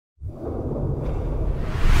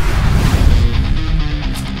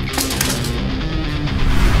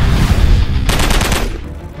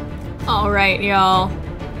Alright, y'all.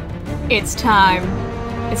 It's time.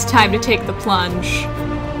 It's time to take the plunge.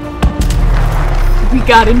 We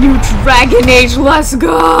got a new Dragon Age, let's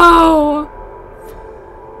go!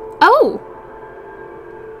 Oh!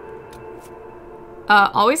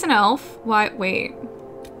 Always an elf. Why, wait.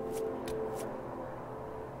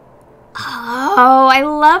 Oh, I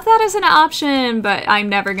love that as an option, but I'm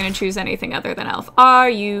never gonna choose anything other than elf. Are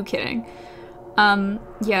you kidding?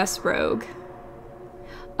 Yes, rogue.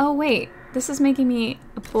 Oh, wait. This is making me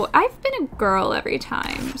a boy. I've been a girl every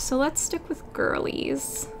time, so let's stick with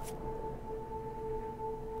girlies.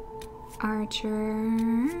 Archer.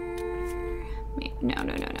 Wait,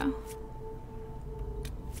 no.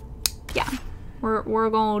 Yeah, we're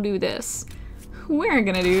gonna do this. We're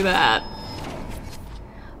gonna do that.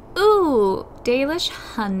 Ooh, Dalish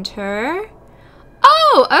Hunter.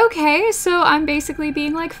 Oh, okay, so I'm basically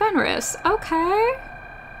being like Fenris. Okay.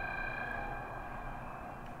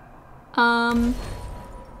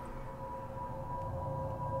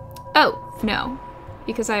 Oh, no,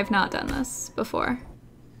 because I have not done this before.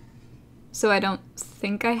 So I don't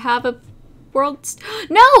think I have a world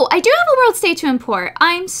No, I do have a world state to import.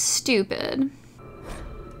 I'm stupid.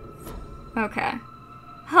 Okay.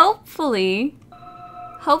 Hopefully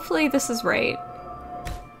this is right.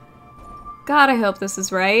 God, I hope this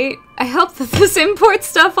is right. I hope that this import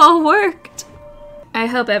stuff all worked. I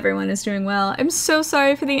hope everyone is doing well. I'm so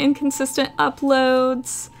sorry for the inconsistent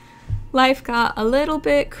uploads. Life got a little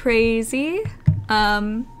bit crazy.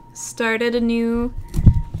 Started a new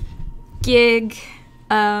gig.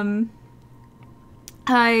 I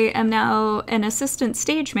am now an assistant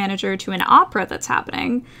stage manager to an opera that's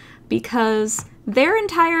happening because their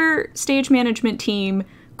entire stage management team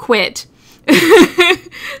quit.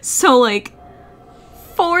 So like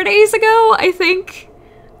 4 days ago, I think,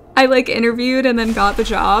 I like interviewed and then got the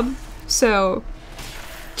job. So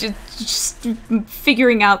just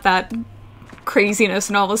figuring out that craziness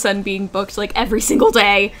and all of a sudden being booked like every single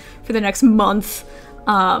day for the next month.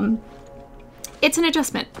 It's an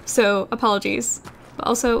adjustment, so apologies. But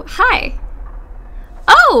also, hi.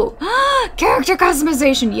 Oh, character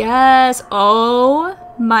customization, yes. Oh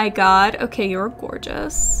my god. Okay, you're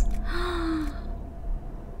gorgeous.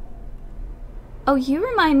 Oh, you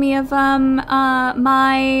remind me of,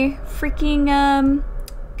 my freaking,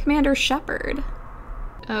 Commander Shepard.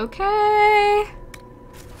 Okay.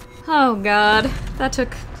 Oh god, that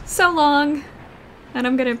took so long. And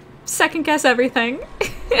I'm gonna second guess everything.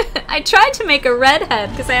 I tried to make a redhead,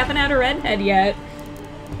 because I haven't had a redhead yet.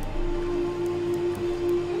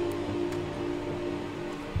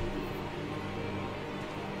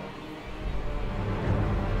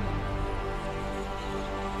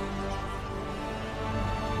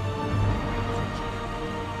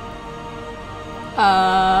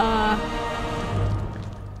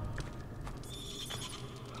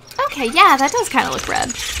 Okay, yeah, that does kind of look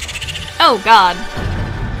red. Oh, God.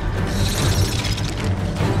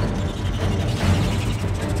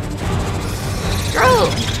 Girl,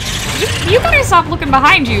 you better stop looking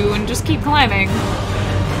behind you and just keep climbing.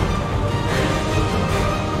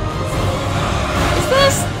 Is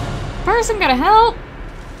this person gonna help?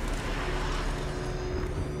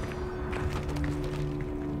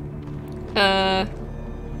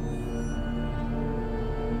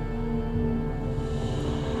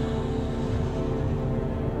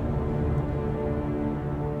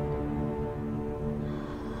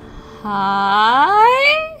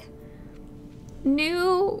 Hi?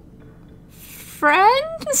 New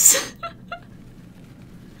friends?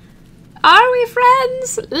 Are we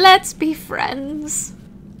friends? Let's be friends.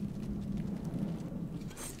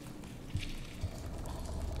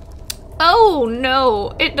 Oh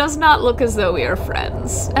no, it does not look as though we are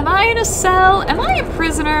friends. Am I in a cell? Am I a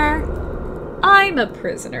prisoner? I'm a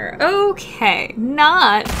prisoner. Okay,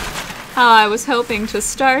 not how I was hoping to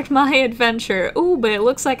start my adventure. Ooh, but it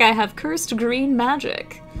looks like I have cursed green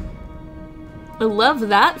magic. I love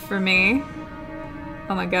that for me.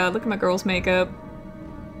 Oh my god, look at my girl's makeup.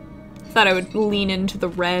 Thought I would lean into the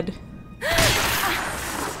red.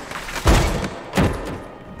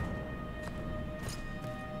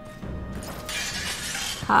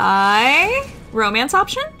 Hi? Romance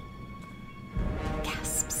option?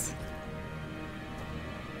 Gasps.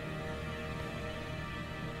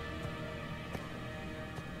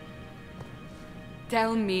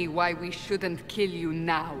 Tell me why we shouldn't kill you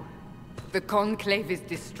now. The Conclave is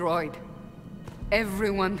destroyed.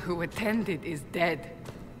 Everyone who attended is dead.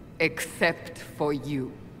 Except for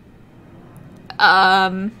you.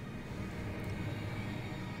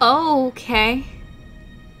 Okay.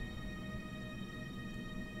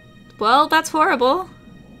 Well, that's horrible.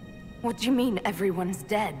 What do you mean everyone's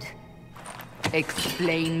dead?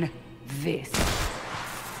 Explain this.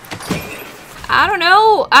 I don't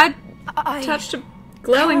know. I touched a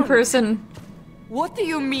glowing can't. person. What do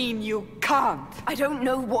you mean you can't? I don't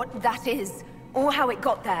know what that is, or how it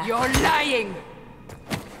got there. You're lying!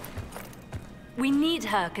 We need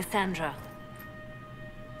her, Cassandra.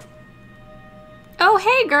 Oh,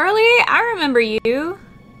 hey, girly. I remember you.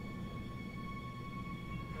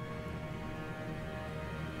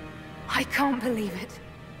 I can't believe it.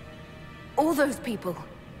 All those people.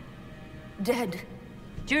 Dead.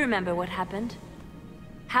 Do you remember what happened?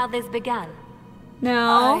 How this began?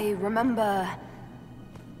 No. I remember...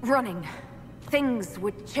 running. Things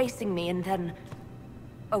were chasing me, and then...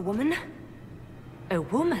 a woman? A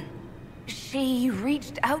woman? She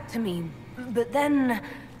reached out to me, but then...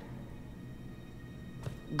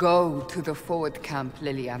 Go to the forward camp,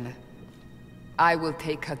 Liliana. I will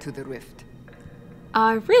take her to the rift.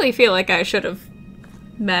 I really feel like I should have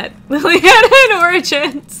met Liliana in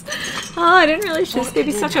Origins. Oh, I didn't realize she was going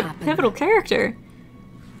to be such a pivotal character.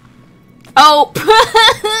 Oh!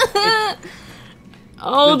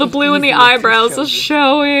 Oh, the blue in the eyebrows is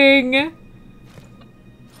showing.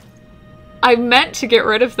 I meant to get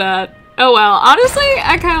rid of that. Oh well, honestly,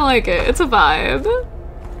 I kind of like it. It's a vibe.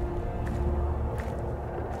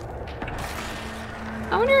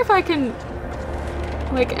 I wonder if I can,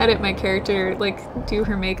 like, edit my character, like, do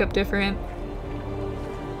her makeup different.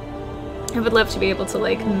 I would love to be able to,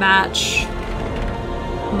 like, match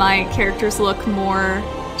my character's look more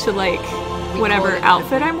to, like, whatever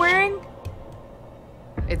outfit I'm wearing.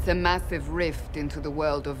 It's a massive rift into the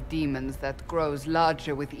world of demons that grows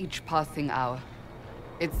larger with each passing hour.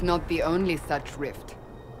 It's not the only such rift,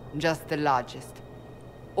 just the largest.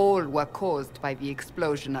 All were caused by the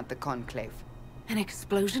explosion at the Conclave. An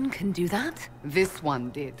explosion can do that? This one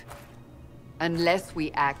did. Unless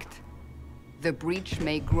we act, the breach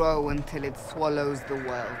may grow until it swallows the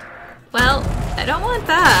world. Well, I don't want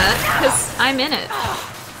that, because I'm in it.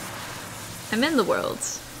 I'm in the world.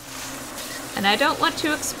 And I don't want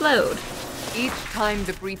to explode. Each time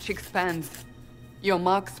the breach expands, your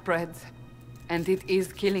mark spreads, and it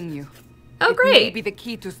is killing you. Oh, It may great. be the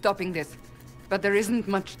key to stopping this, but there isn't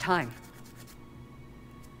much time.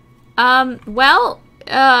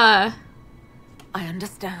 I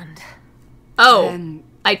understand. Oh, Then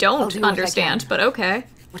I I'll don't do what I understand, can. but okay.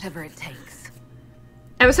 Whatever it takes.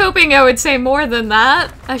 I was hoping I would say more than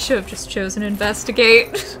that. I should have just chosen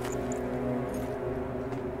investigate.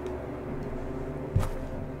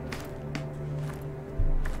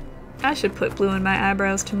 I should put blue in my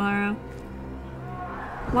eyebrows tomorrow.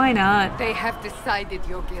 Why not? they have decided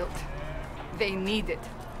your guilt. They need it.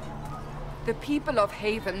 The people of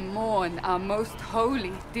Haven mourn our most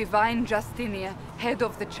holy, divine Justinia, head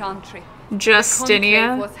of the Chantry. The Justinia?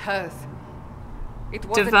 conclave was hers. It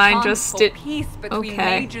was Divine a chant Justi- for peace between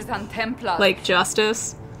okay. mages and Templars. Like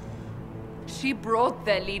justice? She brought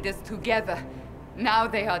their leaders together. Now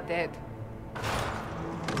they are dead.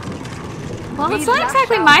 Well, We it's not lash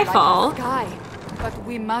exactly out my like the fault. sky, but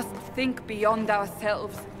we must think beyond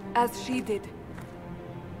ourselves, as she did.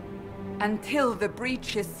 Until the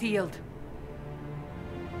breach is sealed.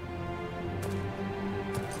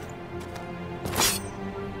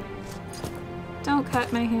 Don't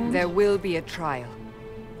cut my hand. There will be a trial.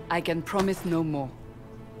 I can promise no more.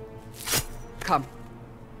 Come.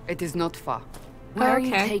 It is not far. Where are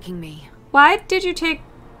you Okay. taking me? Why did you take...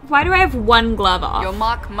 Why do I have one glove off? Your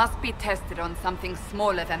mark must be tested on something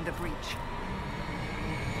smaller than the breach.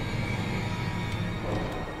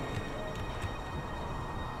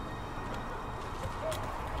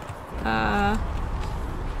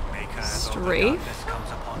 Strafe? Darkness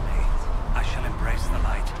comes upon me. I shall embrace the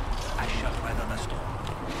light. I shall weather the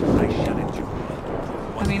storm. I shall endure.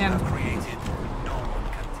 What mean, you I'm- have created, no one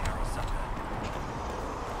can tear asunder.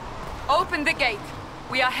 Open the gate.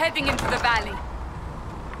 We are heading into the valley.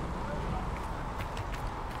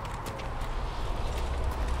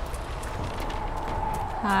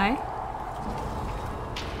 Hi.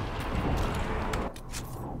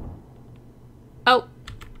 Oh.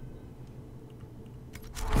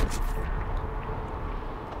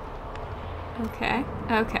 Okay.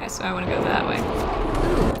 Okay, so I want to go that way.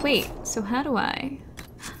 Ooh, wait, so how do I...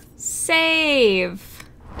 Save!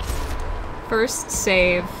 First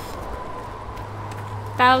save.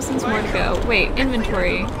 Thousands more to go. Wait,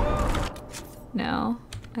 inventory. No,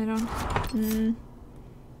 I don't...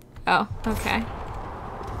 Oh, okay.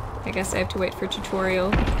 I guess I have to wait for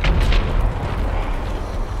tutorial.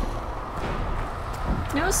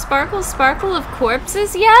 No sparkle of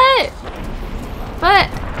corpses yet? But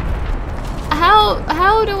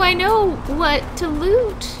how do I know what to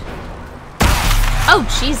loot? Oh,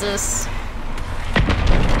 Jesus.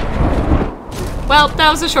 Well,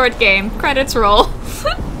 that was a short game. Credits roll.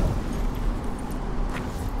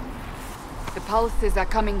 The pulses are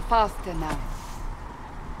coming faster now.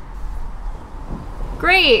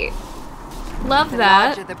 Great. Love The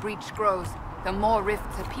that. larger the breach grows, the more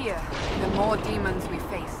rifts appear, the more demons we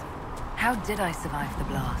face. How did I survive the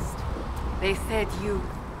blast? They said you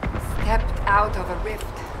stepped out of a rift,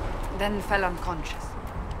 then fell unconscious.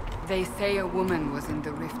 They say a woman was in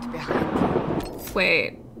the rift behind you.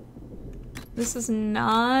 Wait. This is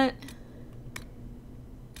not...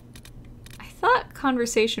 I thought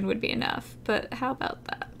conversation would be enough, but how about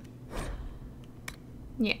that?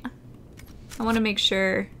 Yeah. I want to make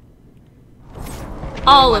sure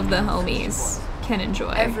all of the homies can enjoy.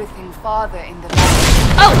 Everything farther in the...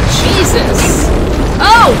 Oh, Jesus!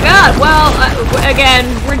 Oh, God! Well,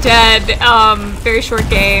 again, we're dead. Very short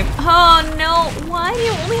game. Oh, no. Why do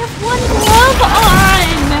you only have one glove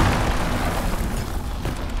on?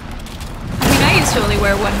 I mean, I used to only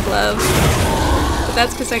wear one glove. But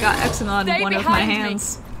that's because I got eczema on one of my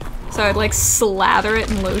hands. So I'd, like, slather it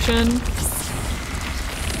in lotion.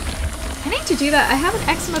 I need to do that. I have an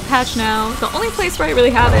eczema patch now. The only place where I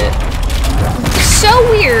really have it. So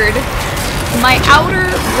weird. My outer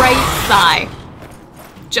right thigh.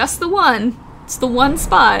 Just the one. It's the one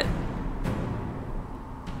spot.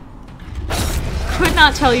 Could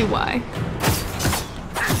not tell you why.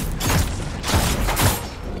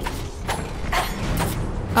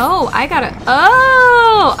 Oh, I gotta...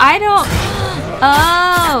 Oh! I don't...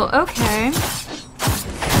 Oh, okay.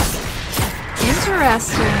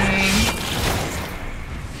 Interesting.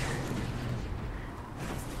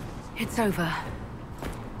 It's over.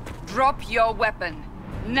 Drop your weapon.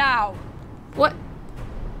 Now! What?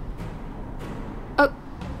 Oh.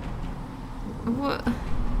 What?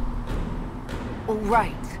 All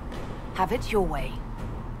right. Have it your way.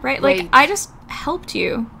 Right, like, Wait. I just helped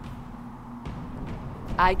you.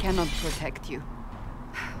 I cannot protect you.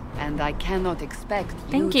 And I cannot expect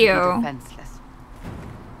Thank you you. to be defenseless.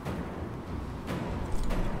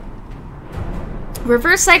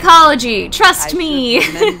 Reverse psychology. Trust I me.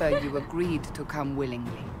 should remember you agreed to come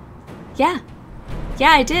willingly. Yeah.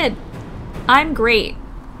 Yeah, I did. I'm great.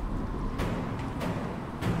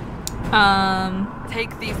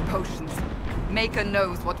 Take these potions. Maker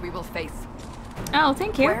knows what we will face. Oh,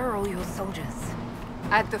 thank you. Where are all your soldiers?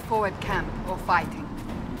 At the forward camp or fighting.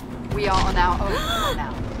 We are on our own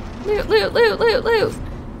now. Loot, loot, loot, loot, loot.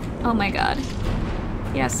 Oh my god.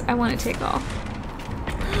 Yes, I want to take all.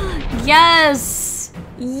 Yes!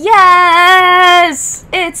 Yes!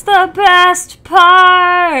 It's the best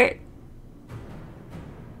part!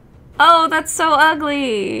 Oh, that's so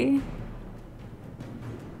ugly.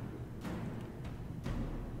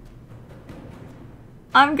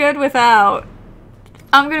 I'm good without.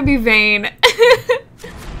 I'm gonna be vain.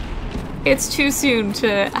 It's too soon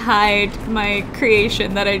to hide my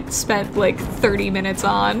creation that I spent like 30 minutes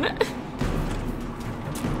on.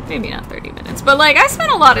 Maybe not 30 minutes, but like I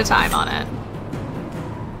spent a lot of time on it.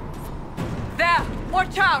 There!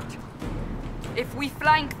 Watch out! If we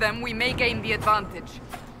flank them, we may gain the advantage.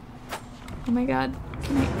 Oh my god.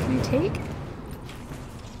 Can I take?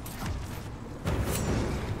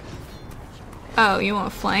 Oh, you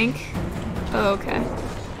want flank? Oh, okay.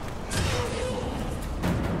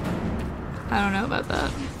 I don't know about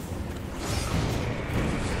that.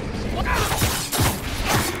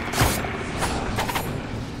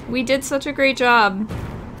 We did such a great job.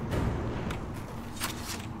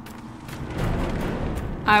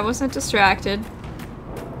 I wasn't distracted.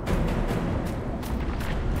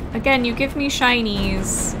 Again, you give me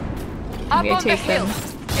shinies. Up Maybe I on the take hill.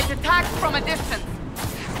 them. It attacks from a distance.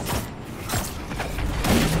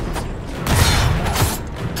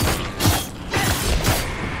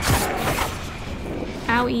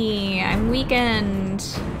 Owie, I'm weakened.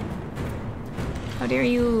 How dare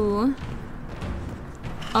you?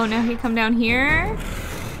 Oh, now he come down here?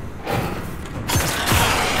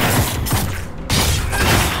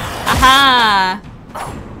 Aha!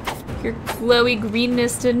 Your glowy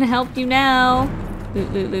greenness didn't help you now.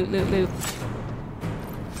 Loot, loot, loot, loot,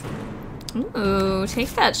 loot. Ooh, take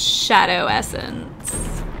that shadow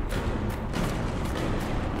essence.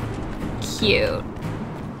 Cute.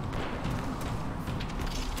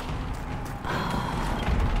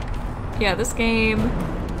 Yeah, this game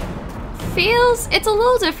feels... It's a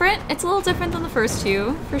little different. It's a little different than the first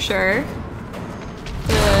two, for sure.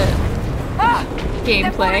 The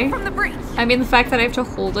gameplay. From the breach. I mean, the fact that I have to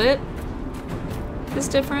hold it is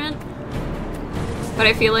different. But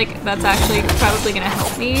I feel like that's actually probably gonna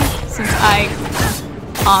help me, since I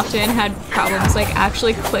often had problems like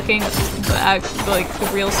actually clicking the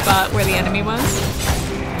real spot where the enemy was.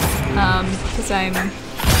 because I'm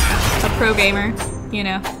a pro gamer, you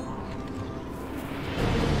know.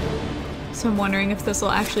 So I'm wondering if this will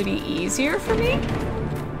actually be easier for me.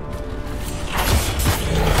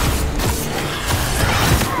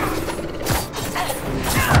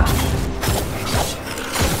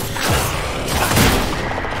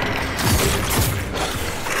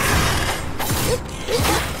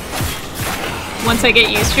 Once I get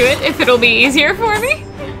used to it, if it'll be easier for me.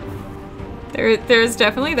 There's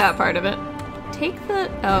definitely that part of it. Take the...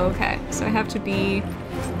 Oh, okay. So I have to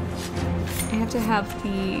have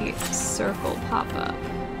the circle pop up.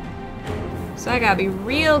 So I gotta be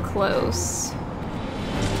real close.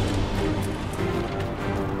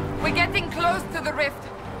 We're getting close to the rift.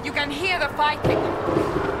 You can hear the fighting.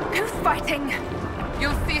 Who's fighting?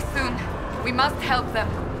 You'll see soon. We must help them.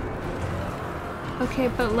 Okay,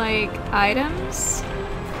 but like, items?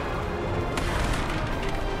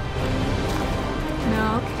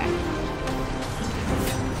 No, okay.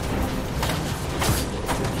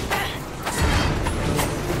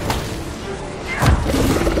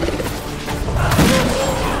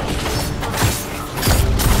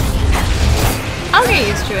 I'll get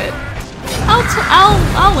used to it.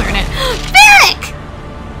 I'll learn it. Varric!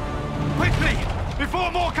 Quickly!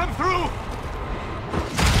 Before more come through!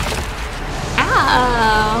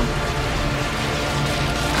 Ow.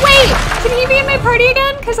 Wait! Can he be in my party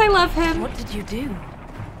again? Because I love him. What did you do?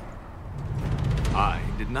 I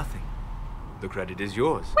did nothing. The credit is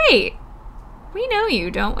yours. Wait. We know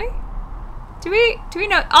you, don't we? Do we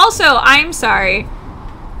know? Also, I'm sorry.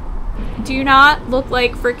 Do you not look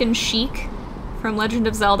like frickin' Sheik from Legend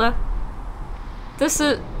of Zelda?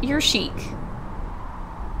 You're Sheik.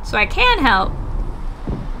 So I can help.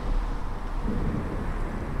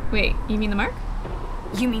 Wait, you mean the mark?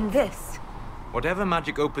 You mean this? Whatever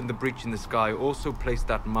magic opened the breach in the sky also placed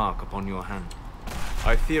that mark upon your hand.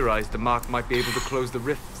 I theorized the mark might be able to close the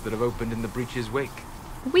rifts that have opened in the breach's wake.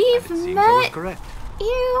 We've And it seems I was met correct.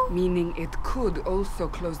 you. Meaning it could also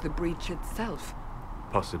close the breach itself.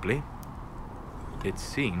 Possibly. It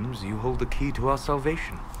seems you hold the key to our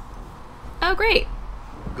salvation. Oh, great.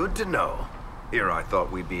 Good to know. Here I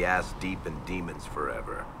thought we'd be ass deep in demons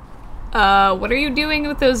forever. What are you doing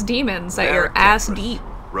with those demons that you're ass deep?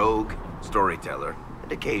 Rogue, storyteller,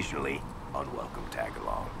 and occasionally unwelcome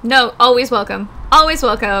tag-along. No, always welcome. Always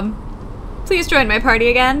welcome. Please join my party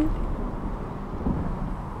again.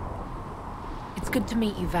 It's good to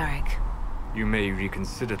meet you, Varric. You may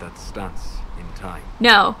reconsider that stance in time.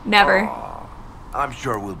 No, never. Aw, I'm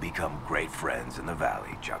sure we'll become great friends in the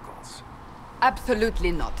valley, Chuckles.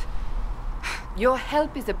 Absolutely not. Your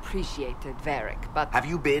help is appreciated, Varric, but... Have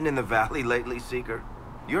you been in the valley lately, Seeker?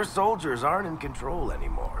 Your soldiers aren't in control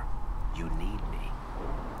anymore. You need me.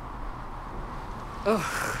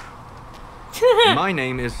 Ugh. My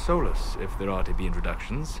name is Solus, if there are to be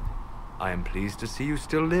introductions. I am pleased to see you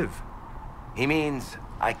still live. He means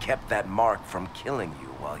I kept that mark from killing you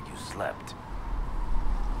while you slept.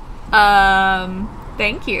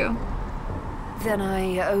 Thank you. Then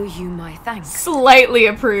I owe you my thanks. Slightly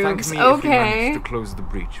Thank approves. me if you Okay. managed to close the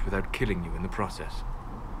breach without killing you in the process.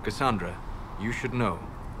 Cassandra, you should know,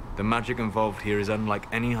 the magic involved here is unlike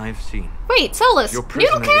any I've seen. Wait, Solus, Your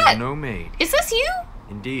Noodle prisoner Cat. is no maid. Is this you?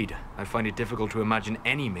 Indeed, I find it difficult to imagine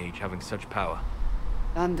any mage having such power.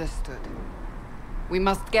 Understood. We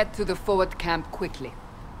must get to the forward camp quickly.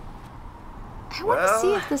 I want to Well,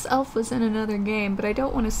 see if this elf was in another game, but I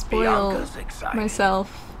don't want to spoil Bianca's excited.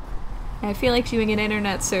 myself. I feel like doing an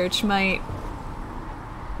internet search might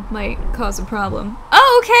cause a problem.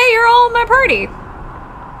 Oh, okay, you're all in my party.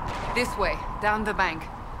 This way, down the bank.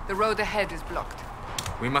 The road ahead is blocked.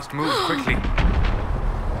 We must move quickly.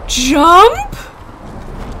 Jump?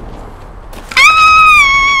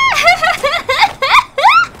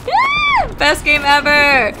 Best game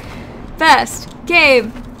ever! Best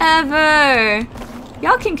game ever!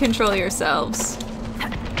 Y'all can control yourselves.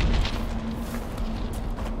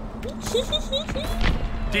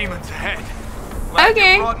 Demons ahead.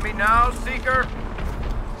 Okay. You brought me now, Seeker?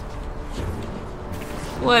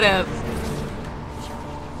 What up?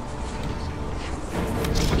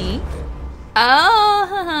 Key?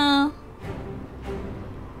 Oh.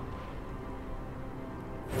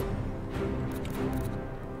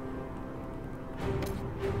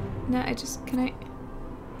 No, can I?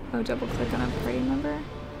 Oh, double click on a party member?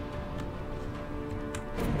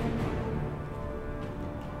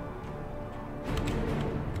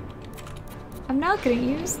 I'm not gonna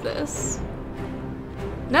use this.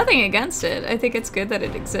 Nothing against it. I think it's good that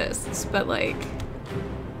it exists, but like...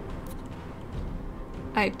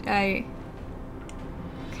 Okay,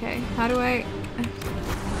 how do I...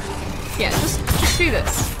 Yeah, just do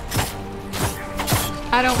this.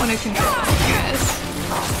 I don't want to control you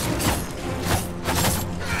guys.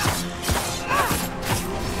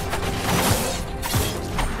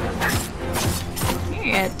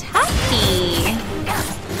 You're a toughie.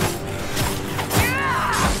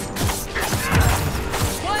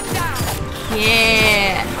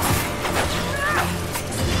 Yeah.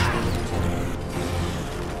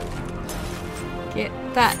 Get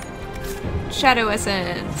that shadow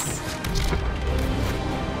essence.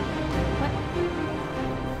 What?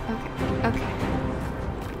 Okay.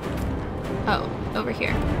 Oh, over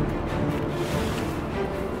here.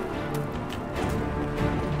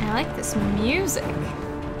 I like this music.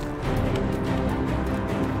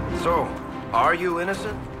 So, are you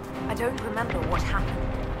innocent? I don't remember what happened.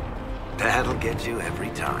 That'll get you every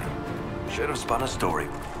time. Should have spun a story.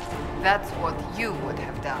 That's what you would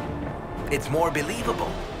have done. It's more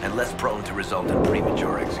believable and less prone to result in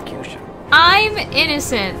premature execution. I'm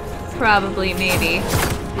innocent. Probably, maybe.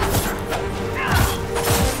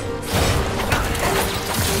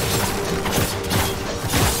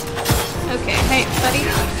 Okay, hey, buddy.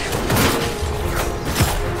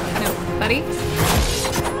 No, buddy.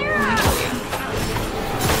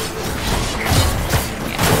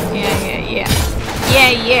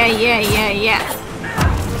 Yeah.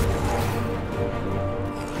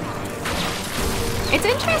 It's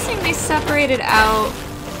interesting they separated out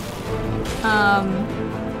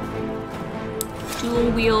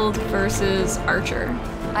dual wield versus archer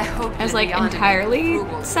I hope as that like beyond entirely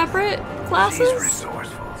approval- separate She's classes.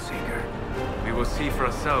 resourceful, Seeker. We will see for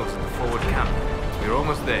ourselves in the forward camp. We're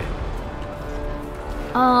almost there.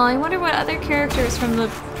 Oh, I wonder what other characters from the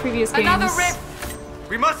previous games Another rift!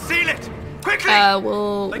 We must seal it! Quickly!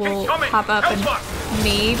 will They keep coming. pop up and Help us.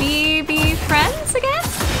 maybe be friends again?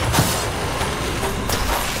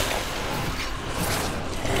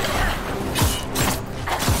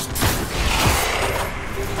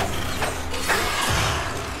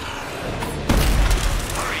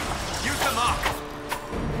 Hurry! Use the mark!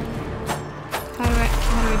 How do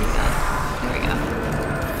I do that? There we go.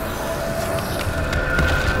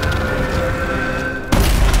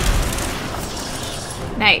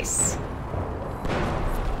 Nice.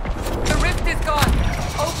 The rift is gone.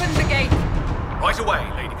 Open the gate. Right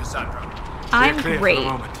away, Lady Cassandra. I'm Clear for the great.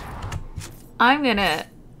 moment. I'm gonna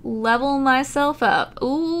level myself up.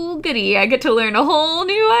 Ooh, goody. I get to learn a whole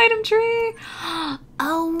new item tree.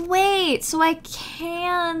 Oh, wait. So I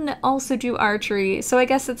can also do archery. So I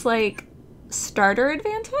guess it's like starter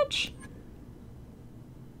advantage?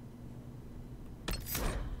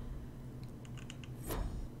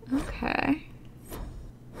 Okay.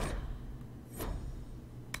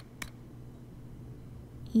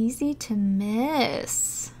 Easy to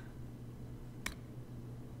miss.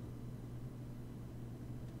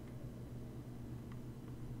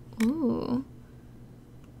 Ooh.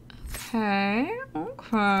 Okay,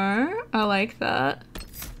 okay. I like that.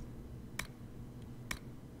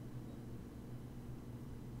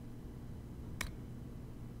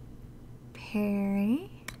 Parry.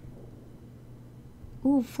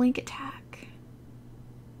 Ooh, flank attack.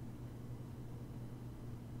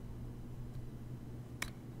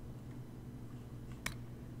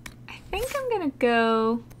 I think I'm gonna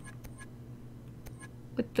go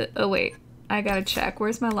with the, oh wait, I gotta check.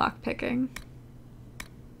 Where's my lock picking?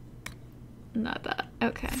 Not that,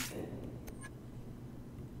 okay.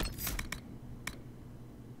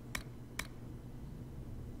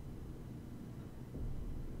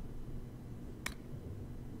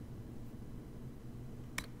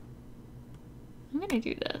 I'm gonna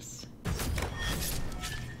do this.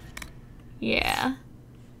 Yeah.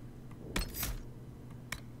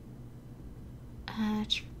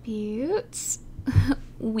 Attributes.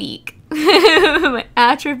 Weak. My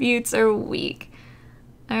attributes are weak.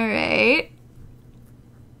 Alright.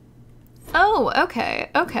 Oh, okay,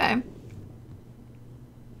 okay.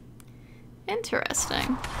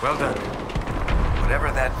 Interesting. Well done.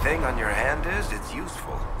 Whatever that thing on your hand is, it's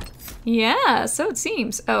useful. Yeah, so it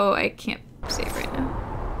seems. Oh, I can't save right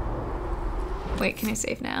now. Wait, can I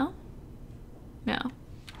save now? No.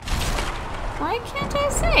 Why can't I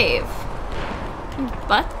save? You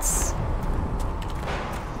butts.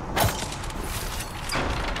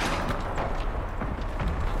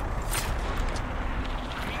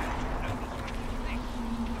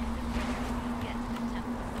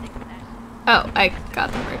 Oh, I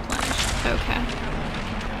got them replenished. Okay.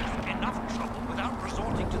 Enough trouble without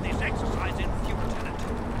resorting to this exercise in futility.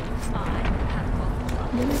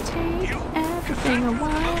 I'm gonna take everything I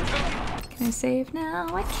want. Can I save now?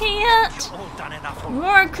 I can't! All done enough.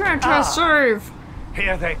 Why can't I save?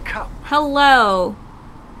 Here they come. Hello.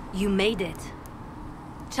 You made it.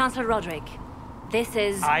 Chancellor Roderick, this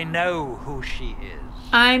is... I know who she is.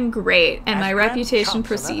 I'm great, and As my Grand reputation Chancellor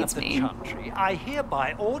precedes of the me. Chantry, I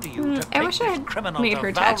hereby order you to I take wish I this had criminal made to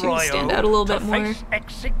her tattoos Val stand Royeaux out a little to bit more. face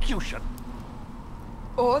execution.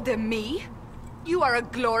 Order me? You are a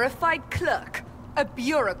glorified clerk, a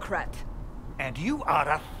bureaucrat. And you are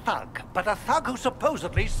a thug, but a thug who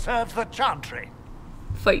supposedly serves the Chantry.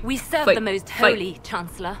 Fight. We serve fight, the most fight. holy,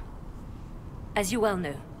 Chancellor. As you well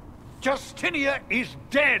know. Justinia is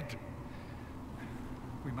dead!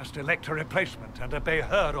 We must elect a replacement and obey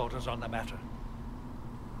her orders on the matter.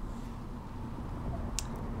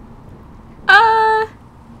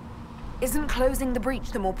 Isn't closing the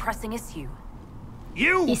breach the more pressing issue?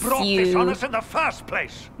 You brought this on us in the first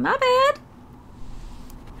place! My bad.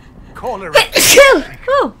 Call her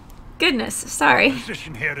Oh, goodness, sorry. The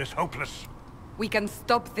position here is hopeless. We can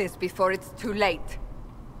stop this before it's too late.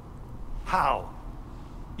 How?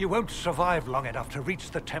 You won't survive long enough to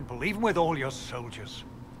reach the temple, even with all your soldiers.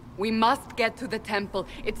 We must get to the temple.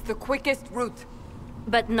 It's the quickest route.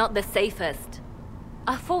 But not the safest.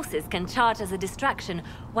 Our forces can charge as a distraction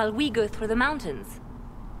while we go through the mountains.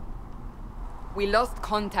 We lost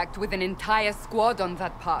contact with an entire squad on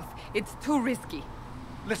that path. It's too risky.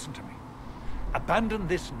 Listen to me. Abandon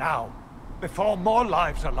this now, before more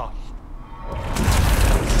lives are lost.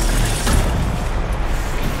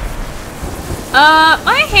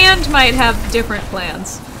 My hand might have different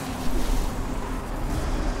plans.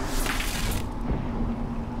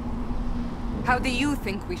 How do you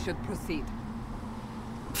think we should proceed?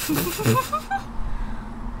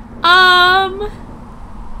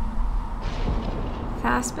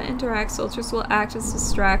 Fast but interact soldiers will act as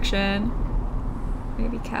distraction.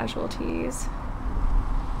 Maybe casualties.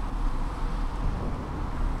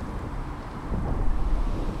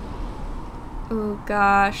 Oh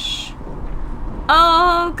gosh.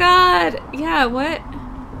 Oh god! Yeah, what?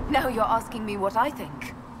 Now you're asking me what I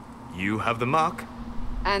think. You have the mark?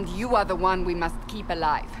 And you are the one we must keep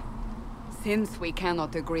alive. Since we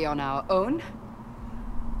cannot agree on our own.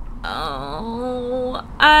 Oh,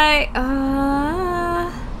 I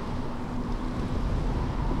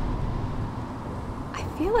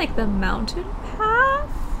feel like the mountain path?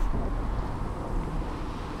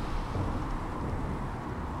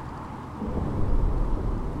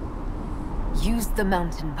 Use the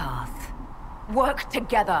mountain path. Work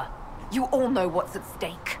together. You all know what's at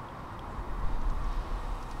stake.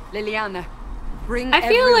 Liliana, bring I feel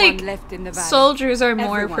everyone like left in the valley. soldiers are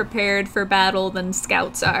more Everyone. prepared for battle than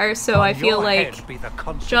scouts are, so I feel Your like head be the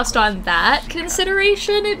consequence. just on that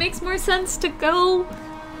consideration, it makes more sense to go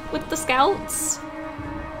with the scouts.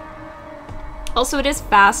 Also, it is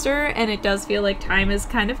faster, and it does feel like time is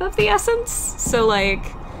kind of the essence, so like...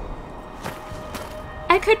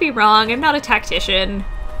 I could be wrong, I'm not a tactician.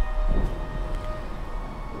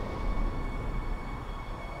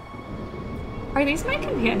 Are these my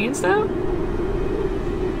companions, though?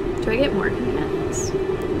 Do I get more companions?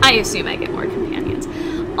 I assume I get more companions.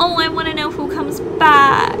 Oh, I want to know who comes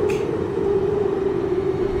back.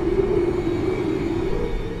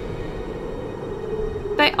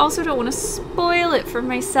 But I also don't want to spoil it for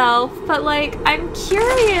myself, but like, I'm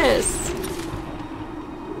curious.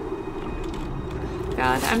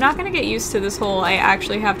 God, I'm not gonna get used to this whole I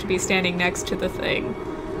actually have to be standing next to the thing.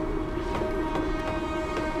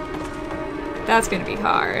 That's gonna be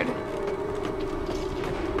hard.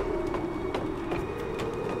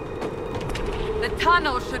 The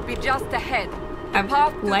tunnel should be just ahead. I The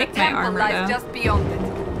path to like the my temple armor, lies though. just beyond it.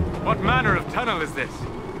 What manner of tunnel is this?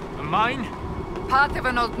 A mine? Part of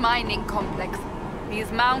an old mining complex.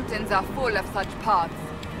 These mountains are full of such paths.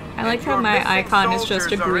 I like how my icon is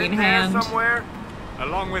just a green hand. Somewhere?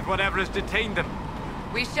 Along with whatever has detained them.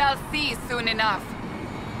 We shall see soon enough.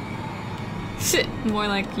 Shit, more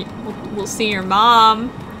like we'll see your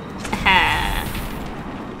mom.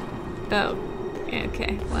 Oh,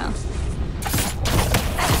 okay, well.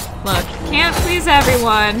 Look, can't please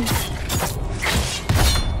everyone.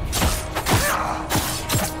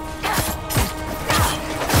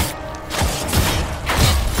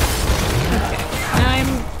 Okay,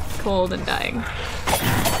 I'm cold and dying.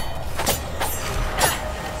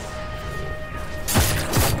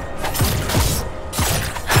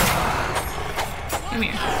 Come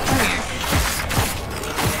here, come here.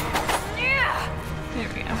 There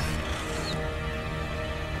we go.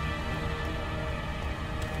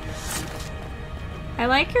 I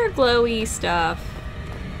like your glowy stuff.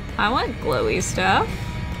 I want glowy stuff.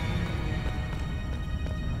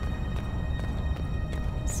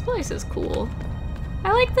 This place is cool.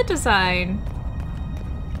 I like the design.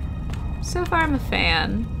 So far I'm a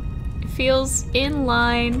fan. It feels in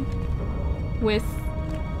line with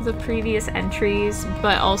the previous entries,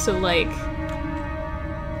 but also like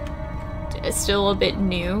it's still a bit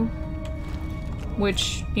new,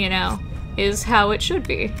 which, you know, is how it should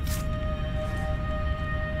be.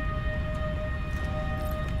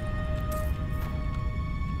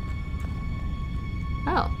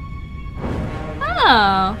 Oh.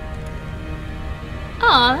 Oh.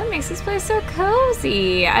 Oh, that makes this place so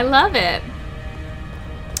cozy. I love it.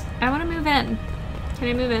 I want to move in. Can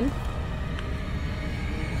I move in?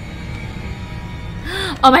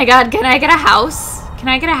 Oh my god, can I get a house? Can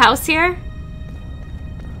I get a house here?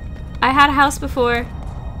 I had a house before.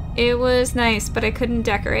 It was nice, but I couldn't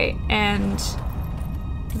decorate, and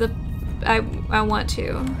I want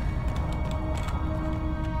to.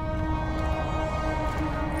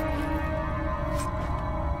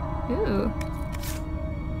 Ooh.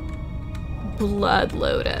 Blood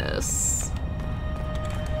Lotus.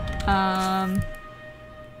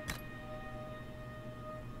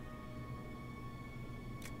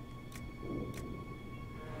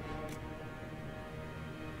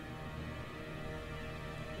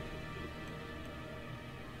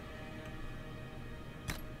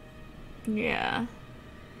 Yeah.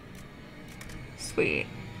 Sweet.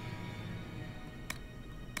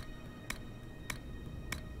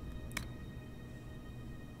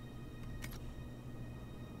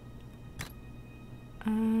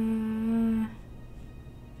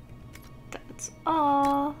 That's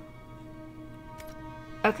all.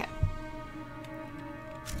 Okay.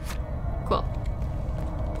 Cool.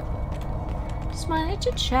 Just wanted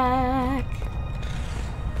to check.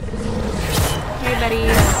 Hey,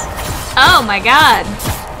 buddies. Oh my god.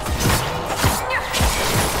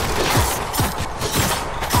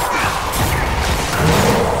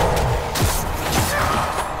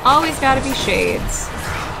 Always gotta be shades.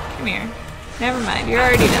 Come here. Never mind, you're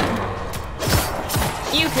already done.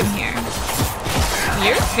 You come here.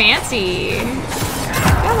 You're fancy.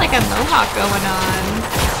 Got like a mohawk going on.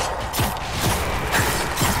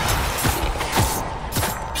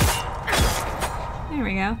 There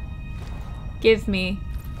we go. Give me.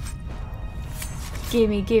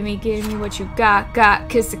 Gimme what you got,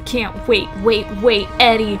 cause I can't wait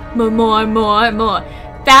any more.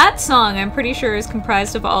 That song, I'm pretty sure, is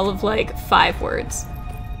comprised of all of like 5 words,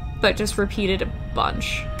 but just repeated a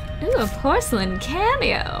bunch. Ooh, a porcelain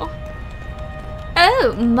cameo.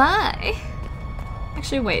 Oh my.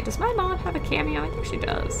 Actually, wait, does my mom have a cameo? I think she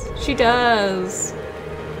does. She does.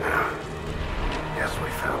 Yes, we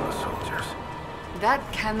found the soldiers. That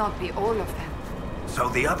cannot be all of them. So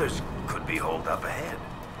the others could be holed up ahead.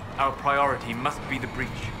 Our priority must be the breach.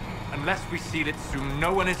 Unless we seal it soon,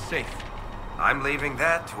 no one is safe. I'm leaving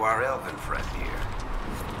that to our elven friend here.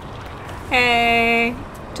 Hey,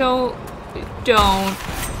 don't.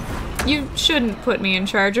 You shouldn't put me in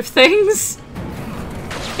charge of things.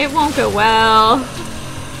 It won't go well.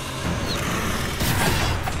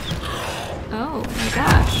 Oh my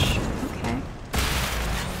gosh. Okay.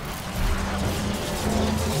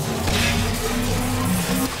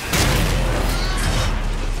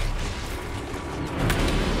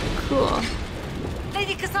 Cool.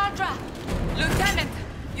 Lady Cassandra! Lieutenant,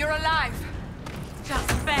 you're alive.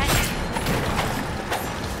 Just bet.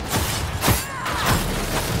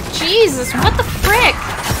 Jesus, what the frick?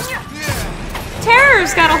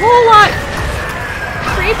 Terror's got a whole lot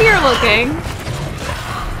creepier looking.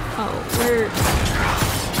 Oh, we're...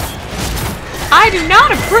 I do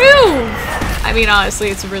not approve! I mean, honestly,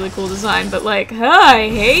 it's a really cool design, but like, I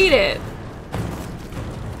hate it.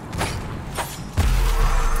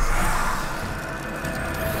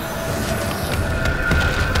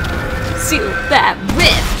 Seal that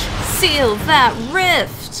rift! Seal that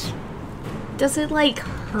rift! Does it, like,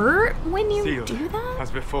 hurt when you Sealed, do that? as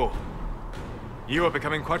before. You are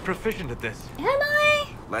becoming quite proficient at this. Am I?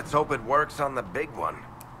 Let's hope it works on the big one.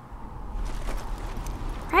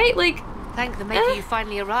 Right? Like... Thank the Maker you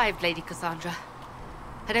finally arrived, Lady Cassandra.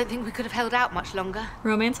 I don't think we could have held out much longer.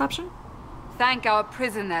 Romance option? Thank our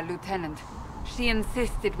prisoner, Lieutenant. She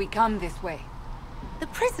insisted we come this way. The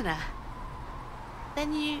prisoner?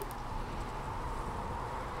 Then you...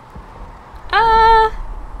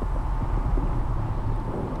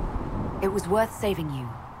 It was worth saving you,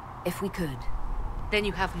 if we could. Then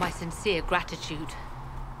you have my sincere gratitude.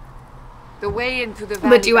 The way into the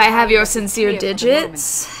valley. But do I have your behind us is sincere clear for the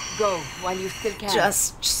digits? moment. Go while you still can.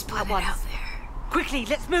 Just put it out there. Quickly,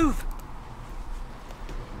 let's move!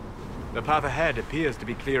 The path ahead appears to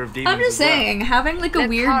be clear of demons. I'm just as well. saying, having like a Let's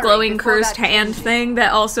weird hurry glowing before cursed that hand changes. thing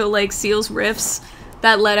that also like seals rifts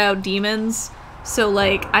that let out demons. So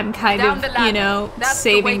like I'm kind Down of, the ladder. you know, That's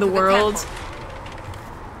saving the the way to the world. temple.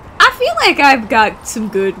 I feel like I've got some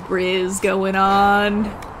good riz going on.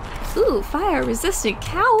 Ooh, fire-resistant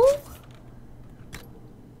cowl.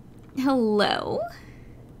 Hello.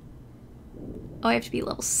 Oh, I have to be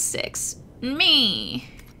level 6. Me.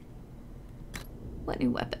 What new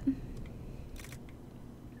weapon?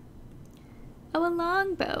 Oh, a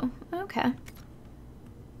longbow. Okay.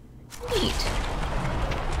 Neat.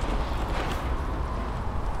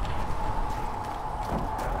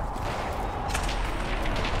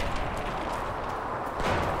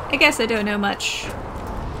 I guess I don't know much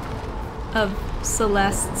of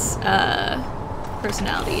Celeste's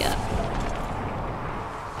personality yet.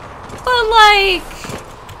 But like,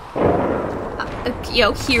 you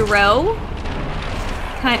know, hero,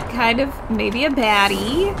 kind of maybe a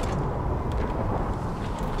baddie.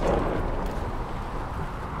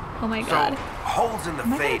 Oh my god! Holes in the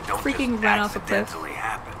fade don't freaking just run off a cliff. accidentally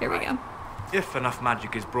happen, Here we right? go. If enough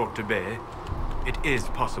magic is brought to bear, it is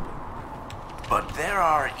possible. But there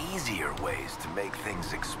are easier ways to make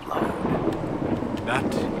things explode. That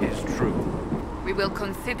is true. We will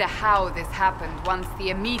consider how this happened once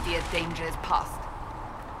the immediate danger is past.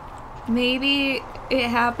 Maybe it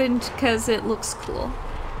happened because it looks cool.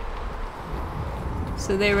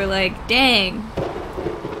 So they were like, dang,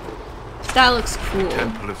 that looks cool.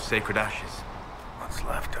 Temple of Sacred Ashes. What's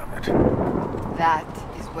left of it? That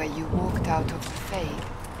is where you walked out of the Fade,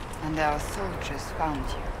 and our soldiers found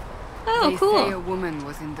you. Oh, They cool. say a woman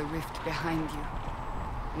was in the rift behind you.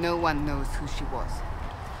 No one knows who she was.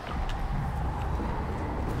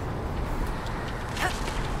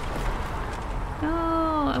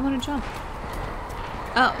 Oh, I want to jump.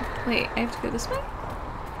 Oh, wait, I have to go this way?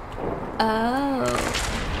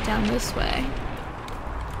 Oh, down this way.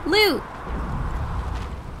 Loot!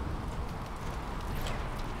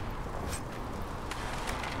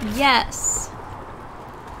 Yes.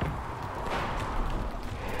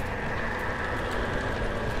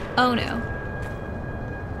 Oh no.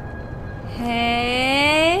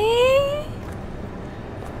 Hey?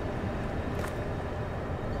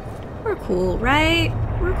 We're cool, right?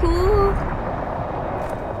 We're cool.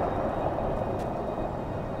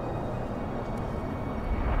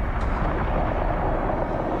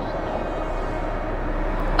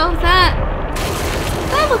 Oh, that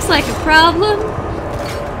looks like a problem.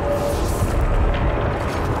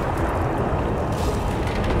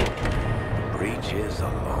 Breach is a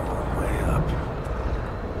long way up.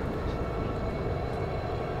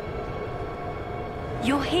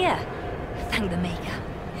 You're here. Thank the Maker.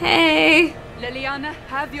 Hey. Liliana,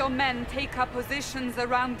 have your men take up positions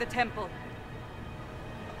around the temple.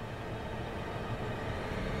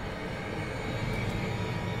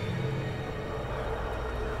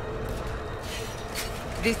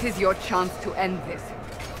 This is your chance to end this.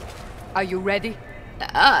 Are you ready?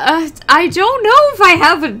 I don't know if I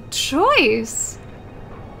have a choice.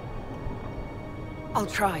 I'll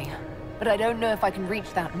try, but I don't know if I can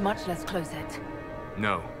reach that, much less close it.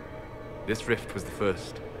 No. This rift was the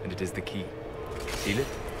first, and it is the key. Seal it,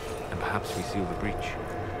 and perhaps we seal the breach.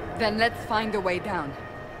 Then let's find a way down.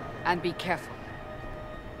 And be careful.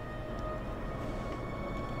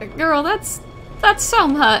 Girl, that's so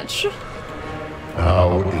much.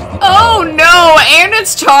 How is the Oh no, and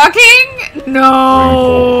it's talking?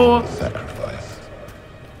 No. sacrifice?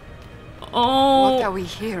 Oh. What are we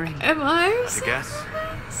hearing? Am I? To guess,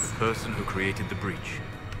 the person who created the breach.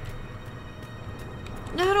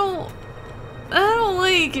 I don't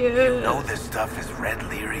like it. You know this stuff is red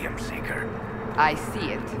lyrium, Seeker. I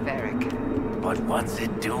see it, Varric. But what's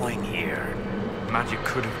it doing here? Magic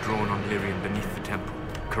could have drawn on lyrium beneath the temple,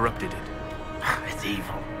 corrupted it. It's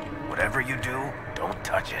evil. Whatever you do, don't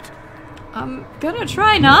touch it. I'm gonna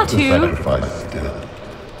try not The to. sacrifice still.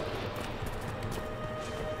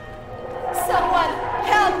 Someone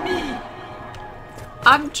help me!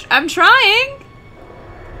 I'm trying.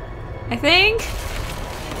 I think.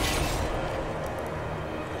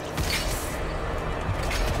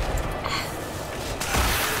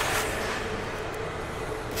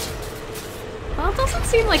 Well, it doesn't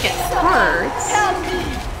seem like it hurts. Help me!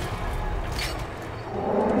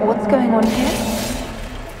 What's going on here?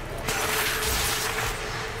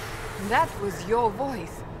 That was your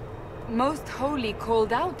voice. Most Holy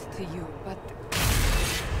called out to you, but...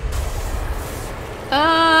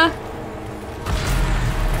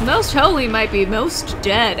 Most Holy might be most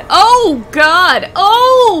dead. Oh, God!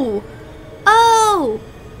 Oh! Oh!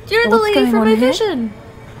 You're the What's lady going from on my here? vision.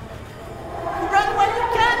 Run when you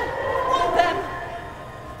can! Hold them!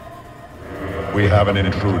 We have an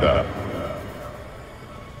intruder.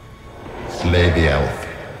 Slay the elf.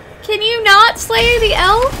 Can you not slay the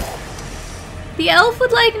elf? The elf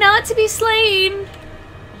would like not to be slain.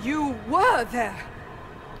 You were there!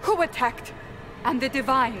 Who attacked? And the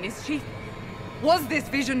Divine, is she... Was this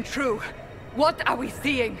vision true? What are we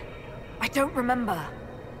seeing? I don't remember.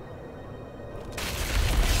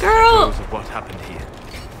 Girl! Because of what happened here.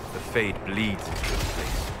 The Fade bleeds into this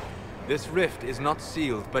place. This rift is not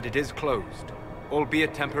sealed, but it is closed,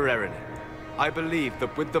 albeit temporarily. I believe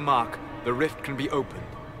that with the mark, the rift can be opened,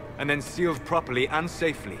 and then sealed properly and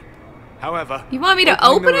safely. However, You want me to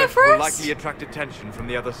opening open the it rift will first? likely attract attention from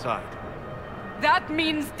the other side. That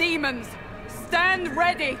means demons! Stand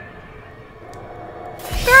ready!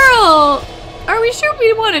 Girl! Are we sure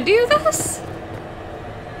we want to do this?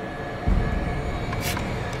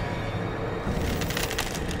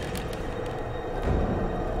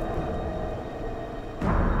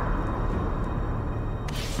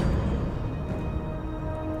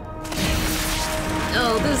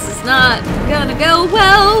 Oh, this is not gonna go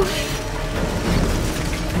well.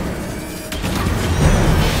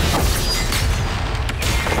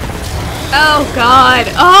 Oh god.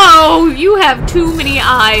 Oh, you have too many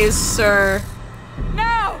eyes, sir.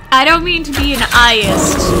 Now! I don't mean to be an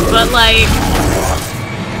eyeist, but like,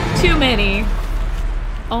 too many.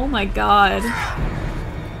 Oh my god.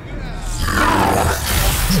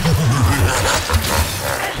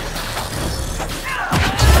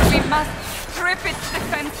 We must strip its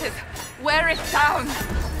defenses, wear it down.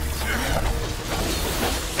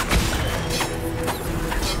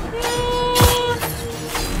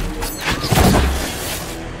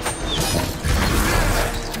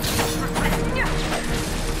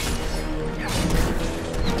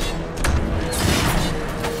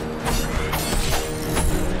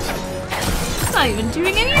 It's not even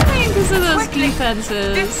doing anything because of those Quickly,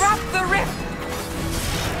 defenses. disrupt the rift!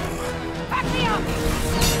 Back me up!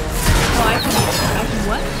 Oh, I can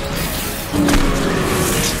what?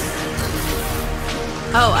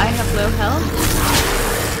 Oh, I have low health?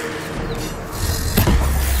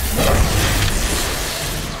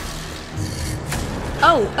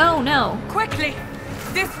 Oh no. Quickly,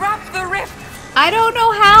 disrupt the rift! I don't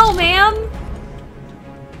know how, ma'am.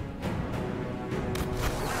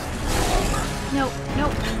 Nope,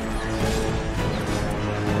 nope.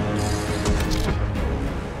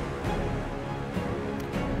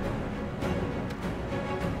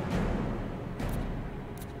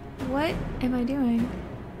 What am I doing?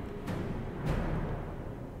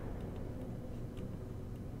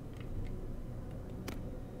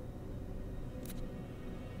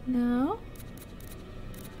 No.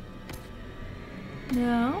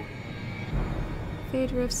 No.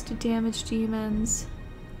 Fade rifts to damage demons.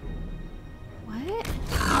 What?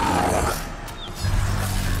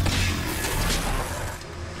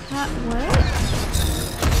 That what?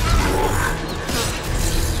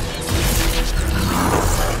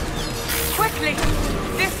 Quickly,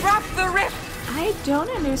 disrupt the rift! I don't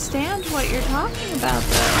understand what you're talking about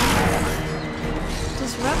though.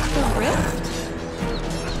 Disrupt the rift?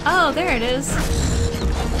 Oh, there it is.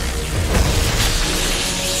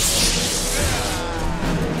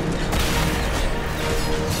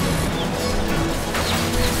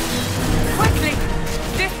 Quickly,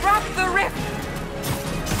 disrupt the rift!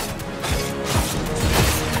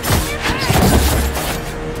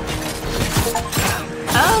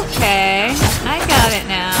 Okay, I got it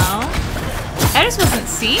now. I just wasn't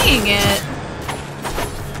seeing it.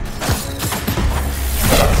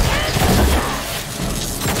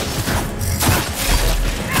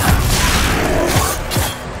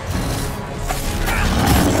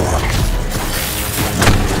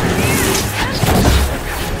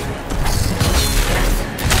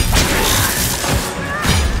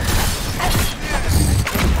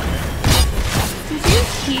 Did you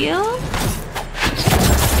heal?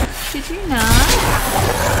 Did you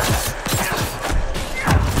not?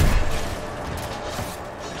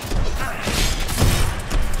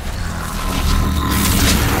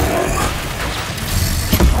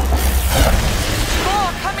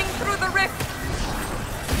 More coming through the rift!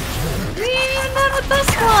 We ain't even done with this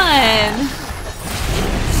one.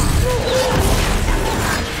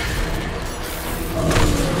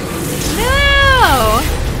 No.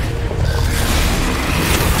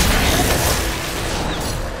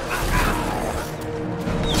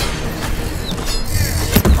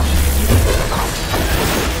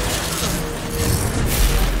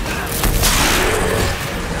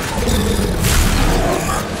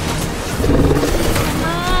 Come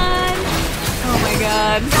on. Oh my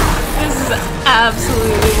god. This is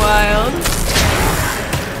absolutely wild.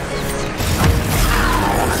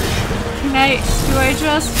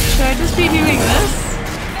 Should I just be doing this?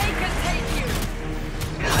 They can take you!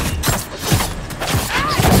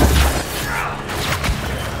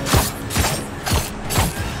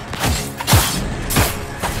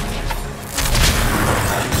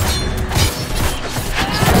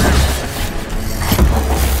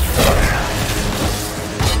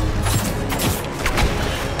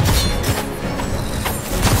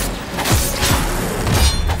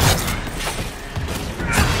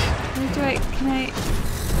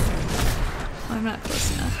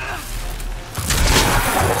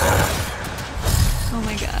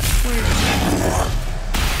 god. Where is it?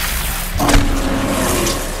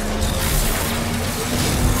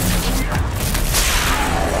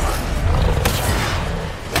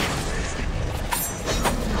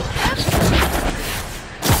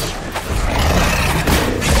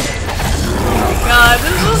 God,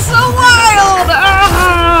 this is so wild!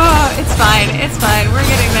 Ah! It's fine, we're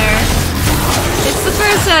getting there. It's the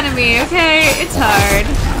first enemy, okay? It's hard.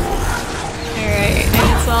 Alright, and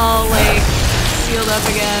it's all, like, sealed up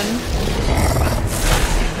again.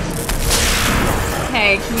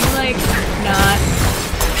 Hey, can you, like, not?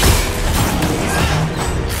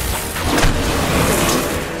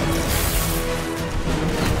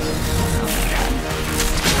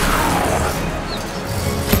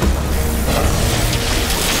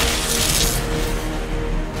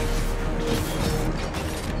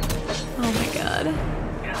 Oh my god.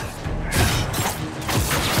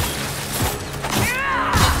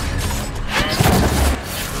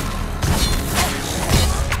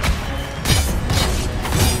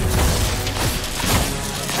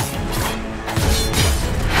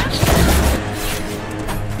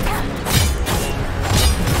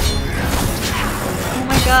 Oh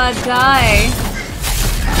my god, die.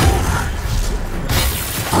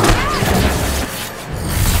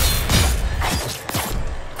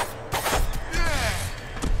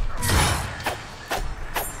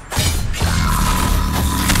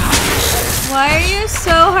 Why are you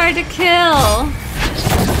so hard to kill?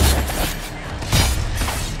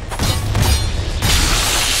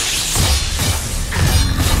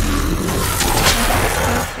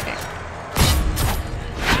 Okay.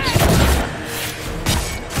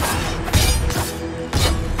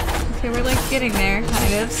 Okay, we're like getting there,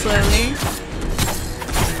 kind of, slowly.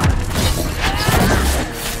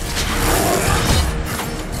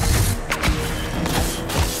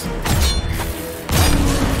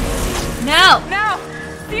 No! Now!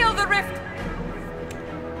 Seal the rift!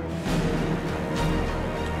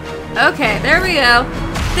 Okay, there we go.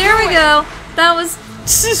 There we go. That was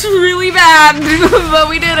just really bad, but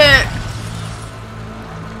we did it.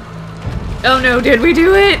 Oh no, did we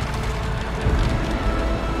do it?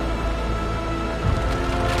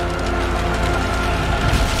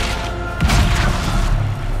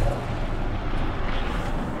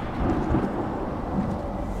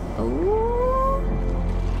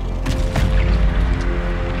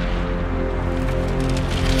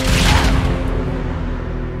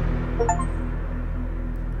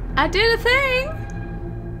 I did a thing!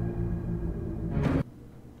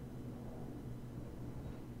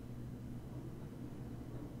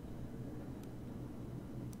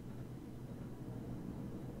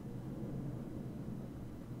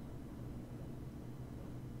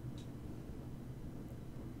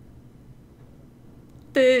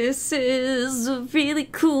 This is a really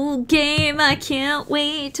cool game. I can't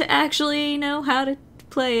wait to actually know how to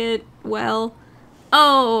play it well.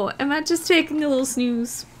 Oh, am I just taking a little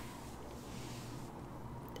snooze?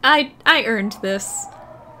 I earned this.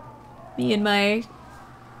 Me and my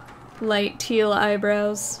light teal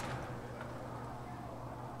eyebrows.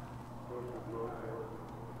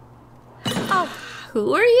 Oh,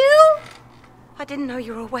 Who are you? I didn't know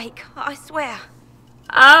you were awake. I swear.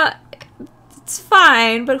 It's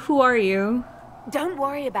fine, but who are you? Don't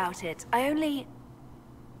worry about it. I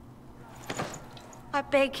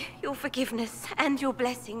beg your forgiveness and your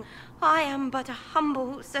blessing. I am but a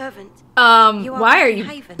humble servant. Why are you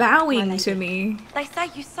Haven, my bowing lady. to me? They say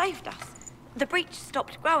you saved us. The breach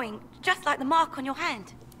stopped growing, just like the mark on your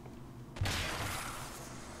hand.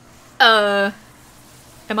 Am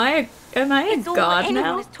I a It's all god anyone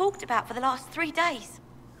now? has talked about for the last 3 days.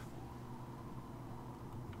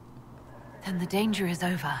 Then the danger is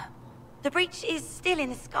over. The breach is still in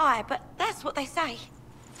the sky, but that's what they say.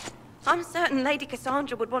 I'm certain Lady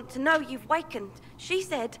Cassandra would want to know you've wakened. She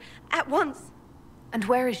said, at once. And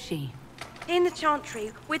where is she? In the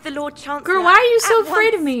Chantry, with the Lord Chancellor. Girl, why are you so At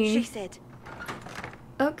afraid of once, me? She said.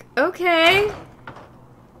 Okay.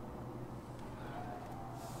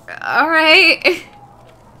 Alright.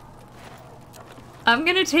 I'm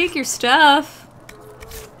gonna take your stuff.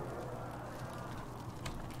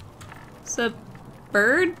 It's a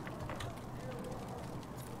bird?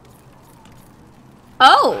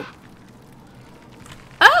 Oh!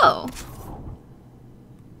 Oh!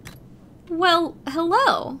 Well,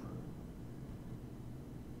 hello.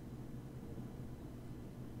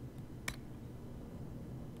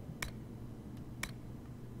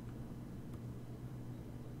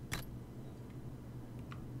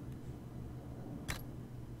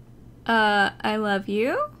 I love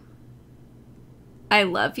you? I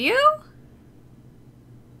love you?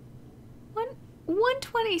 When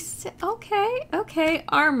 126. Okay, okay.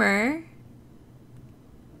 Armor.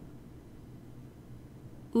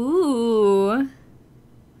 Ooh.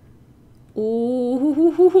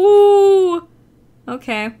 Ooh.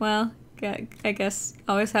 Okay, well, I guess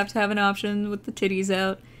always have to have an option with the titties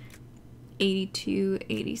out. 82,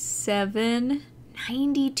 87,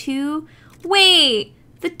 92. Wait,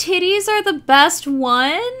 the titties are the best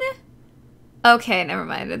one? Okay, never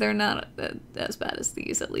mind. They're not as bad as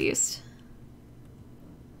these, at least.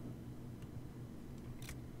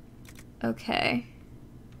 Okay.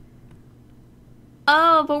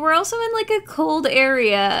 Oh, but we're also in, like, a cold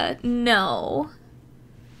area. No.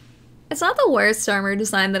 It's not the worst armor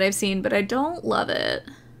design that I've seen, but I don't love it.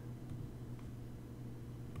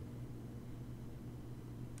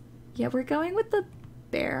 Yeah, we're going with the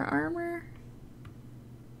bear armor.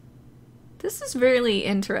 This is really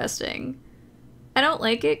interesting. I don't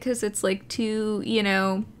like it because it's, like, too, you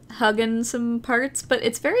know, hugging some parts, but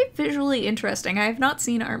it's very visually interesting. I have not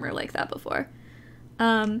seen armor like that before.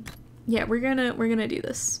 Yeah, we're gonna do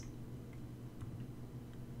this.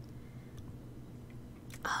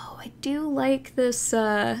 Oh, I do like this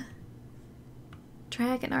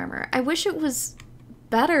dragon armor. I wish it was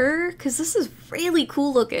better because this is really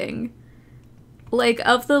cool looking. Like,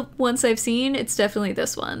 of the ones I've seen, it's definitely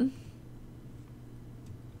this one.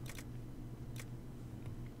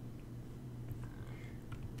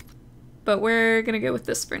 But we're gonna go with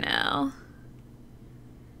this for now.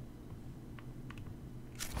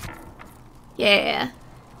 Yeah.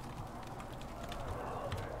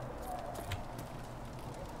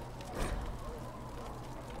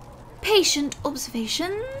 Patient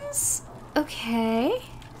observations. Okay.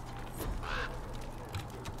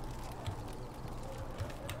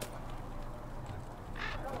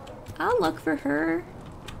 I'll look for her.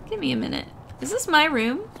 Give me a minute. Is this my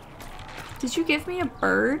room? Did you give me a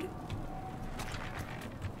bird?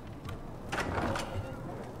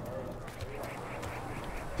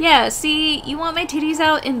 Yeah, see, you want my titties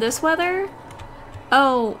out in this weather?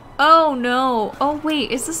 Oh, oh no. Oh wait,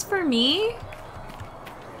 is this for me?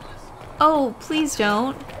 Oh, please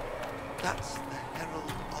don't. That's the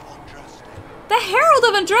Herald of Andraste. The Herald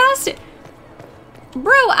of Andraste!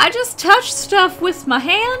 Bro, I just touched stuff with my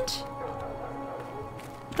hand.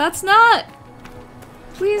 That's not...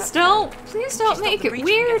 Please don't make it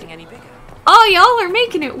weird. Oh, y'all are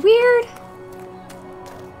making it weird.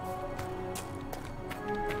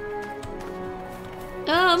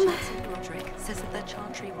 Chancellor Roderick says that the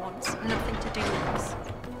Chantry wants nothing to do with us.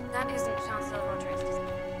 That isn't Chancellor Roderick's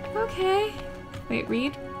design. Okay. Wait,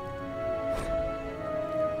 read.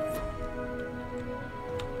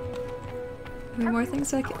 Any more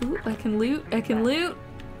things I can... Ooh, I can loot. I can loot.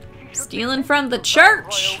 Stealing from the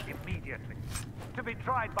church!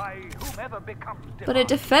 But a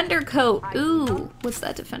defender coat. Ooh. What's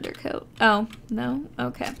that defender coat? Oh, no?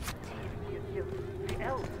 Okay.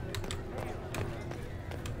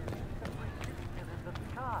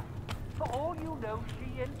 For all you know,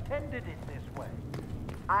 she intended it this way.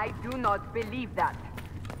 I do not believe that.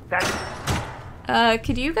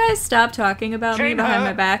 Could you guys stop talking about me behind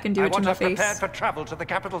my back and do it to my face? I want us prepared for travel to the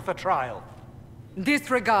capital for trial.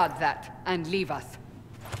 Disregard that and leave us.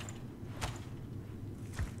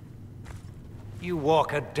 You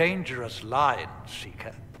walk a dangerous line,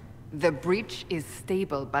 Seeker. The breach is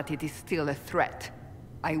stable, but it is still a threat.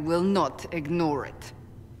 I will not ignore it.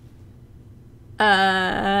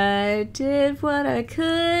 I did what I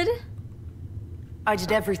could. I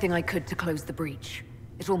did everything I could to close the breach.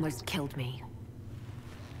 It almost killed me.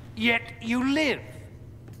 Yet you live.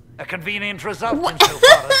 A convenient result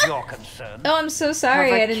insofar as you're concerned. Oh, I'm so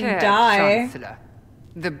sorry I didn't die. Chancellor.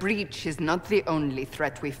 The breach is not the only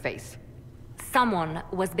threat we face. Someone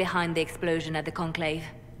was behind the explosion at the Conclave.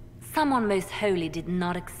 Someone Most Holy did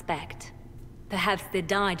not expect. Perhaps they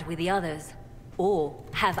died with the others. Or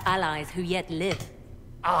have allies who yet live.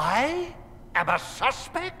 I am a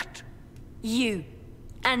suspect? You,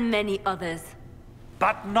 and many others.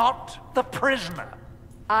 But not the prisoner.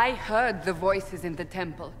 I heard the voices in the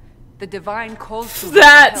temple. The divine calls to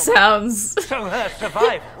That sounds... So her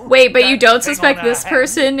survival... Wait, but you don't suspect this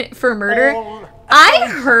person for murder? I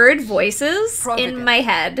heard voices in my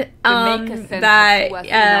head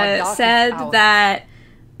that said that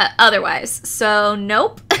otherwise. So,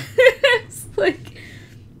 nope. It's like,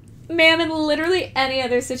 ma'am, in literally any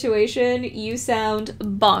other situation, you sound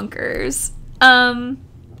bonkers. Right,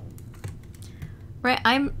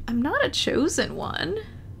 I'm not a chosen one.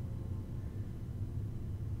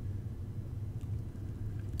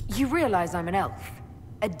 You realize I'm an elf.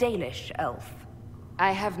 A Dalish elf.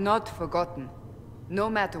 I have not forgotten. No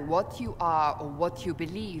matter what you are or what you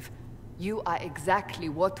believe, You are exactly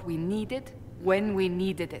what we needed, when we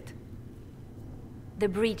needed it. The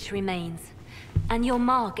breach remains, and your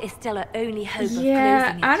mark is still our only hope of closing it.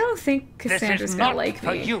 Yeah, I don't think This Cassandra's is gonna not like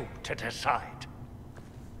for me. you to decide.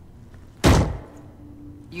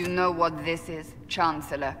 You know what this is,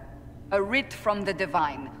 Chancellor. A writ from the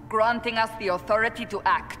Divine, granting us the authority to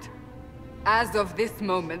act. As of this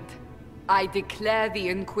moment, I declare the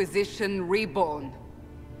Inquisition reborn.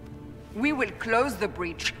 We will close the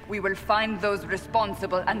breach, we will find those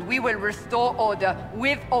responsible, and we will restore order,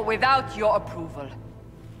 with or without your approval.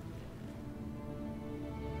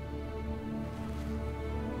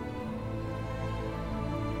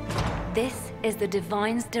 This is the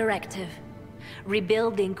Divine's directive.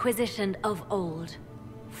 Rebuild the Inquisition of old.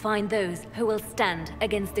 Find those who will stand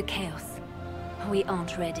against the chaos. We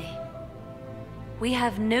aren't ready. We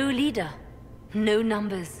have no leader, no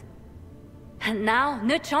numbers. And now,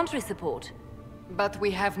 no Chantry support. But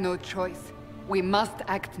we have no choice. We must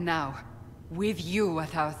act now, with you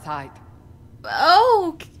at our side.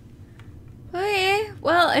 Oh! Okay,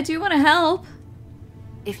 well, I do want to help.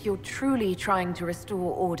 If you're truly trying to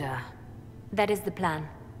restore order... That is the plan.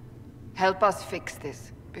 Help us fix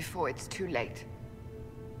this, before it's too late.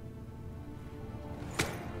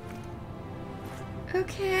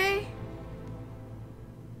 Okay.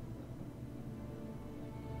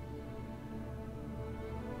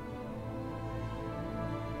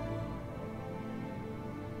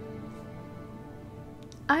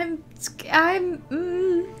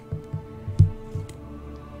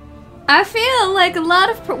 I feel like a lot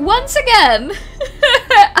of once again,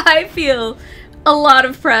 I feel a lot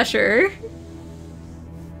of pressure.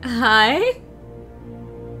 Hi?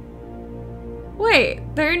 Wait,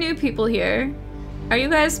 there are new people here. Are you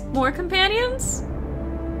guys more companions?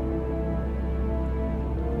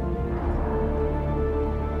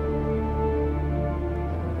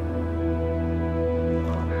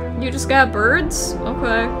 You just got birds?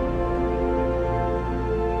 Okay.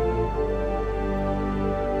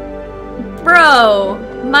 Bro,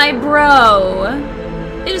 my bro.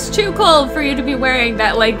 It is too cold for you to be wearing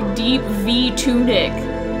that, like, deep V tunic.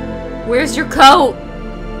 Where's your coat?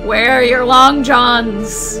 Where are your long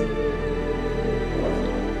johns?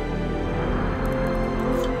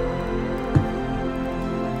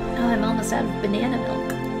 Oh, I'm almost out of banana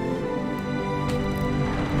milk.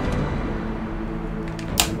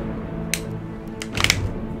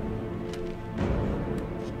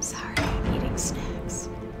 Sorry, I'm eating snacks.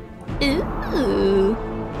 Ooh.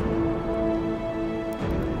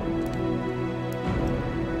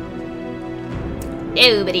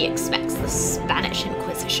 Nobody expects the Spanish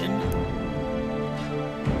Inquisition.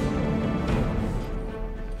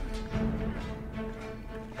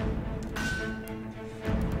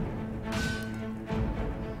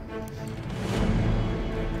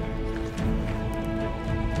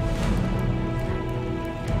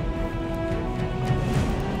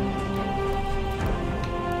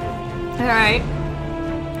 Alright.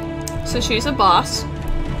 So she's a boss.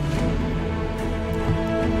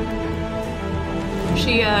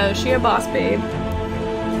 She a boss babe.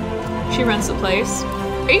 She runs the place.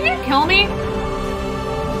 Are you gonna kill me?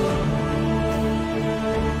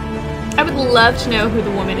 I would love to know who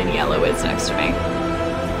the woman in yellow is next to me.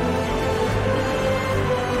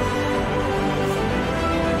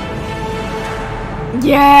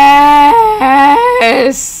 Yes!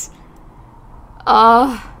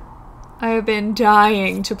 Oh, I have been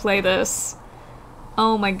dying to play this.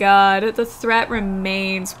 Oh my god, the threat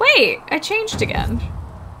remains. Wait, I changed again.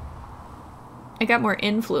 I got more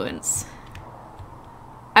influence.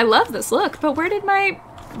 I love this look, but where did my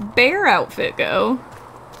bear outfit go?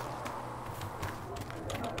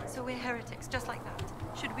 So we're heretics, just like that.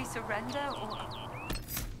 Should we surrender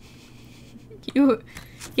or...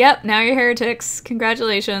 Yep, now you're heretics.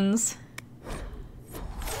 Congratulations.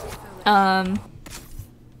 Where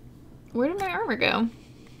did my armor go?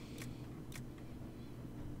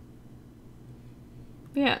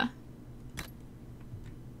 Yeah.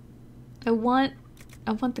 I want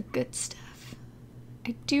the good stuff.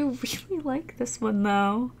 I do really like this one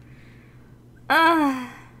though.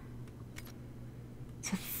 It's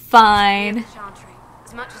fine.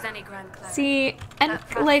 As much as any grand cleric. See, and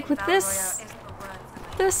like with this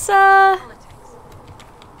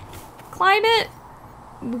climate,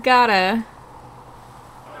 we gotta.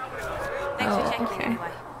 Thanks for checking okay.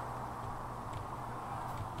 anyway.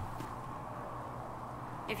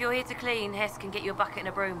 If you're here to clean, Hess can get you a bucket and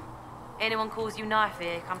a broom. Anyone calls you knife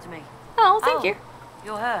here, come to me. Oh, thank you.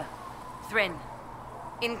 You're her. Thrin.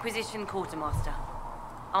 Inquisition Quartermaster.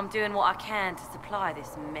 I'm doing what I can to supply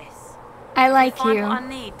this mess. I like If I find you. what I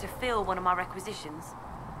need to fill one of my requisitions,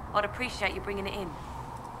 I'd appreciate you bringing it in.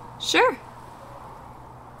 Sure.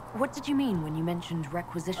 What did you mean when you mentioned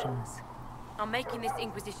requisitions? I'm making this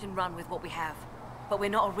Inquisition run with what we have, but we're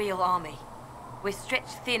not a real army. We're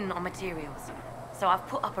stretched thin on materials, so I've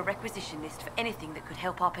put up a requisition list for anything that could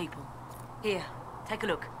help our people. Here, take a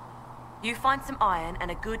look. You find some iron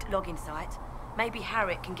and a good logging site. Maybe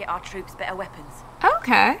Harriet can get our troops better weapons.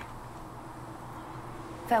 Okay.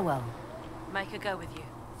 Farewell. Make her go with you.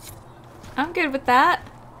 I'm good with that.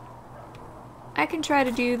 I can try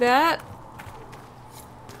to do that.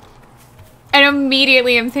 And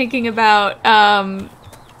immediately I'm thinking about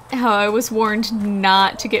how I was warned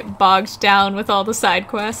not to get bogged down with all the side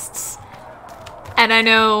quests. And I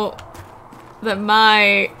know that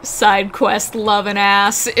my side quest loving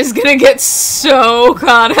ass is gonna get so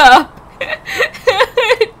caught up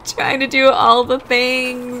trying to do all the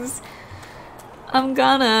things.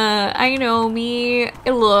 I know me.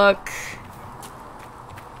 Look,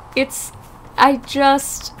 it's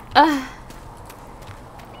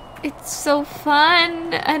so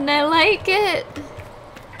fun and I like it.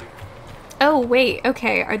 Oh wait,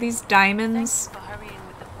 okay, are these diamonds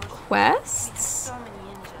quests?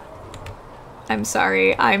 I'm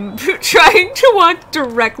sorry, I'm trying to walk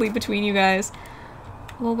directly between you guys.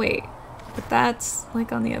 Well wait, but that's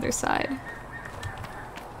like on the other side.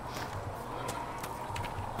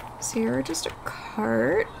 So you're just a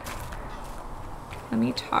cart? Let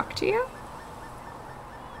me talk to you?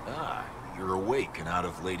 Ah, you're awake and out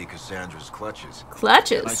of Lady Cassandra's clutches.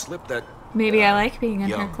 Clutches? I slipped that maybe I like being in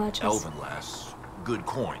her young clutches. elven lass good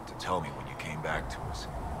coin to tell me when you came back to us.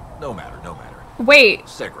 No matter, no matter. Wait.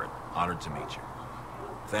 Sigrid, honored to meet you.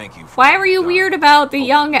 Thank you for why were you weird about the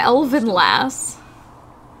young elven lass?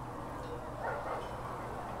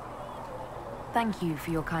 Thank you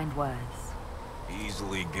for your kind words.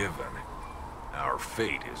 Easily given. Our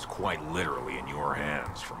fate is quite literally in your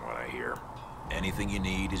hands, from what I hear. Anything you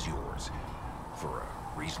need is yours. For a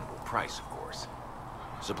reasonable price, of course.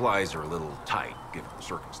 Supplies are a little tight, given the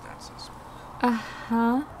circumstances.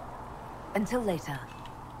 Uh-huh. Until later.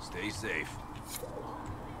 Stay safe.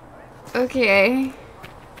 Okay.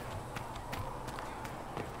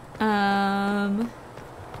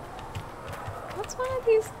 What's one of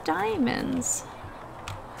these diamonds?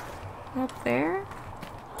 Up there?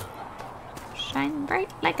 Shine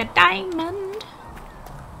bright like a diamond.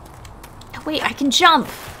 Oh, wait, I can jump!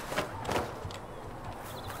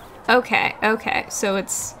 Okay, okay, so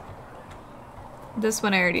it's... this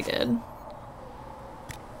one I already did.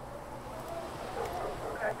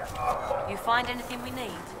 You find anything we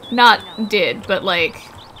need? Not did, but like...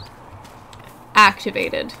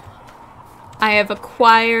 activated. I have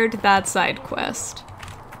acquired that side quest.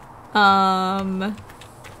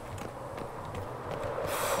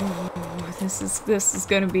 This is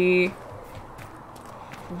gonna be...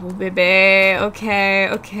 oh, baby. Okay,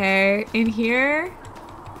 okay. In here?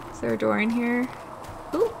 Is there a door in here?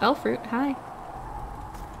 Ooh, elf fruit. Hi.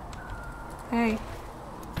 Hey.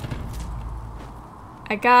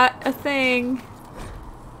 I got a thing.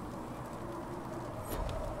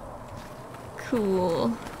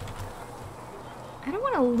 Cool. I don't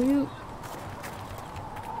want to loot.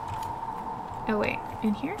 Oh wait,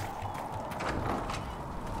 in here?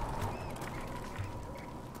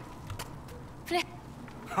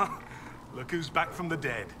 Look who's back from the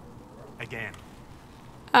dead. Again.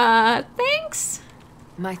 Thanks?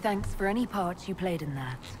 My thanks for any part you played in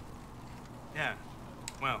that. Yeah,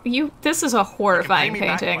 well... this is a horrifying you can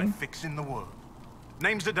pay me painting. back by fixing the world.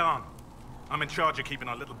 Name's Adan. I'm in charge of keeping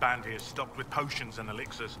our little band here stocked with potions and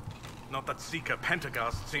elixirs. Not that Seeker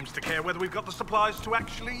Pentagast seems to care whether we've got the supplies to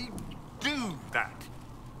actually do that.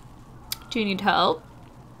 Do you need help?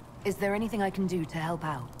 Is there anything I can do to help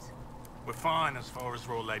out? We're fine as far as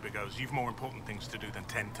raw labor goes. You've more important things to do than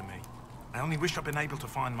tend to me. I only wish I'd been able to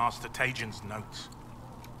find Master Tajin's notes.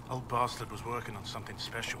 Old bastard was working on something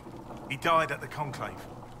special. He died at the Conclave,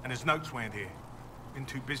 and his notes weren't here. Been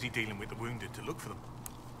too busy dealing with the wounded to look for them.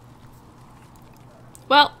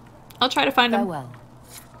 Well, I'll try to find them. Farewell.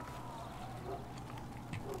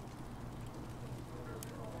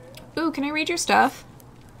 Ooh, can I read your stuff?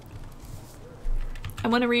 I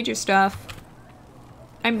want to read your stuff.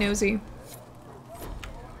 I'm nosy.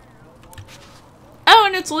 Oh,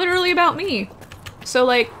 and it's literally about me. So,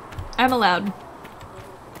 like, I'm allowed.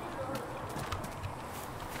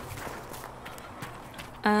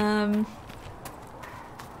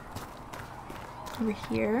 Over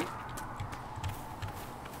here.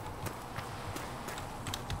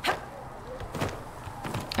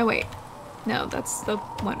 Oh, wait. No, that's the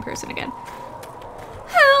one person again.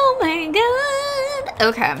 Oh my god!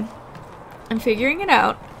 Okay. I'm figuring it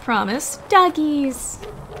out. Promise. Doggies!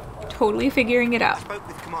 totally figuring it out. I spoke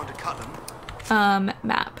with Commander Cullen.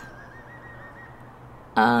 Map.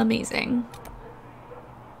 Amazing.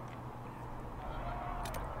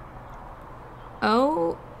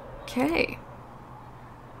 Okay.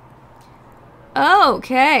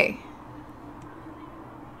 Okay.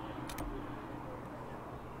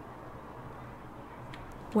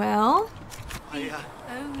 Well. I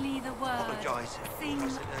only the word. apologise. Sing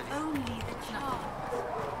only the charm.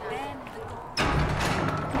 Then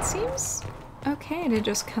It seems okay to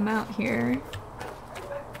just come out here.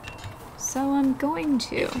 So I'm going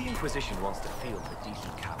to. If the Inquisition wants to field a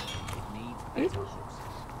decent cavalry, it needs better horses.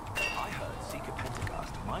 I heard Seeker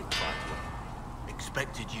Pentecost might try to.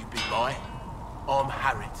 Expected you, big boy. I'm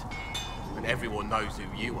Harriet, and everyone knows who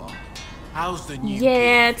you are. How's the new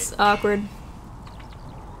Yeah, it's awkward.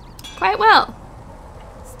 Quite well.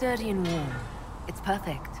 Sturdy and warm. It's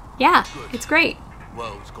perfect. Yeah, it's great.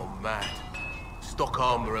 World's gone mad. Stock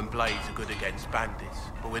armor and blades are good against bandits,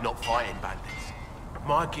 but we're not fighting bandits.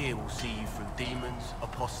 My gear will see you through demons,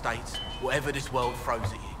 apostates, whatever this world throws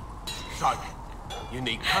at you. So, you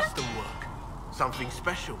need custom work, something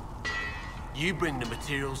special. You bring the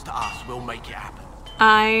materials to us, we'll make it happen.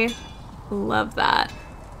 I love that.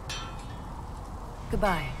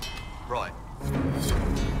 Goodbye. Right.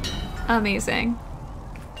 Amazing.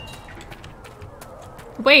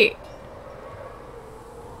 Wait.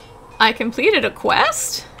 I completed a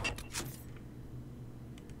quest?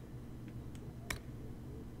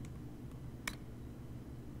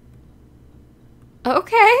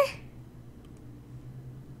 Okay.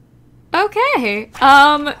 Okay.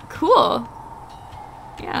 Cool.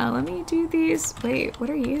 Yeah, let me do these. Wait, what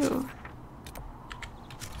are you?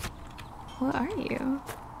 What are you?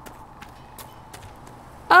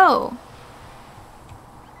 Oh.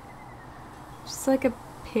 Just like a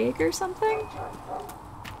pig or something?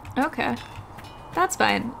 Okay. That's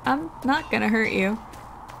fine. I'm not gonna hurt you.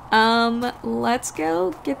 Let's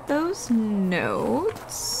go get those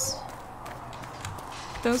notes.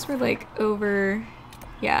 Those were like over...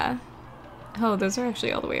 Yeah. Oh, those are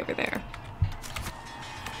actually all the way over there.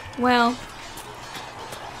 Well,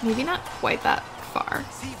 maybe not quite that far.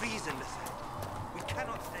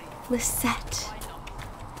 Lisette.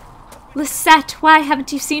 Lisette, why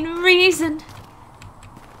haven't you seen reason?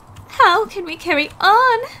 How can we carry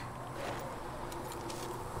on?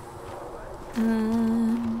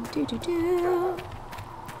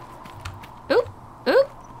 Oop, oop.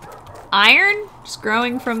 Iron? Just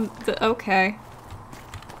growing from the... Okay.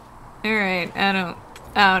 Alright, I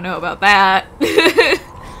don't know about that.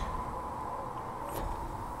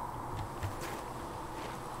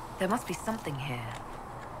 There must be something here.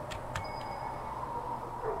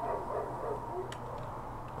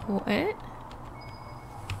 What?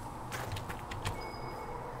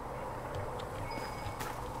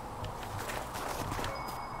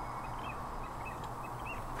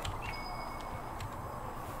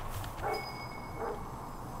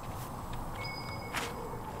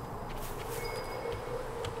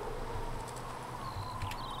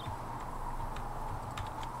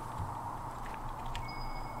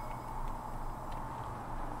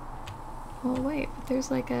 Well, wait, there's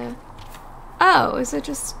like a... Oh, is it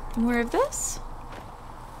just more of this?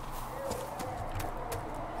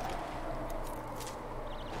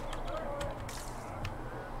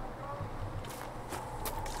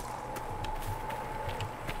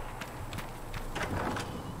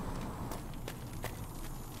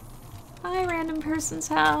 Bye, random person's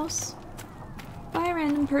house. Bye,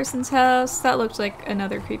 random person's house. That looked like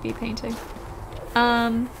another creepy painting.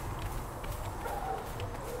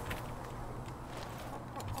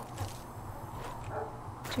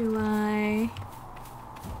 Do I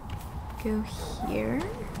go here?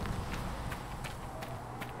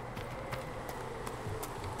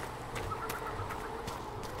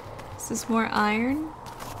 Is this more iron?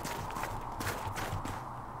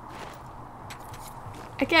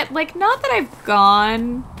 I get, like, not that I've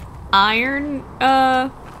gone iron,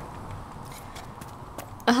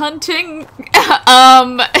 hunting.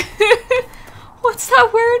 What's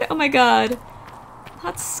that word? Oh my god.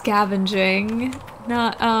 Not scavenging.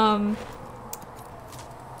 Not, oh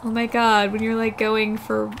my god, when you're, like, going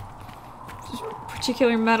for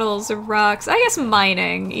particular metals or rocks. I guess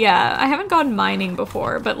mining. Yeah, I haven't gone mining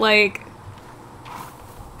before, but, like,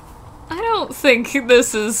 I don't think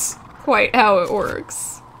this is quite how it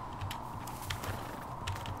works.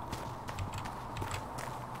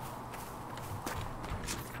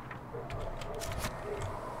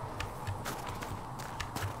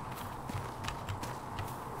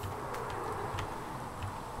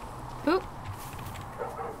 Oop.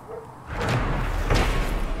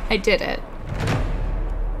 I did it.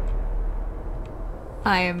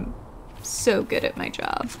 I am so good at my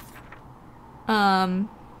job. Oh,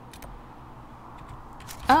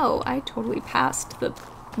 I totally passed the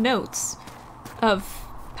notes of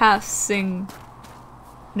passing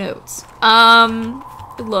notes.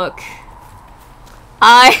 Look.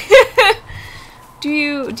 Do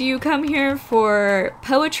you come here for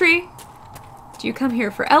poetry? Do you come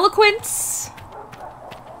here for eloquence?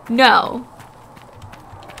 No.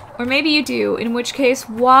 Or maybe you do, in which case,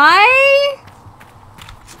 why?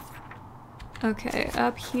 Okay,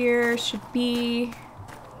 up here should be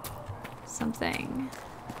something.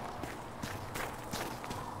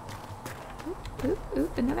 Oop,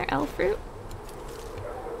 oop, another elf fruit.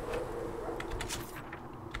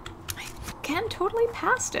 Again, totally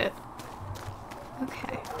passed it.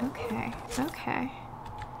 Okay, okay, okay.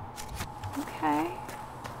 Okay.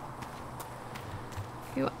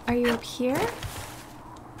 Are you up here?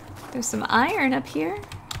 There's some iron up here.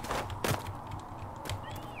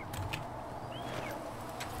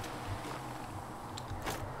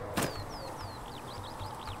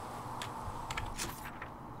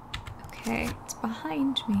 Okay, it's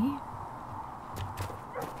behind me.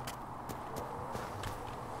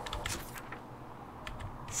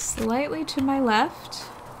 Slightly to my left.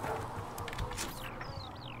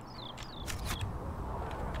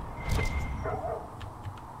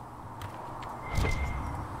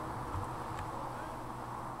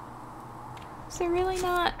 Is there really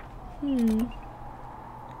not?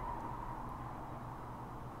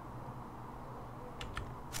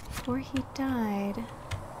 Before he died.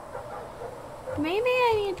 Maybe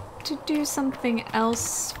I need to do something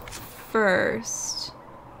else first.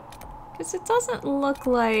 Because it doesn't look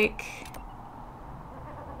like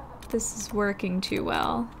this is working too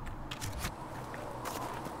well.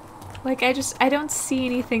 Like, I don't see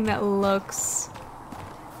anything that looks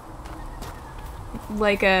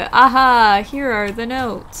like a, aha, here are the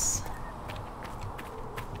notes.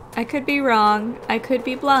 I could be wrong. I could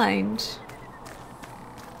be blind.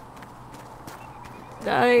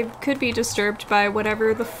 I could be disturbed by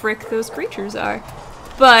whatever the frick those creatures are.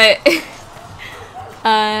 But,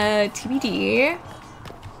 TBD.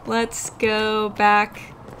 Let's go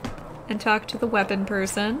back and talk to the weapon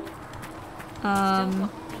person. I'm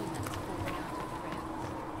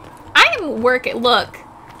working. Look,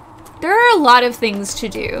 there are a lot of things to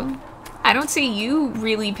do. I don't see you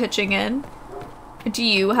really pitching in. Do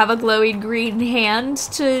you have a glowing green hand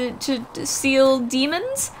to seal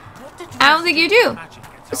demons? I don't think you do.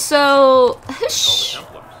 So, shh.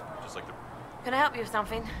 Can I help you with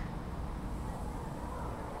something?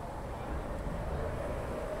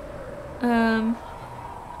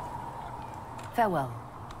 Farewell.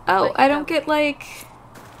 Oh, I don't get like...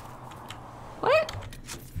 What?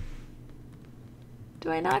 Do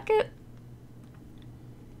I not get...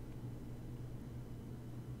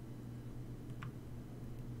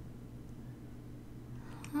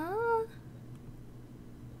 Huh?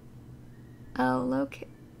 Oh, locate...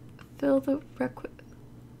 Fill the requisite...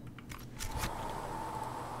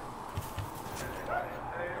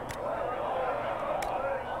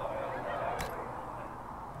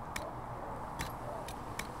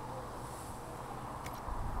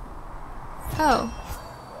 Oh.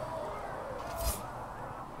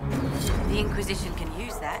 The Inquisition can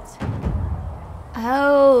use that.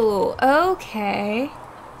 Oh, okay.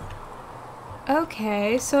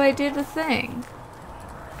 Okay, so I did the thing.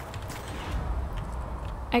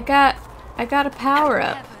 I got a power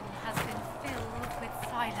up.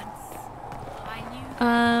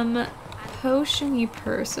 Potion-y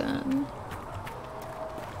person.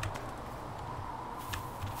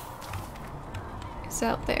 Is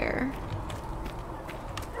out there.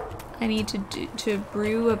 I need to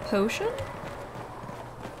brew a potion?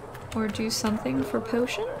 Or do something for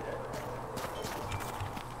potion?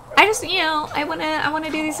 I just, you know, I wanna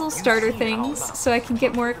do these little starter things so I can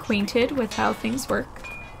get more acquainted with how things work.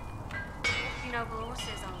 You know, the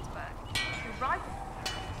horses on his back. You're right.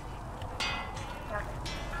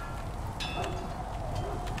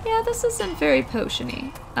 Yeah, this isn't very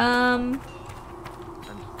potion-y. And,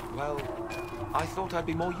 well, I thought I'd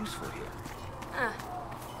be more useful here.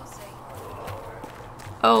 We'll see.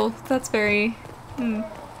 Oh, that's very...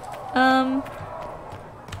 I'm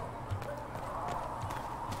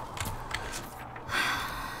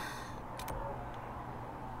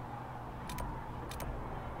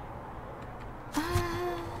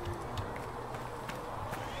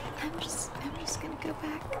just gonna go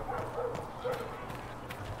back.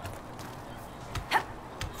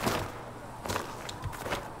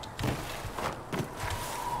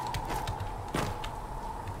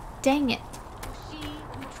 Dang it. She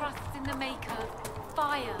who trusts in the Maker,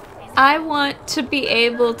 fire is I want to be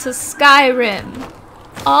able to Skyrim.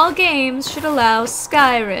 All games should allow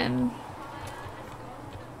Skyrim.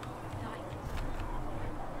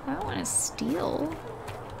 I don't want to steal.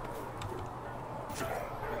 You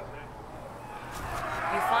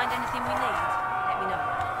find anything we need, let me know.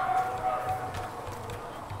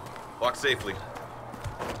 Walk safely.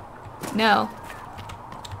 No.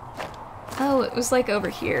 Oh, it was like over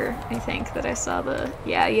here, I think, that I saw the...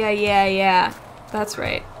 Yeah. That's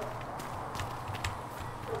right.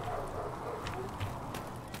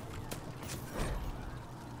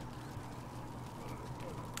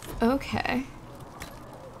 Okay.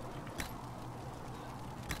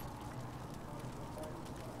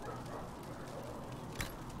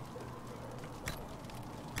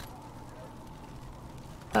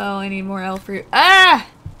 Oh, I need more elf fruit. Ah!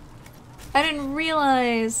 I didn't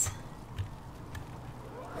realize.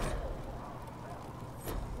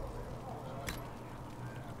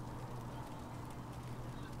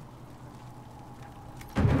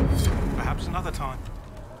 Perhaps another time.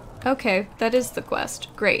 Okay, that is the quest.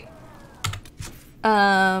 Great.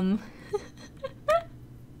 Know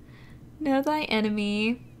thy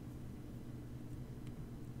enemy.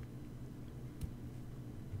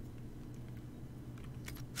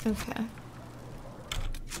 Okay.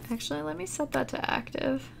 Actually, let me set that to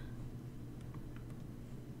active.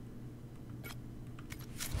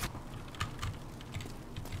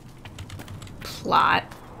 Plot.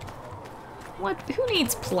 What? Who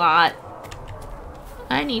needs plot?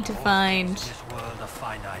 I need to find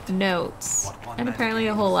notes. And apparently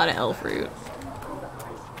a whole lot of elf root.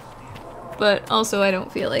 But also I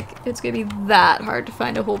don't feel like it's gonna be that hard to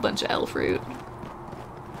find a whole bunch of elf root.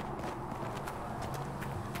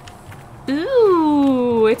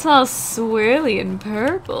 Ooh, it's all swirly and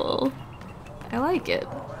purple. I like it.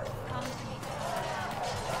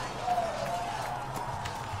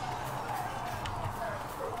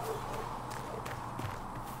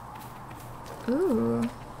 Ooh.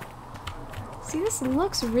 See, this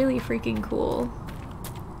looks really freaking cool.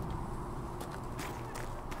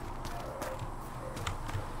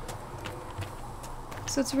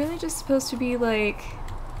 So it's really just supposed to be like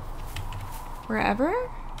wherever?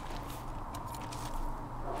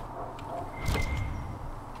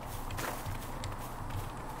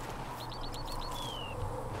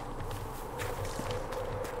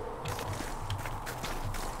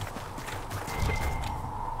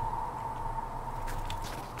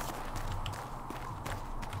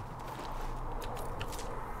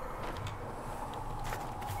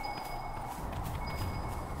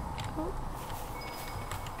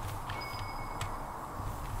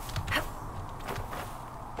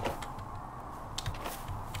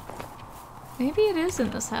 Maybe it is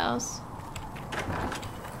in this house.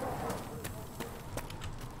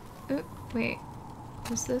 Oh, wait.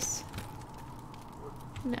 Was this?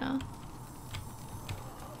 No.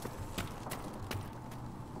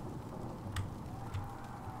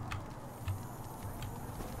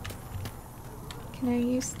 Can I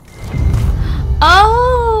use...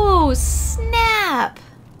 Oh, snap!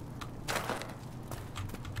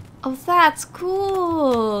 Oh, that's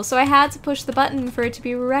cool. So I had to push the button for it to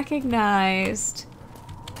be recognized.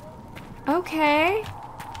 Okay.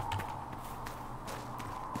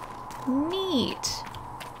 Neat.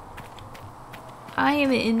 I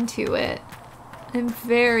am into it. I'm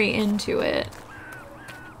very into it.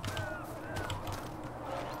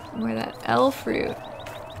 Where that elf fruit.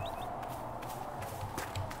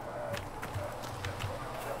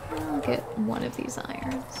 I'll get one of these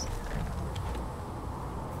irons.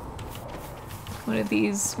 One of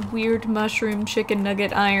these weird mushroom chicken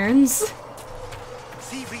nugget irons.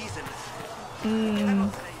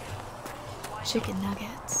 Mmm. Chicken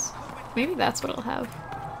nuggets. Maybe that's what I'll have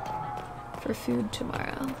for food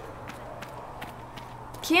tomorrow.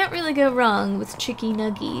 Can't really go wrong with chicky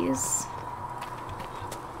nuggies.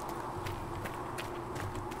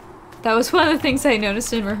 That was one of the things I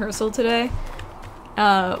noticed in rehearsal today.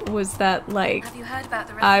 Was that, like,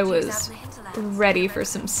 I was ready for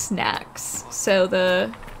some snacks. So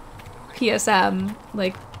the PSM,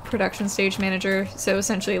 like, production stage manager, so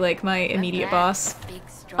essentially, like, my immediate boss,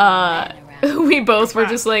 we both were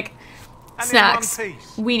just like, snacks.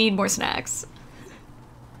 We need more snacks.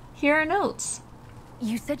 Here are notes.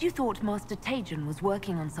 You said you thought Master Tajan was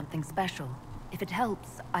working on something special. If it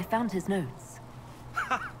helps, I found his notes.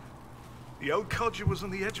 The old codger was on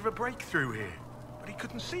the edge of a breakthrough here, but he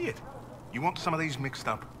couldn't see it. You want some of these mixed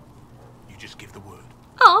up? You just give the word.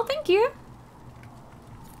 Oh, thank you.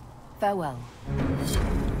 Farewell.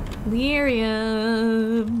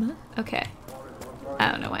 Lyrium. Okay. I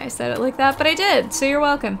don't know why I said it like that, but I did, so you're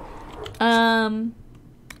welcome.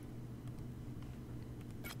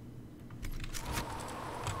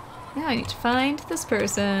 Now I need to find this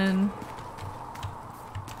person.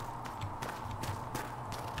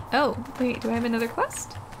 Oh, wait, do I have another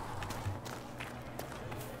quest?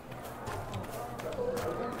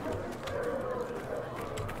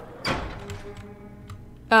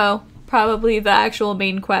 Oh, probably the actual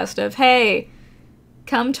main quest of, hey,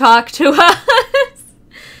 come talk to us.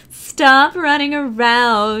 Stop running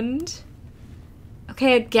around.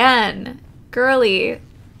 Okay, again. Girly.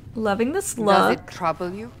 Loving this look. Does it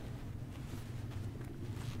trouble you?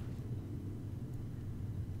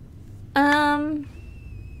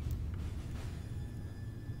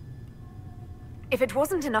 If it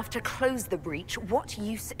wasn't enough to close the breach, what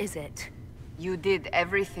use is it? You did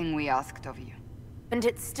everything we asked of you. And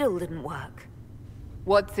it still didn't work.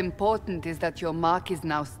 What's important is that your mark is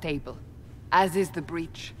now stable, as is the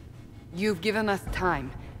breach. You've given us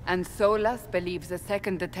time, and Solas believes a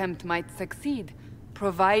second attempt might succeed,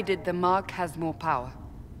 provided the mark has more power.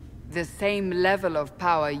 The same level of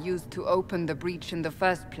power used to open the breach in the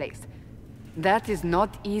first place. That is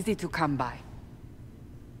not easy to come by.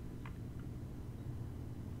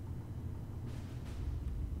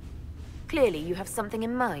 Clearly, you have something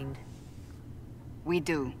in mind. We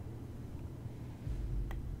do.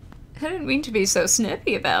 I didn't mean to be so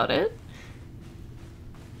snippy about it.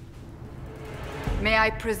 May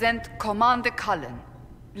I present Commander Cullen,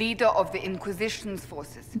 leader of the Inquisition's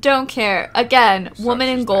forces. Don't care. Again, woman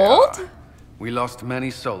in gold? We lost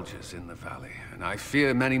many soldiers in the valley, and I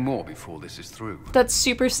fear many more before this is through. That's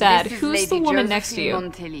super sad. This is Who's Lady the woman Josephine next to you?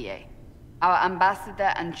 Montelier, our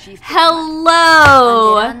ambassador and chief.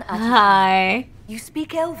 Hello! Hi. You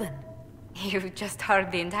speak Elven. You've just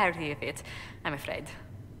heard the entirety of it, I'm afraid.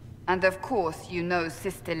 And of course, you know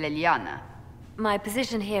Sister Liliana. My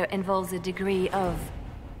position here involves a degree of...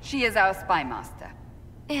 She is our spy master.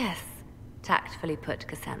 Yes, tactfully put,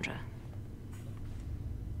 Cassandra.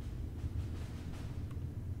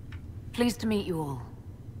 Pleased to meet you all.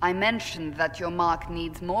 I mentioned that your mark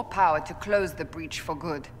needs more power to close the breach for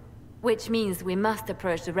good. Which means we must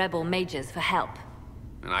approach the rebel mages for help.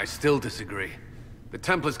 And I still disagree. The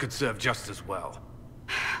Templars could serve just as well.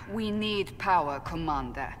 We need power,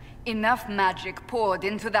 Commander. Enough magic poured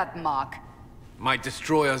into that mark. Might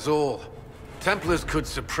destroy us all. Templars could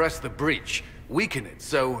suppress the breach, weaken it,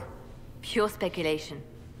 so... Pure speculation.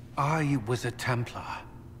 I was a Templar.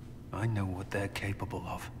 I know what they're capable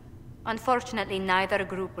of. Unfortunately, neither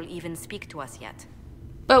group will even speak to us yet.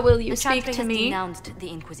 But will you The speak Chantry to has me? denounced the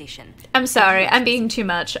Inquisition. I'm sorry, I'm being too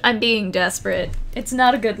much. I'm being desperate. It's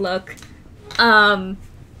not a good look.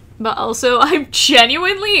 But also, I'm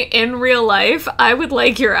genuinely, in real life, I would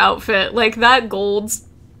like your outfit. Like, that gold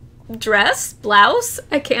dress? Blouse?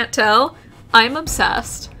 I can't tell. I'm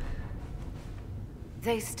obsessed.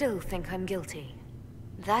 They still think I'm guilty.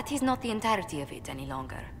 That is not the entirety of it any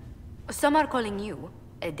longer. Some are calling you,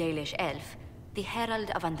 a Dalish elf, the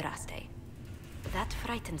Herald of Andraste. That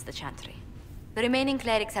frightens the Chantry. The remaining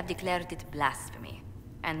clerics have declared it blasphemy,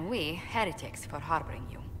 and we, heretics, for harboring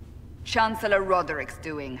you. Chancellor Roderick's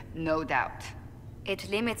doing, no doubt. It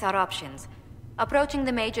limits our options. Approaching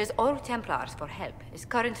the mages or Templars for help is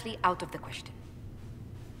currently out of the question.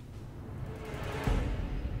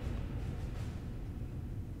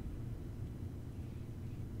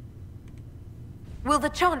 Will the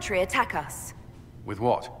Chantry attack us? With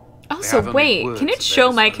what? Also, wait, can it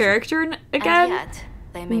show my character again? Yet,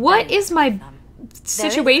 they may What barely is my them.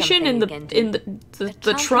 situation in the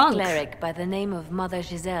The trunk? cleric by the name of Mother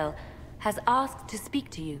Giselle has asked to speak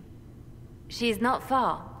to you. She is not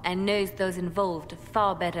far and knows those involved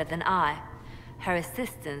far better than I. Her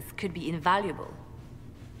assistance could be invaluable.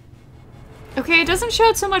 Okay, it doesn't show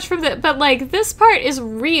it so much from the, but like this part is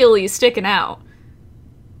really sticking out.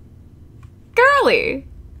 Girly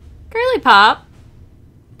pop,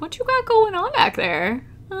 what you got going on back there?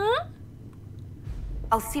 Huh?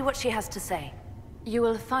 I'll see what she has to say. You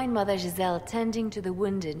will find Mother Giselle tending to the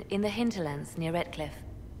wounded in the hinterlands near Redcliffe.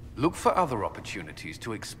 Look for other opportunities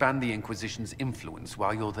to expand the Inquisition's influence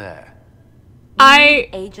while you're there.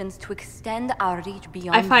 Agents to extend our reach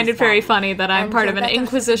beyond. I find it very funny that I'm part of an better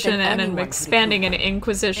Inquisition than and I'm anyone expanding an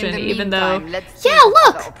Inquisition, In the even meantime, though. let's Yeah, see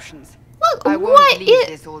look, other options. look, I won't what leave is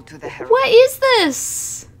this all to the Herald. what is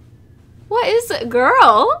this? What is it,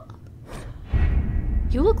 girl?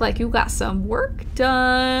 You look like you got some work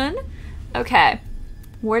done. Okay.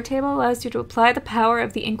 War table allows you to apply the power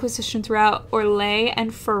of the Inquisition throughout Orlais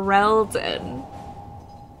and Ferelden.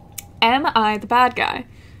 Am I the bad guy?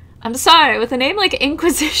 I'm sorry, with a name like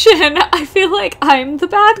Inquisition, I feel like I'm the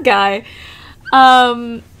bad guy.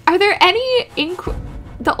 Are there any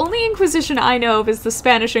the only Inquisition I know of is the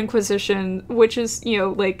Spanish Inquisition, which is, you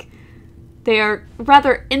know, like They are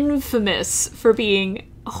rather infamous for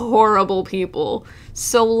being horrible people.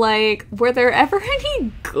 So, like, were there ever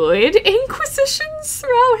any good Inquisitions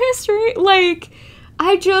throughout history? Like,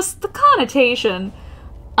 the connotation.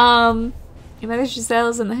 Mother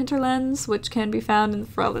Giselle's in the hinterlands, which can be found in the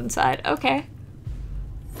Ferelden side. Okay.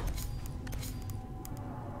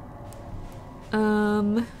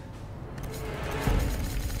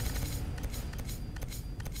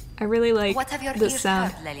 I really like what have your the ears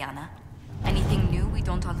sound. heard, Leliana? Anything new we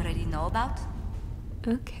don't already know about?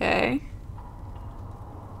 Okay.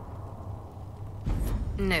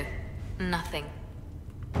 No, nothing.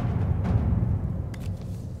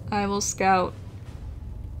 I will scout.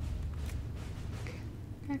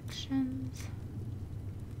 Actions.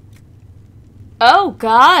 Oh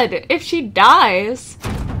god, if she dies.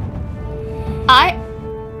 I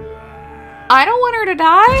don't want her to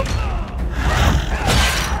die.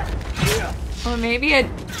 Or maybe I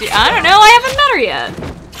don't know, I haven't met her yet.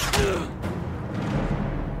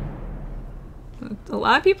 A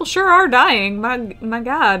lot of people sure are dying, my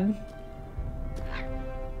god.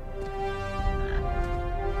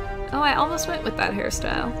 Oh, I almost went with that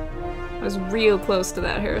hairstyle. I was real close to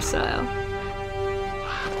that hairstyle.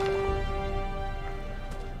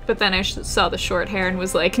 But then I saw the short hair and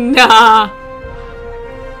was like, nah!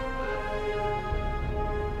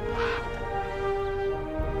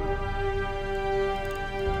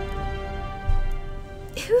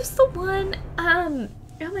 Who's the one, oh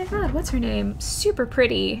my god, what's her name? Super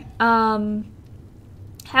pretty. Had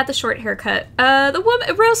the short haircut. The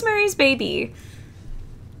woman, Rosemary's Baby.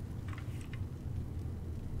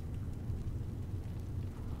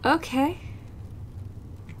 Okay.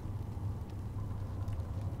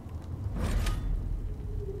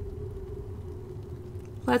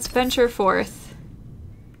 Let's venture forth.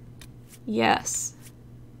 Yes.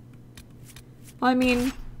 Well, I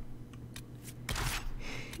mean...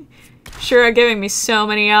 sure are giving me so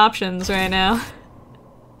many options right now.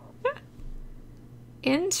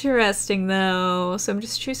 Interesting, though. So I'm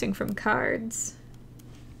just choosing from cards.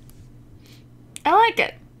 I like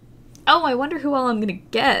it. Oh, I wonder who all I'm gonna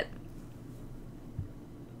get.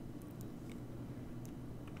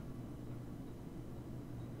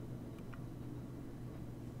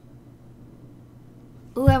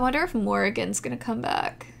 Ooh, I wonder if Morrigan's gonna come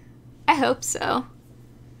back. I hope so.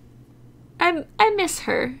 I miss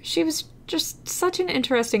her. She was just such an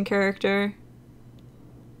interesting character.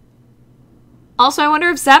 Also, I wonder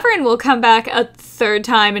if Severin will come back a third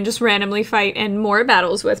time and just randomly fight in more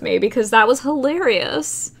battles with me, because that was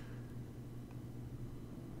hilarious.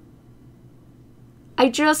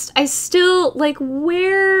 I still, like,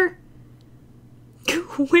 where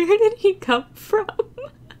did he come from?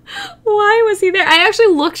 Why was he there? I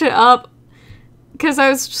actually looked it up, because I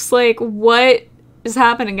was just like, what is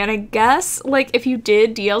happening? And I guess, like, if you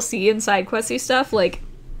did DLC and side questy stuff, like,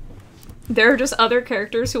 there are just other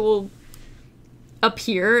characters who will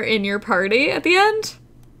appear in your party at the end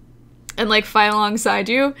and, like, fight alongside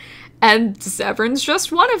you, and Severin's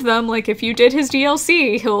just one of them. Like, if you did his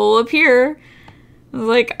DLC, he'll appear. I was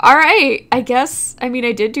like, alright, I guess, I mean,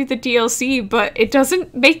 I did do the DLC, but it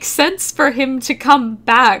doesn't make sense for him to come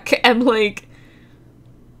back and, like,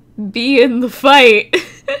 be in the fight.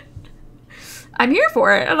 I'm here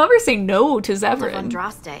for it. I'll never say no to Severin.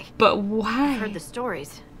 Andraste. But why? I've heard the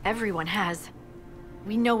stories. Everyone has.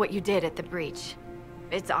 We know what you did at the breach.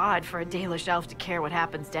 It's odd for a Dalish elf to care what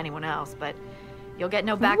happens to anyone else, but you'll get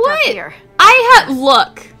no backtalk What? here.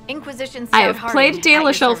 Look. Inquisition I have played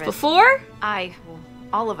Dalish elf before.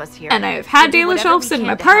 All of us here. And I have had Dalish elves in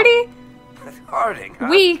my party. Harding, huh?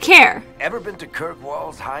 We care. Ever been to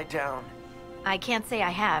Kirkwall's Hightown? I can't say I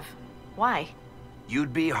have. Why?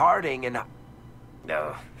 You'd be Harding and...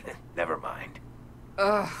 No, never mind.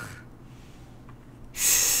 Ugh.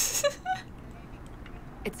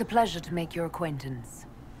 It's a pleasure to make your acquaintance.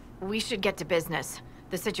 We should get to business.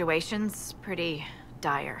 The situation's pretty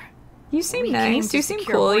dire. You seem We nice. came to You seem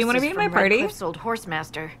secure cool. You want to horses be in my from Red party? Cliff's old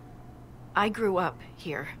horsemaster. I grew up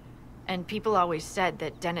here, and people always said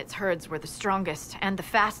that Dennett's herds were the strongest and the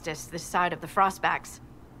fastest this side of the Frostbacks.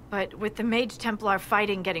 But with the Mage Templar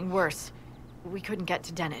fighting getting worse, we couldn't get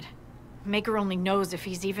to Dennett. Maker only knows if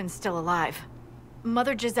he's even still alive.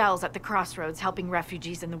 Mother Giselle's at the crossroads helping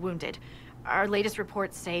refugees and the wounded. Our latest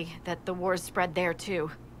reports say that the war's spread there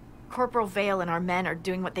too. Corporal Vale and our men are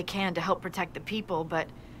doing what they can to help protect the people, but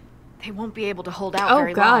they won't be able to hold out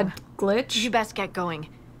very long. Oh god, glitch. You best get going.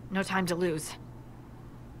 No time to lose.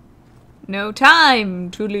 No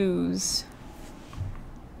time to lose.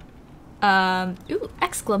 Ooh,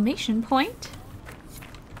 exclamation point.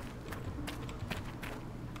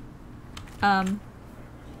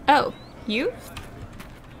 You?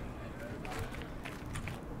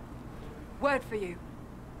 Word for you.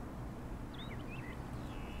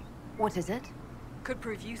 What is it? Could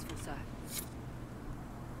prove useful, sir.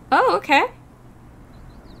 Oh, okay.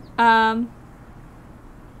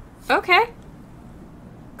 Okay.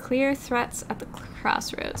 Clear threats at the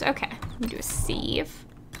crossroads. Okay. Let me do a save.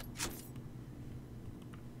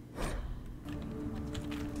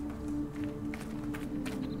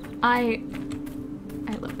 I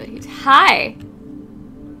love that he's— Hi!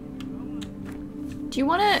 Do you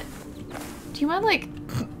wanna like,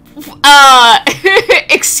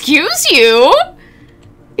 excuse you?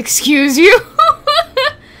 Excuse you?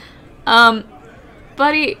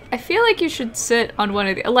 Buddy, I feel like you should sit on one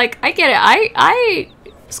of the— like, I get it. I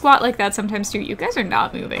squat like that sometimes too. You guys are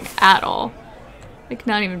not moving at all. Like,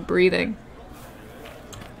 not even breathing.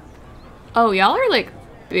 Oh, y'all are like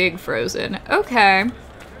big frozen. Okay.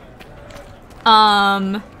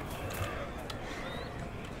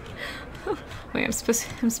 Wait, I'm supposed to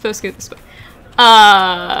go this way.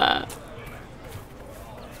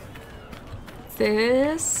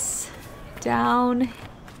 This down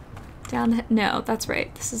the— no, that's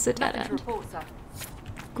right. This is a dead end.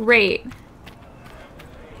 Great.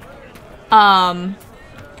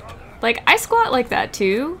 Like, I squat like that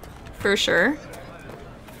too, for sure.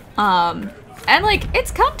 And like,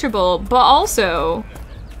 it's comfortable, but also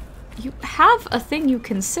you have a thing you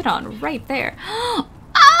can sit on right there.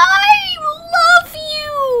 I love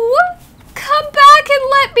you! Come back and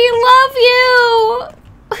let me love you!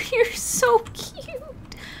 You're so cute.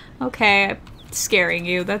 Okay, I'm scaring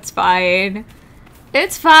you. That's fine.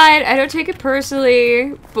 It's fine. I don't take it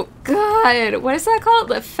personally. But God, what is that called?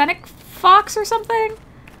 The fennec fox or something?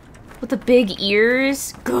 With the big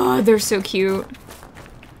ears? God, they're so cute.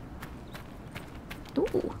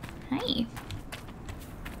 Ooh, hi.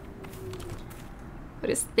 What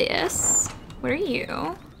is this? What are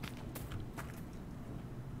you?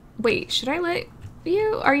 Wait, should I let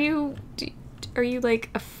you? Are you like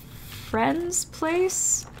a friend's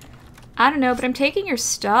place? I don't know, but I'm taking your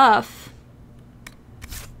stuff.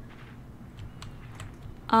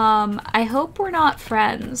 I hope we're not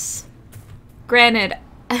friends. Granted,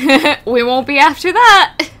 we won't be after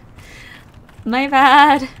that. My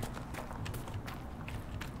bad.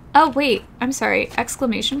 Oh, wait, I'm sorry.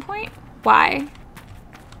 Exclamation point? Why?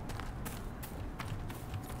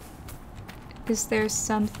 Is there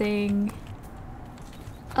something?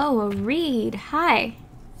 Oh, a reed. Hi.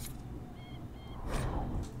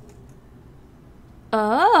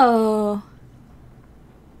 Oh.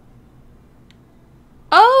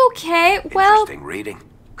 Okay, well, Interesting reading.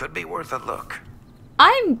 Could be worth a look.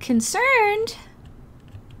 I'm concerned.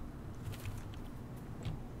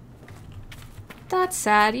 That's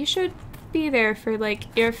sad. You should be there for,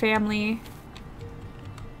 like, your family.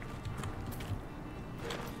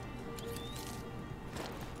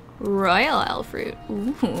 Royal elf fruit.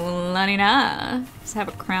 Ooh, la-di-da. Does it have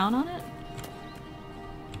a crown on it?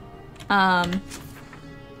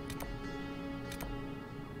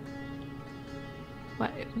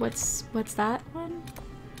 What's that one?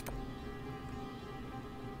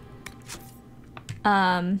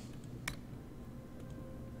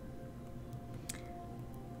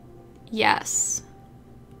 Yes.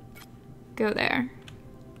 Go there.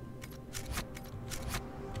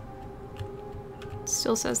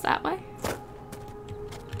 Still says that way.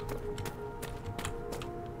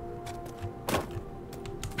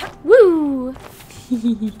 Woo!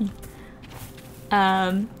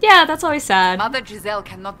 Yeah, that's always sad. Mother Giselle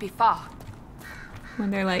cannot be far.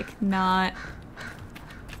 When they're like not,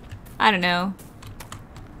 I don't know.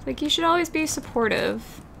 Like, you should always be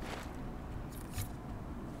supportive.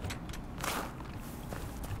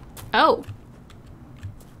 Oh.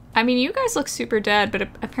 I mean, you guys look super dead, but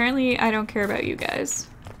apparently I don't care about you guys.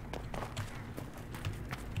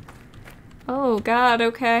 Oh god,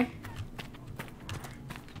 okay.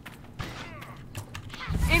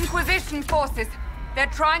 Inquisition forces. They're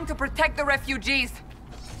trying to protect the refugees.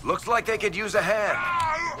 Looks like they could use a hand.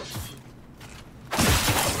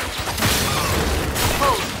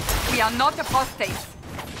 Hold. We are not apostates.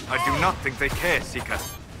 I do not think they care, Seeker.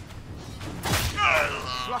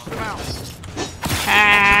 Flush them out.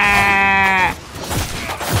 Ah.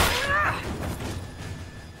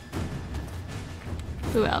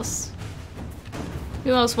 Who else?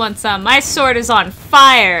 Who else wants some? My sword is on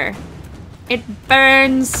fire. It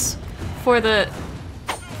burns for the—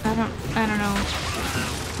 I don't know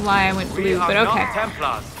why I went blue, but okay.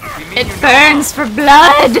 It burns for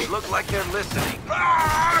blood. Look like they're listening.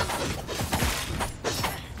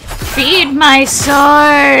 Feed my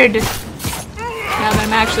sword. Now that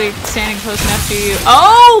I'm actually standing close enough to you.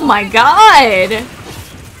 Oh my god!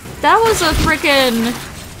 That was a frickin'...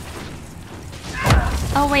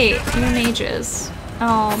 Oh wait, you're mages.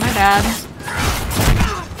 Oh, my bad.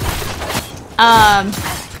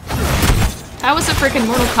 That was a frickin'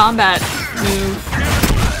 Mortal Kombat move.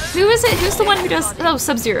 Who is it? Who's the one who does... Oh,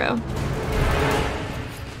 Sub-Zero.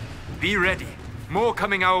 Be ready. More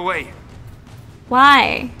coming our way.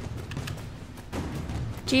 Why?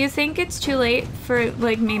 Do you think it's too late for,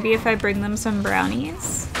 like, maybe if I bring them some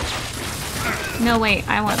brownies? No, wait,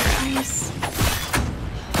 I want brownies.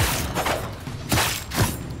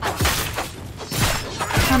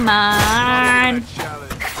 Come on.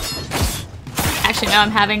 Actually, no,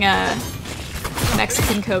 I'm having a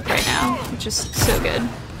Mexican Coke right now, which is so good.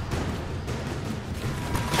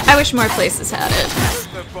 I wish more places had it.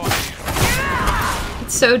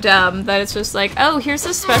 It's so dumb that it's just like, oh, here's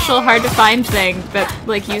a special hard to find thing that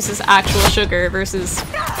like uses actual sugar versus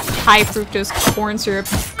high fructose corn syrup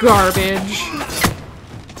garbage.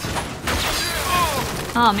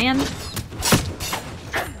 Oh man.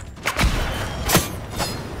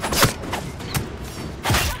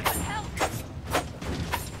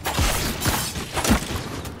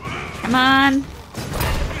 Come on.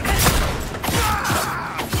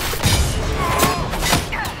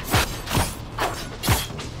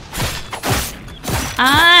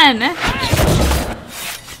 On!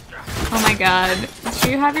 Oh my god. Do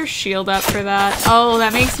you have your shield up for that? Oh,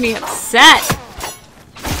 that makes me upset!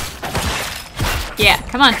 Yeah,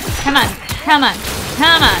 come on, come on, come on,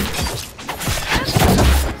 come on!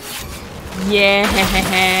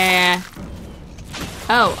 Yeah!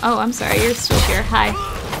 Oh, I'm sorry, you're still here. Hi.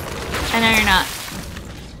 I know you're not.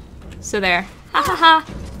 So there. Ha ha ha!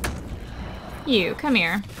 You, come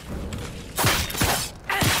here.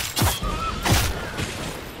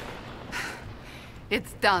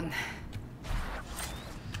 It's done.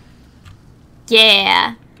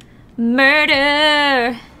 Yeah.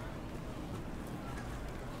 Murder!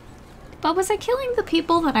 But was I killing the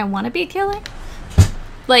people that I want to be killing?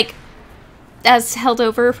 Like, as held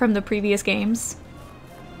over from the previous games?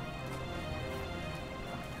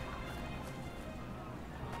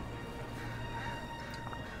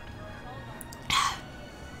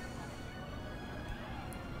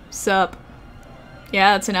 Sup?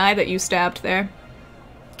 Yeah, it's an eye that you stabbed there.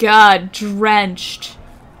 God, drenched.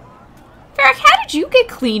 Varric, how did you get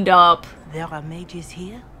cleaned up? There are mages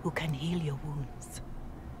here who can heal your wounds.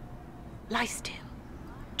 Lie still.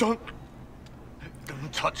 Don't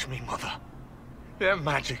touch me, Mother. Their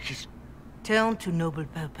magic is... Turn to noble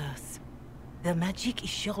purpose. Their magic is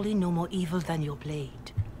surely no more evil than your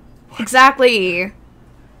blade. Exactly.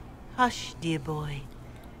 Hush, dear boy.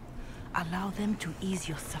 Allow them to ease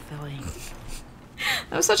your suffering.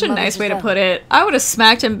 That was such a nice way to put it. I would have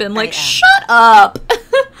smacked him and been like, shut up!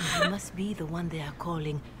 You must be the one they are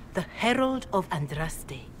calling the Herald of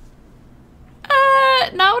Andraste.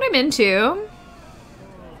 Not what I'm into.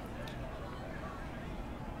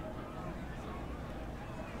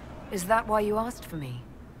 Is that why you asked for me?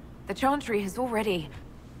 The Chantry has already...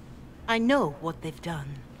 I know what they've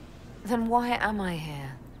done. Then why am I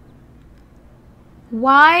here?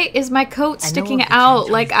 Why is my coat sticking out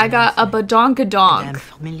like I got a badonkadonk? I'm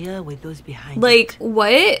familiar with those behind like,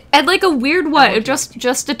 what? And like a weird what?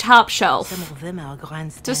 Just a top shelf. Some of them are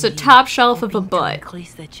just a top shelf of a butt.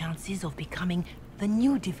 Increase their chances of becoming the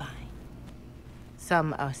new divine.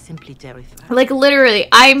 Some are simply terrified. Like literally,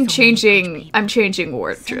 I'm changing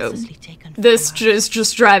wardrobe. This is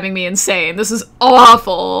just driving me insane. This is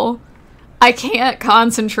awful. I can't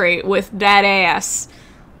concentrate with that ass.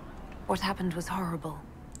 What happened was horrible.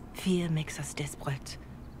 Fear makes us desperate,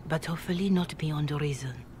 but hopefully not beyond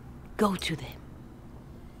reason. Go to them.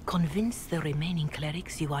 Convince the remaining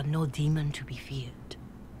clerics you are no demon to be feared.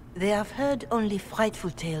 They have heard only frightful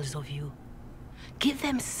tales of you. Give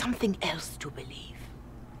them something else to believe.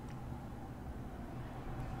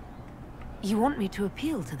 You want me to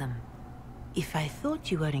appeal to them? If I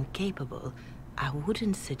thought you were incapable, I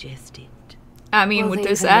wouldn't suggest it. I mean, with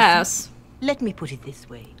this ass. Let me put it this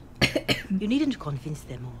way. You needn't convince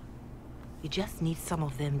them all. You just need some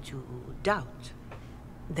of them to doubt.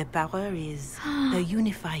 The power is the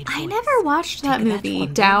unified voice. I never watched that movie,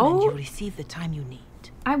 Doubt. You receive the time you need.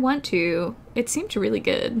 I want to. It seemed really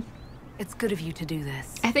good. It's good of you to do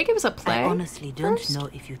this. I think it was a play. I honestly don't know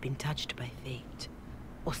if you've been touched by fate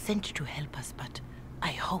or sent to help us, but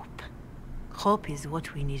I hope. Hope is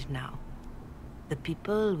what we need now. The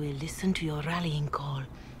people will listen to your rallying call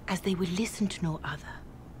as they will listen to no other.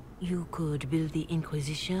 You could build the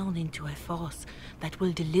Inquisition into a force that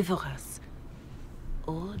will deliver us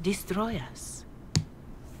or destroy us.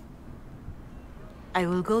 I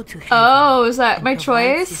will go to heaven. Oh, is that my and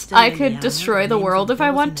provide choice? Sister I could Liliana destroy the names world of if I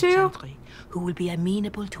those want in the to. chantry who will be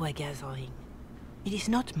amenable to a gathering. It is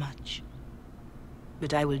not much,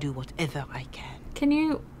 but I will do whatever I can. Can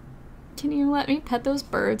you let me pet those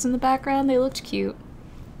birds in the background? They looked cute.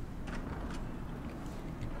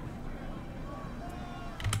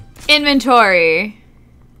 Inventory.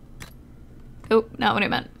 Oh, not what I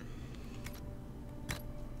meant.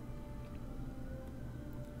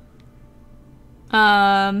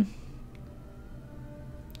 I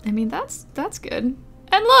mean, that's good.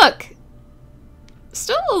 And look!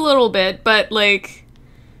 Still a little bit, but, like,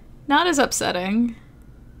 not as upsetting.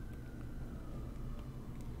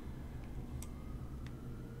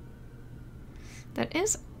 That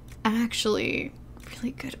is actually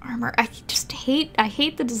really good armor. I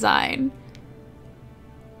hate the design.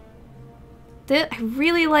 I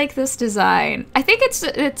really like this design. I think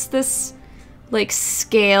it's this like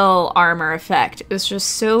scale armor effect. It's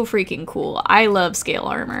just so freaking cool. I love scale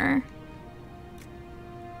armor.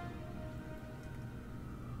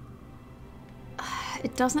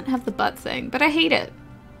 It doesn't have the butt thing, but I hate it.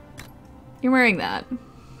 You're wearing that.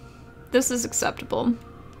 This is acceptable.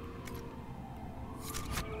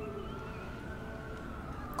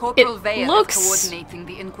 Corporal It Vea looks is coordinating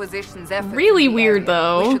the Inquisition's efforts really in the weird, area.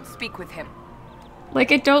 though. We should speak with him.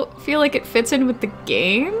 Like, I don't feel like it fits in with the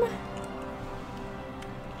game.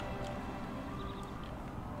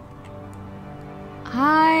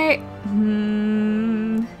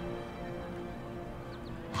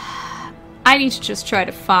 I need to just try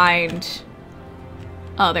to find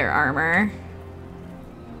other armor.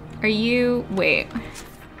 Are you... wait.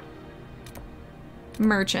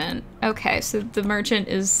 Merchant. Okay, so the merchant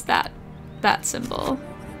is that symbol.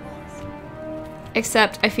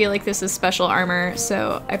 Except I feel like this is special armor,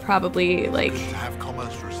 so I probably, like, To have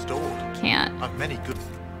commerce restored. can't. I've many good.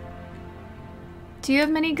 Do you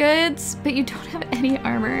have many goods? But you don't have any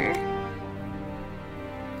armor.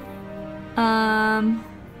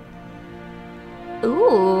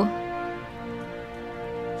 Ooh.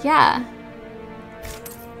 Yeah.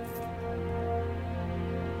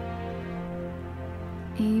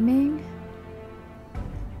 Aiming.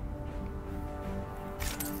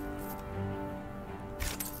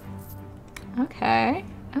 Okay.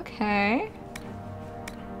 Okay.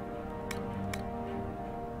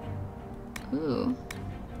 Ooh.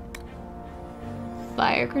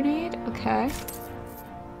 Fire grenade? Okay.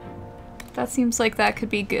 That seems like that could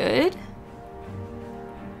be good.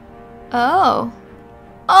 Oh.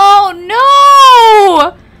 Oh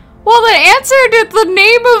no! Well, it answered the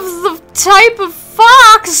name of the type of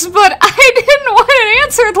fox, but I didn't want it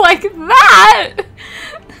answered like that!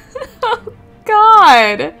 Oh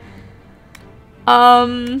god.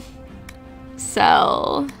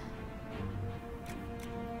 Sell.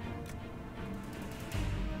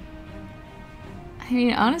 I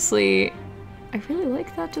mean, honestly, I really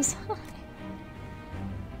like that design.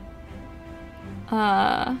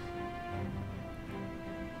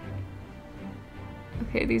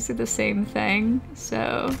 Okay, these are the same thing,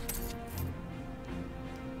 so...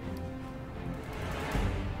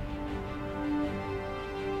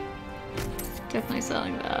 Definitely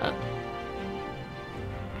selling that.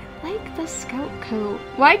 I like the scout coat.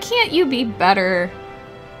 Why can't you be better?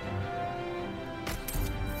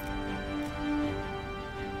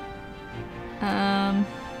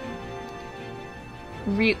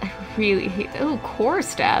 I really hate... Oh, core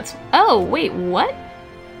stats. Oh, wait, what?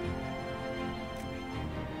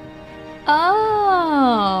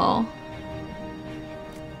 Oh.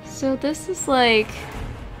 So this is like...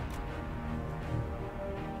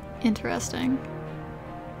 interesting.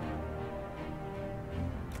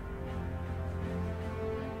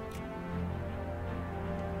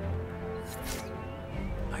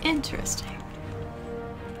 Interesting.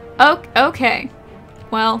 Oh, okay.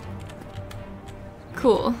 Well...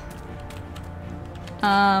 Cool.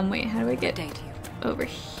 Wait, how do I get over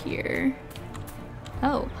here?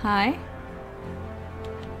 Oh, hi.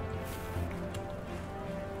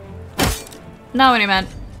 Not what I meant.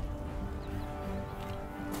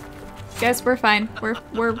 Guys, we're fine.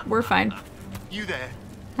 We're fine. You there?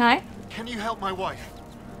 Hi? Can you help my wife?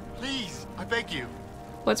 Please, I beg you.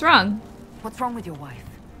 What's wrong? What's wrong with your wife?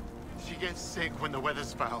 She gets sick when the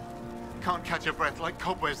weather's foul. Can't catch her breath like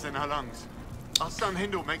cobwebs in her lungs. Our son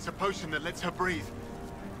Hindle makes a potion that lets her breathe.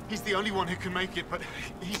 He's the only one who can make it, but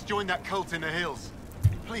he's joined that cult in the hills.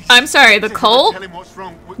 Please. I'm sorry, the cult? Tell him what's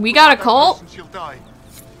wrong. We got a cult? Potion, she'll die.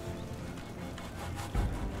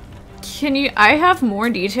 Can you... I have more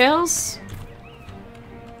details?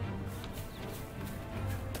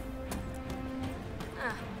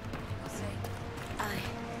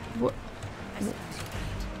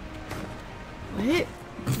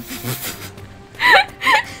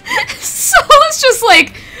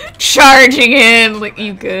 charging in. Like,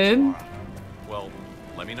 you good? Well,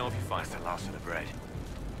 let me know if you find the last of the bread.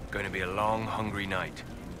 Going to be a long, hungry night.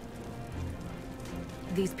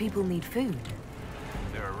 These people need food.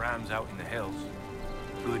 There are rams out in the hills.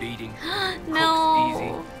 Good eating. No. Cooked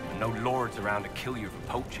easy. And no lords around to kill you for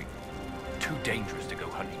poaching. Too dangerous to go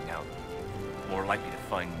hunting now. More likely to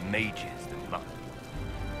find mages than luck.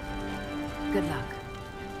 Good luck.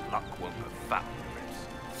 Luck won't put fat on the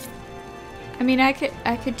ribs. I mean, I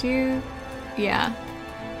could do, yeah.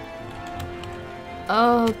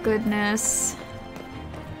 Oh, goodness.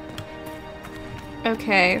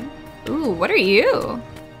 Okay. Ooh, what are you?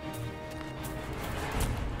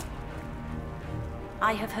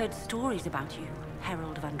 I have heard stories about you,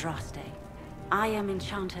 Herald of Andraste. I am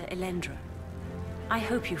Enchanter Elendra. I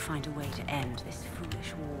hope you find a way to end this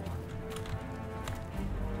foolish war.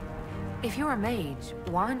 If you're a mage,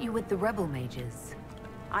 why aren't you with the rebel mages?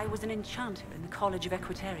 I was an enchanter in the College of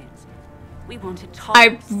Equestrians. We wanted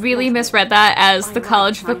I really misread that as the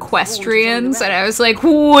College of Equestrians, and I was like,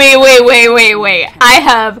 wait. I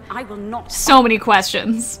have so many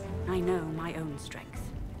questions. I know my own strength.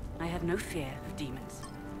 I have no fear of demons.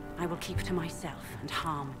 I will keep to myself and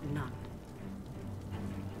harm none.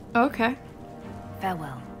 Okay.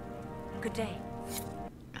 Farewell. Good day.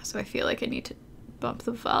 So I feel like I need to bump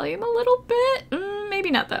the volume a little bit.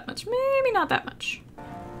 Maybe not that much. Maybe not that much.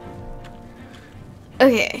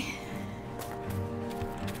 Okay.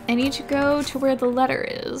 I need to go to where the letter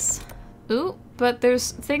is. Ooh, but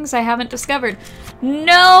there's things I haven't discovered.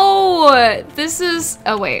 No! This is...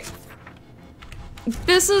 Oh, wait.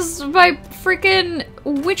 This is my freaking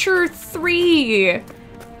Witcher 3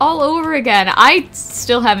 all over again. I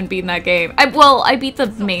still haven't beaten that game. Well, I beat the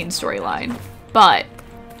main storyline, but...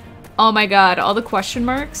 Oh my god, all the question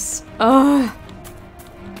marks? Ugh.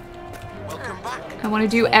 I want to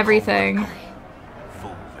do everything.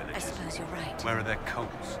 I suppose you're right. Where are their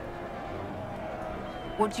coats?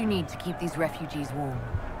 What do you need to keep these refugees warm?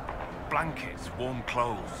 Blankets, warm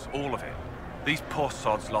clothes, all of it. These poor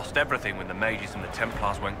sods lost everything when the mages and the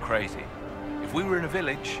Templars went crazy. If we were in a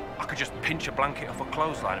village, I could just pinch a blanket off a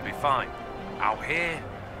clothesline and be fine. Out here,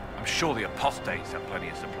 I'm sure the apostates have plenty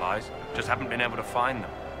of supplies, just haven't been able to find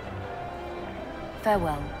them.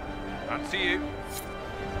 Farewell. I'll see you.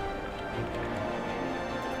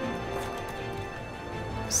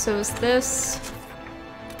 So is this...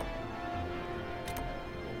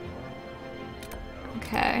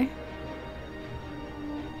 Okay.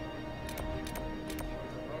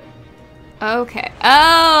 Okay.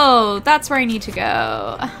 Oh, that's where I need to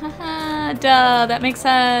go. Duh, that makes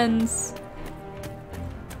sense.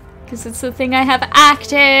 Because it's the thing I have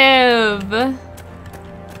active.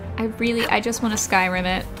 I just want to Skyrim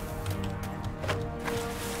it.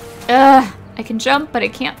 Ugh, I can jump, but I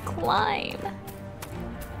can't climb.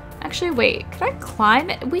 Actually, wait, could I climb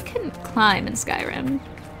it? We can climb in Skyrim.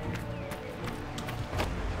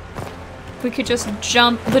 We could just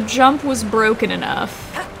jump. The jump was broken enough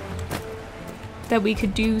that we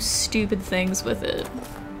could do stupid things with it.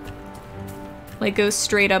 Like go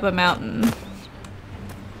straight up a mountain.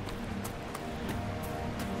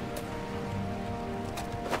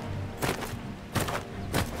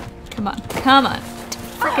 Come on, come on.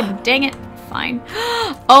 Frickin' dang it. Fine.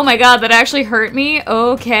 Oh my god, that actually hurt me?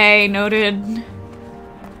 Okay, noted.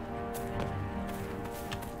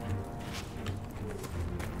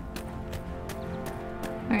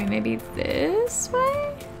 Alright, maybe this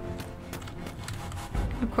way?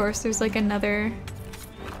 Of course, there's like another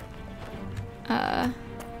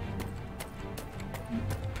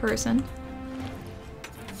person.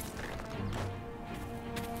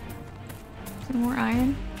 Is there more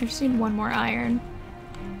iron? I just need one more iron.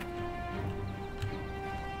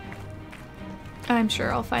 I'm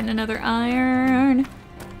sure I'll find another iron.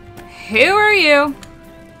 Who are you?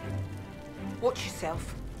 Watch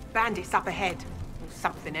yourself. Bandits up ahead. Or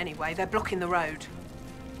something anyway. They're blocking the road.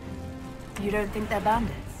 You don't think they're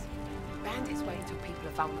bandits? Bandits wait until people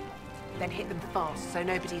are vulnerable, then hit them fast so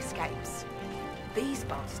nobody escapes. These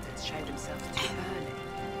bastards show themselves too early.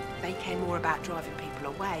 They care more about driving people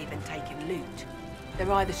away than taking loot.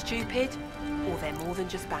 They're either stupid, or they're more than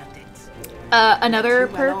just bandits. Another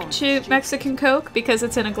perk to Mexican Coke because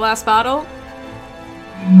it's in a glass bottle.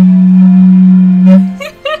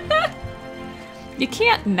 You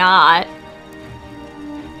can't not.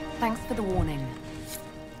 Thanks for the warning.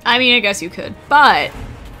 I mean, I guess you could, but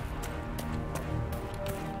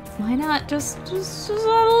why not just have a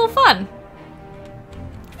little fun?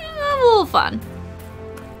 Have a little fun.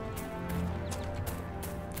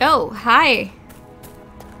 Oh, hi.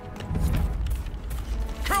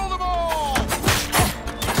 Kill them all!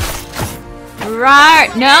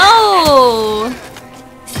 Right. No!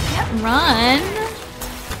 Can't run.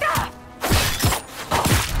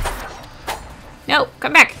 No,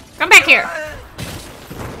 come back. Come back here.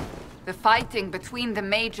 The fighting between the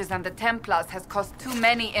mages and the Templars has cost too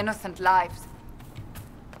many innocent lives.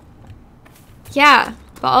 Yeah,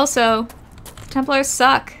 but also, Templars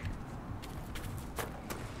suck.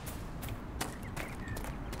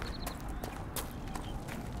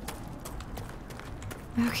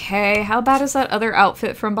 Okay, how bad is that other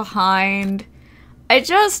outfit from behind? I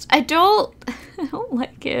don't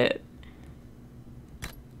like it.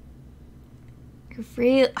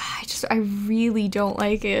 I really don't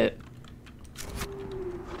like it.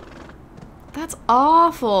 That's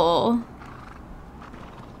awful.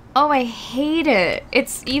 Oh, I hate it.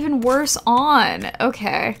 It's even worse on.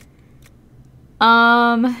 Okay.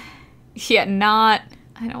 Yeah, not...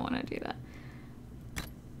 I don't want to do that.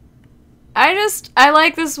 I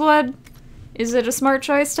like this one. Is it a smart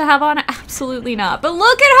choice to have on? Absolutely not. But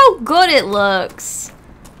look at how good it looks.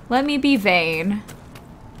 Let me be vain.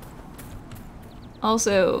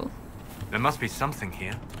 Also... There must be something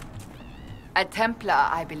here. A Templar,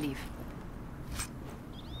 I believe.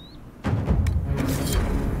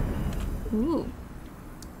 Ooh.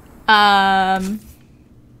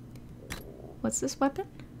 What's this weapon?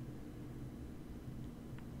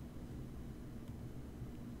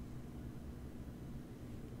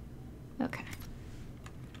 Okay.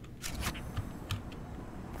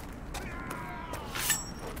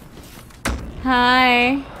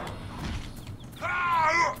 Hi.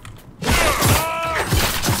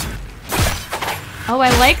 Oh, I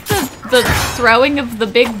like the throwing of the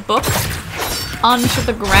big book onto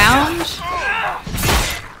the ground.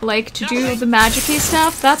 Like, to do the magic-y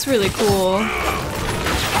stuff. That's really cool.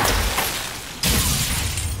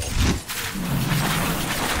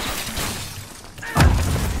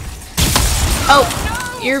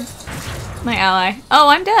 Oh, you're my ally. Oh,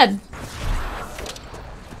 I'm dead.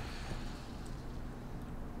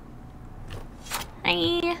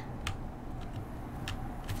 Hi.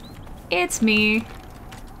 It's me.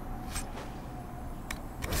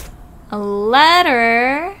 A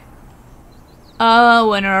letter?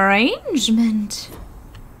 Oh, an arrangement.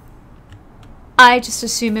 I just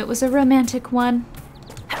assume it was a romantic one.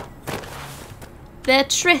 Their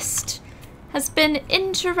tryst has been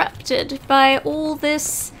interrupted by all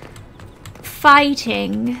this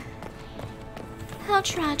fighting. How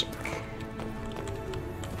tragic.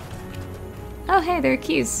 Oh, hey, there are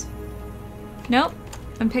keys. Nope.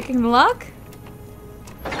 I'm picking the lock.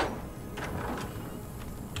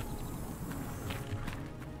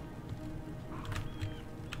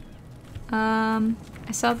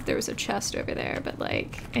 I saw that there was a chest over there, but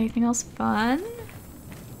like, anything else fun?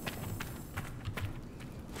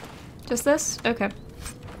 Just this? Okay.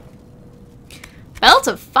 Belt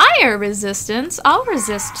of fire resistance? I'll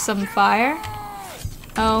resist some fire.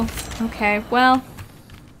 Oh, okay. Well,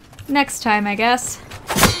 next time, I guess.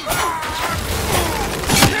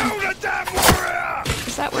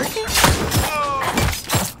 Is that working?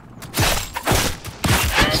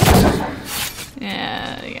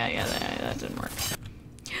 Yeah, that didn't work.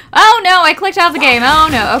 Oh no, I clicked out of the game. Oh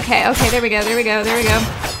no, okay, there we go.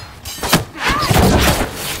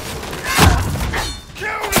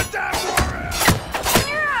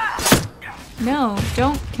 No,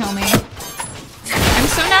 don't kill me. I'm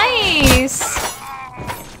so nice!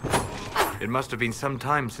 It must have been some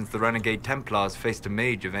time since the Renegade Templars faced a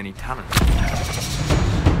mage of any talent.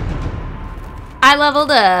 I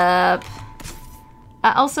leveled up.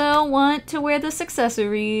 I also want to wear this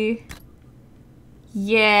accessory.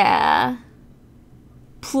 Yeah.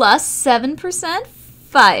 Plus 7%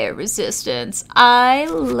 fire resistance. I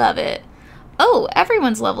love it. Oh,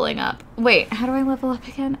 everyone's leveling up. Wait, how do I level up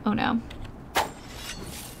again? Oh no.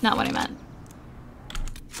 Not what I meant.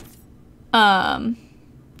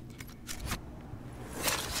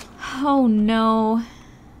 Oh no.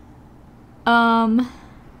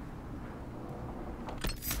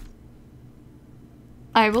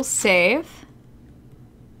 I will save.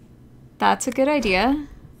 That's a good idea.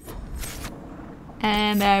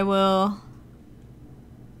 And I will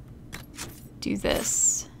do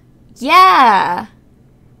this. Yeah!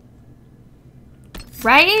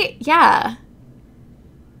 Right? Yeah.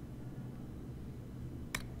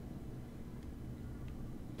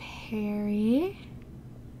 Parry.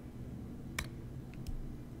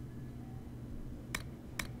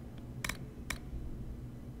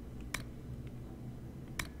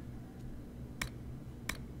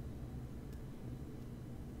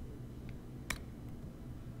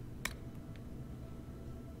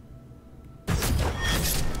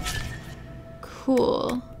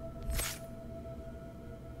 Cool.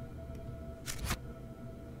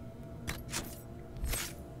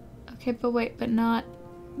 Okay, but wait, but not...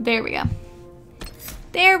 There we go.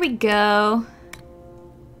 There we go.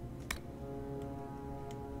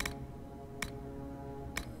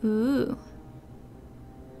 Ooh.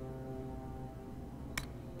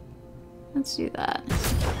 Let's do that.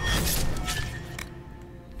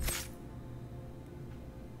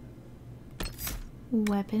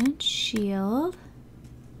 Weapon and shield.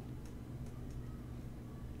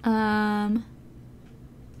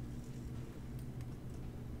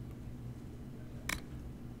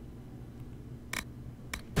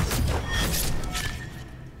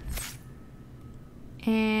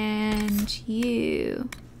 And you...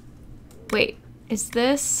 Wait, is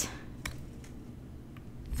this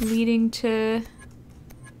leading to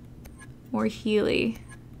more Healy?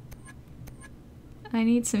 I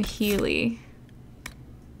need some Healy.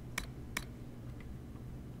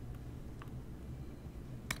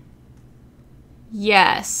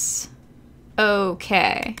 Yes.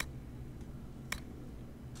 Okay.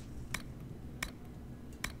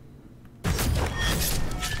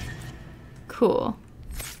 Cool.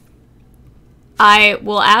 I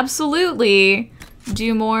will absolutely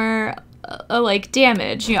do more like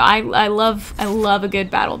damage. You know, I love a good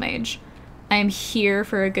battle mage. I am here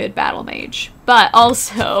for a good battle mage. But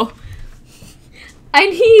also I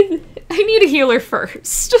need a healer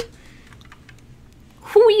first.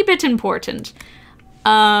 Wee bit important.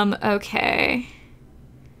 Okay.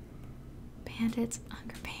 Bandits,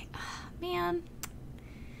 underpaid. Oh, man.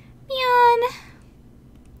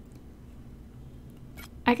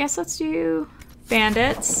 I guess let's do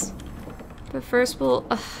bandits. But first we'll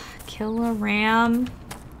kill a ram.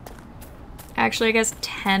 Actually, I guess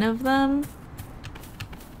 10 of them.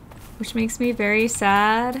 Which makes me very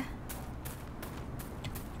sad.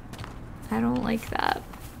 I don't like that.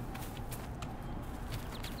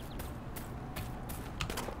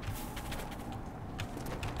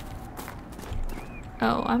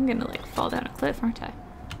 Oh, I'm gonna like fall down a cliff, aren't I?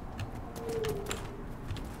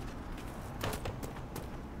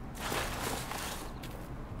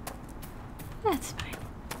 That's fine.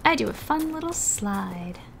 I do a fun little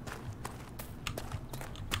slide.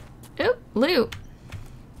 Oop, loot.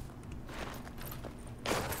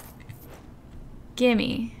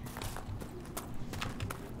 Gimme.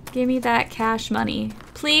 Gimme that cash money.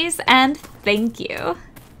 Please and thank you.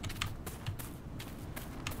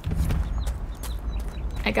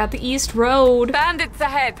 I got the East Road. Bandits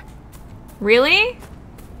ahead. Really?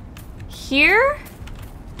 Here?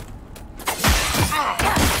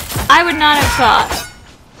 I would not have thought.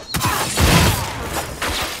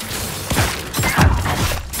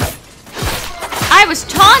 I was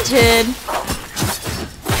taunted.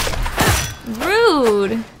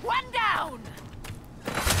 Rude. One down.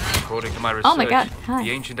 According to my research, Oh my god, hi.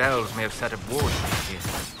 the ancient elves may have set up wars here.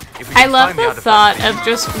 I love the thought of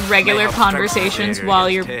just regular conversations while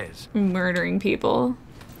you're murdering people.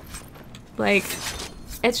 Like,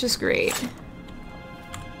 it's just great.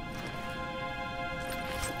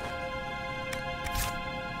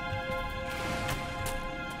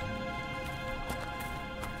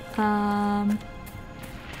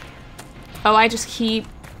 Oh, I'm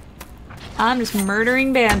just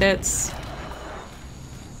murdering bandits.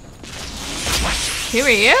 Who are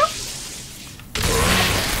you?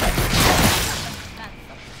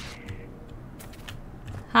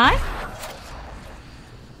 Hi?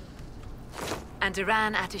 And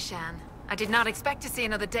Iran Atishan. I did not expect to see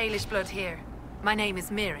another Dalish blood here. My name is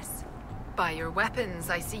Miris. By your weapons,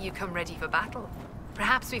 I see you come ready for battle.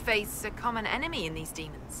 Perhaps we face a common enemy in these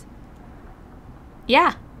demons.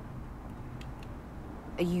 Yeah.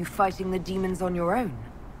 Are you fighting the demons on your own?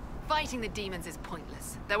 Fighting the demons is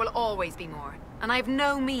pointless. There will always be more, and I have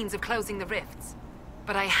no means of closing the rifts.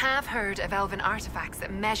 But I have heard of elven artifacts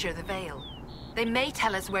that measure the veil. They may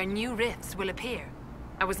tell us where new rifts will appear.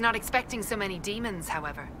 I was not expecting so many demons,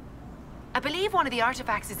 however. I believe one of the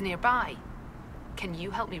artifacts is nearby. Can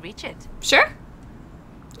you help me reach it? Sure.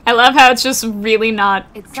 I love how it's just really not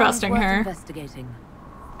trusting her. Investigating.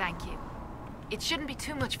 Thank you. It shouldn't be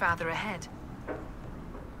too much farther ahead.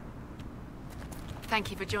 Thank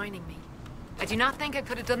you for joining me. I do not think I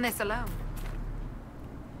could have done this alone.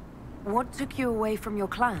 What took you away from your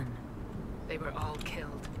clan? They were all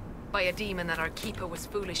killed by a demon that our keeper was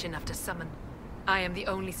foolish enough to summon. I am the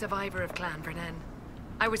only survivor of Clan Vernen.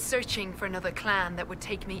 I was searching for another clan that would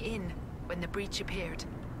take me in when the breach appeared.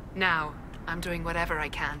 Now, I'm doing whatever I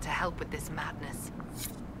can to help with this madness.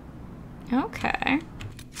 Okay.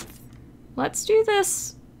 Let's do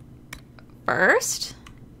this first.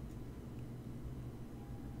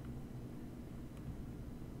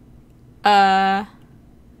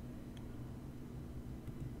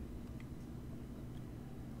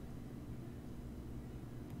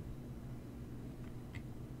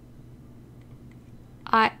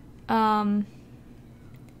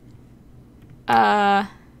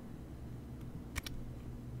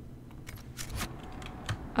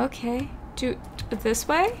 Okay. Do this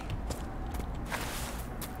way?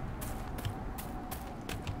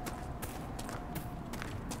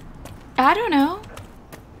 I don't know.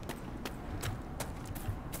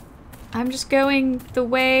 I'm just going the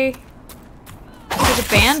way to the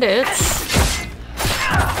bandits.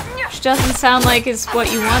 Which doesn't sound like is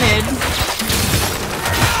what you wanted.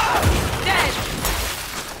 Dead.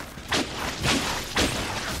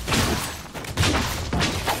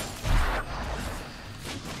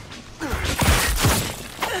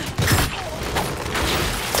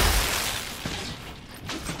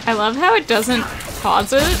 I love how it doesn't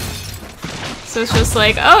pause it. So it's just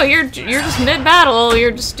like, oh, you're just mid-battle,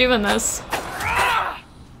 you're just doing this.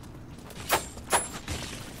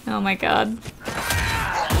 Oh my god.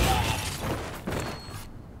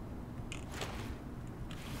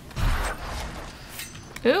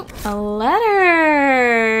 Ooh, a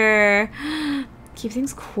letter! Keep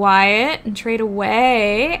things quiet and trade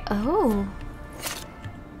away. Oh.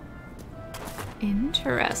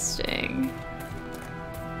 Interesting.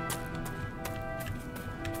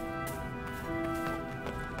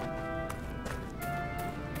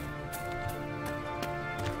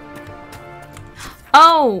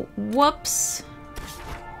 Oh, whoops.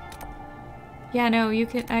 Yeah, no, you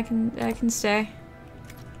can, I can stay.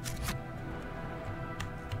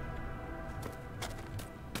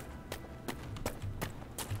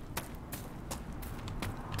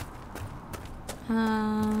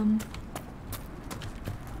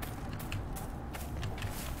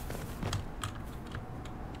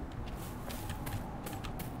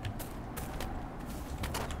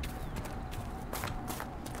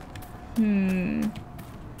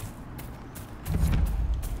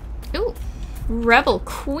 Ooh, Rebel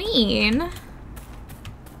Queen.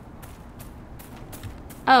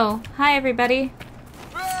 Oh, hi everybody.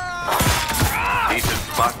 Decent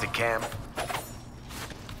spot to camp.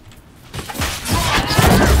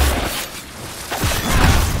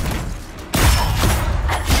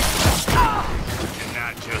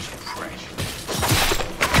 Not just precious.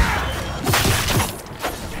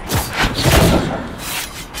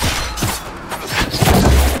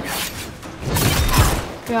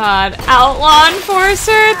 God, outlaw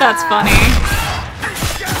enforcer? That's funny.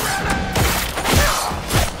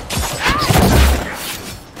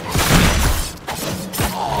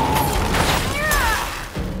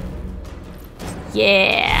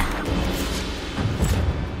 Yeah.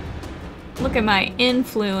 Look at my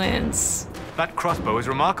influence. That crossbow is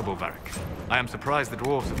remarkable, Varric. I am surprised the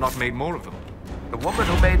dwarves have not made more of them. The woman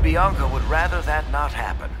who made Bianca would rather that not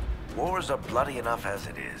happen. Wars are bloody enough as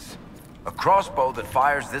it is. A crossbow that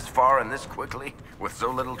fires this far and this quickly, with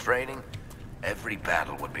so little training, every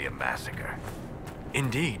battle would be a massacre.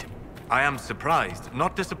 Indeed. I am surprised,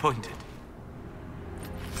 not disappointed.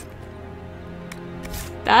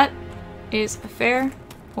 That is a fair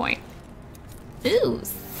point. Ooh,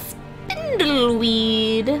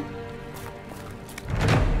 spindleweed.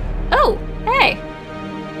 Oh, hey,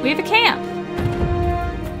 we have a camp.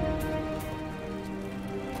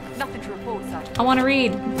 Nothing to report, Sergeant. I want to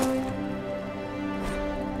read.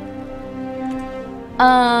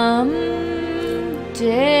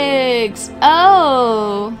 Digs.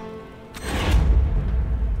 Oh.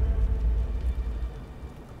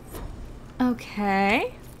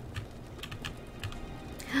 Okay.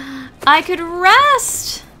 I could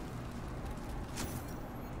rest.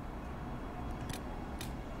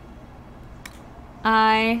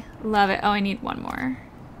 I love it. Oh, I need one more.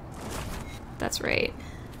 That's right.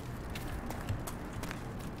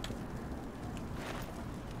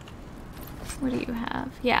 What do you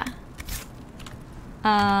have? Yeah.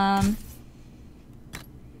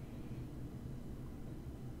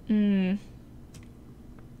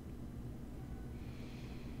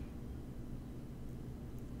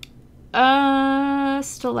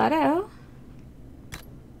 Stiletto?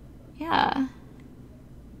 Yeah.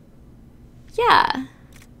 Yeah.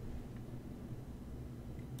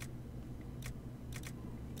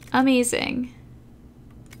 Amazing.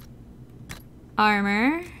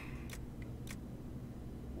 Armor.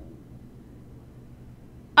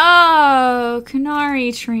 Oh,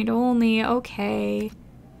 Canary trained only. Okay.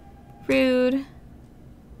 Rude.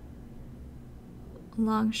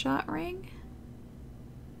 Long shot ring.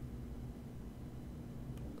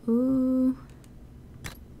 Ooh.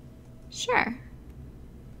 Sure.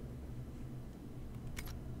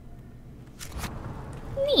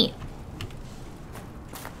 Neat.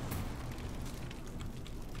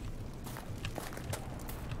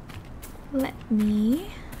 Let me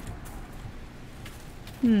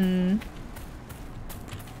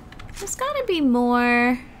be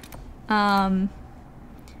more, what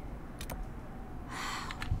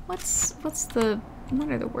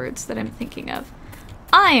are the words that I'm thinking of?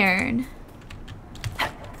 Iron.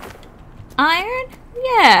 Iron?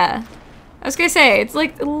 Yeah. I was gonna say, it's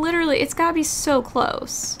like, literally, it's gotta be so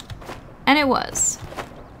close. And it was.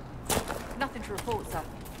 Nothing to report, sir.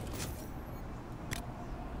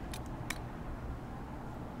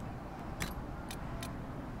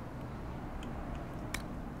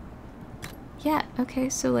 Yeah, okay,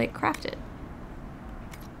 so like craft it.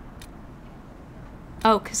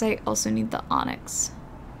 Oh, because I also need the onyx.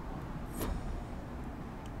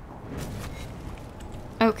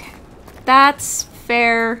 Okay. That's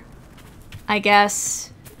fair, I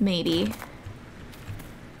guess. Maybe.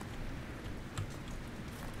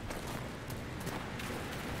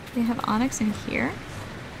 They have onyx in here.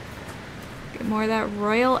 Get more of that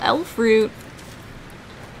royal elf fruit.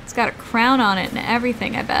 It's got a crown on it and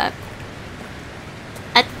everything, I bet.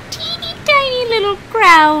 A teeny tiny little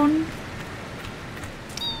crown.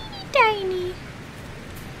 Teeny tiny.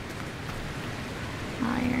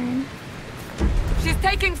 Iron. She's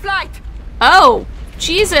taking flight! Oh,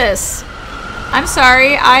 Jesus. I'm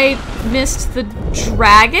sorry, I missed the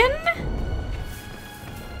dragon?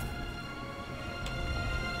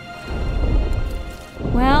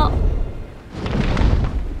 Well,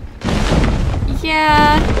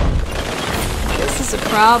 yeah, this is a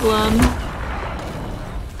problem.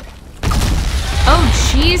 Oh,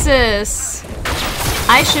 Jesus.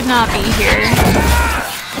 I should not be here.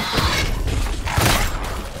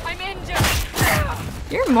 I'm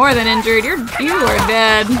injured. You're more than injured. You are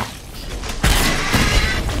dead.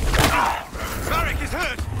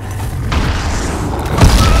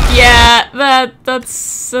 Yeah,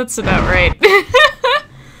 that's about right.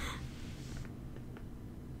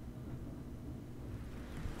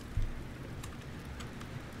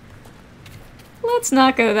 Let's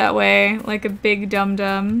not go that way, like a big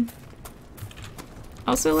dum-dum.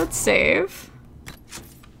 Also, let's save.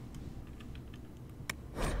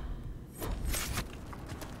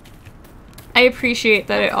 I appreciate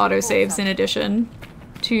that it auto-saves in addition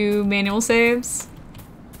to manual saves.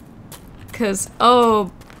 'Cause,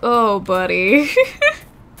 oh buddy.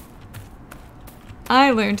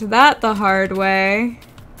 I learned that the hard way.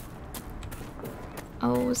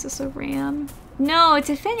 Oh, is this a ram? No, it's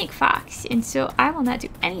a fennec fox, and so I will not do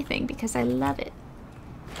anything because I love it.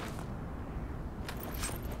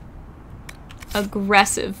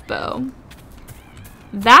 Aggressive bow.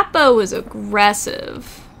 That bow was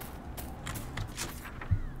aggressive.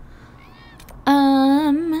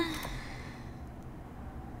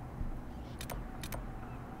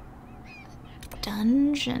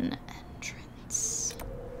 Dungeon entrance.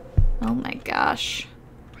 Oh my gosh.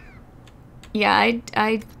 Yeah,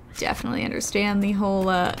 I definitely understand the whole,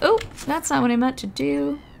 oh, that's not what I meant to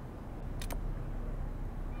do.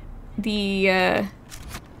 The,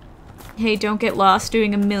 hey, don't get lost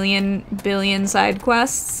doing a million billion side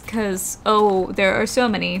quests, because, oh, there are so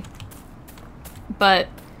many. But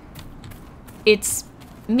it's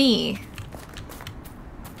me.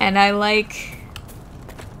 And I like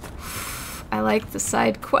the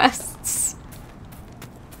side quests.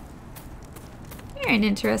 You're an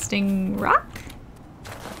interesting rock.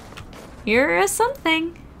 You're a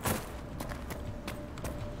something.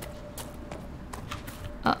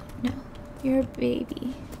 Oh, no. You're a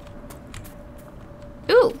baby.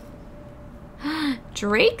 Ooh.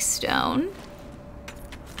 Drakestone.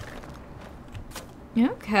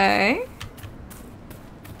 Okay.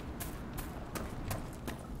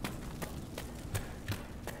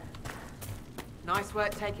 Nice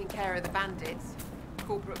work taking care of the bandits.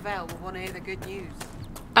 Corporate Vel will want to hear the good news.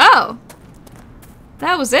 Oh.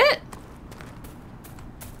 That was it?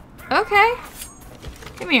 Okay.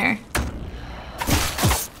 Come here.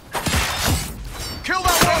 Kill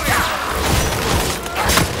that warrior!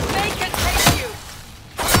 They can take you!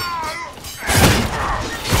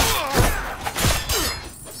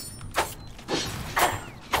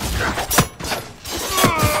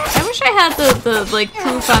 I wish I had the like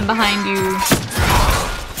poof on behind you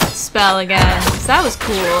spell again, because that was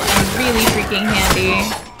cool and really freaking handy.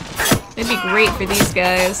 It'd be great for these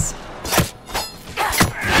guys.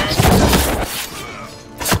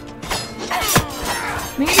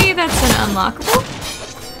 Maybe that's an unlockable?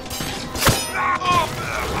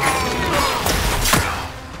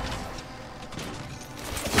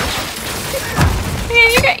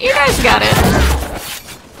 Yeah, you guys got it.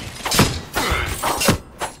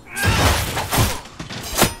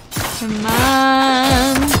 Come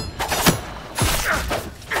on.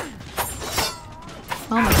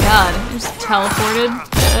 Oh my god, I just teleported.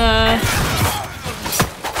 I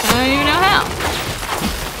don't even know how.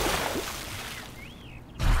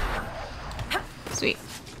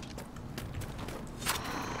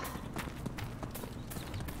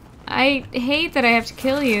 I hate that I have to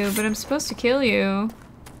kill you, but I'm supposed to kill you.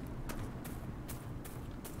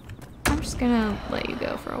 I'm just gonna let you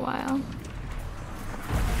go for a while.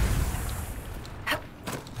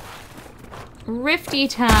 Rifty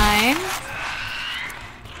time.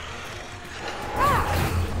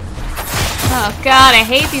 Oh god, I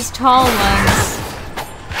hate these tall ones.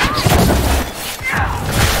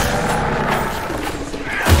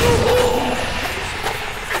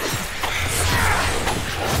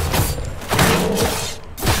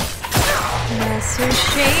 Lesser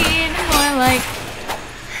shade, more like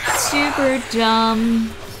super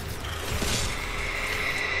dumb.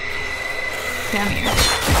 Come here.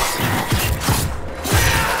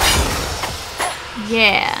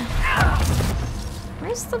 Yeah.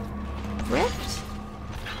 Where's the rift?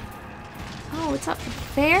 Oh, it's up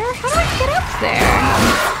there? How do I get up there?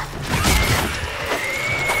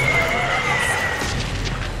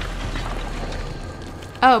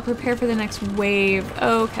 Oh, prepare for the next wave.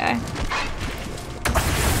 Okay.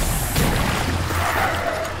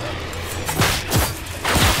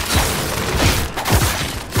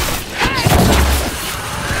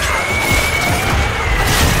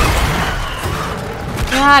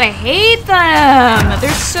 God, I hate them!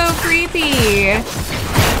 They're so creepy.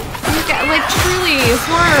 Like, truly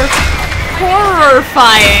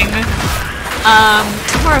horrifying.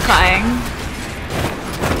 Horrifying.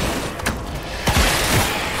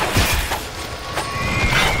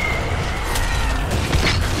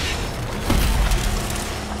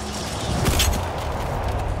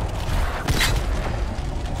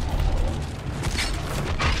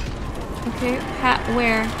 Okay,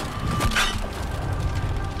 where?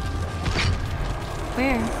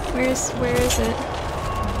 Where is it?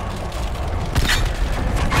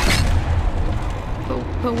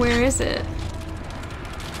 But where is it?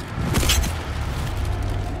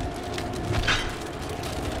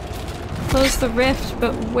 Close the rift,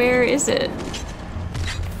 but where is it?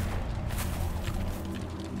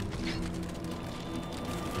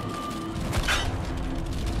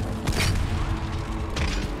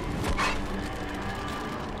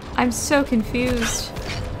 I'm so confused.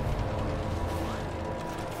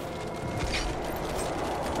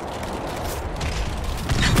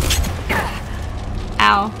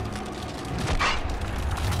 Ow.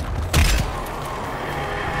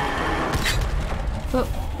 But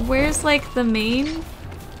where's like the main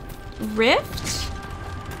rift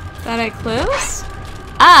that I closed?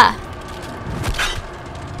 Ah!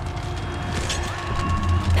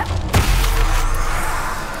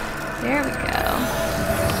 There we go.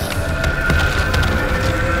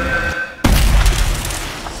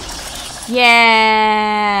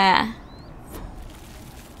 Yeah!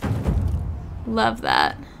 Love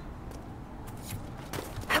that.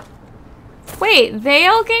 Wait, they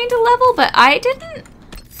all gained a level, but I didn't?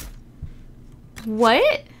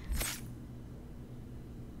 What?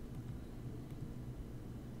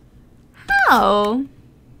 How?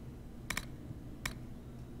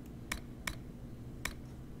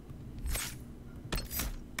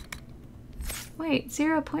 Wait,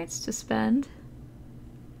 0 points to spend.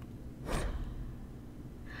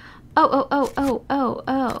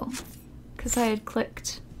 Oh. Because I had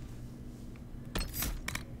clicked.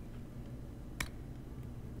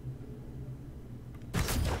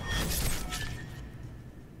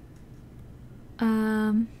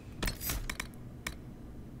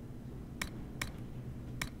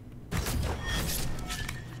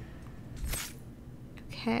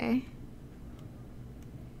 Okay.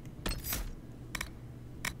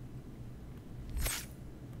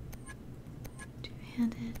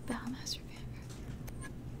 Two-handed Battlemaster.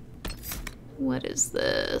 What is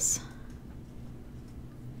this?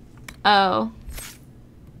 Oh.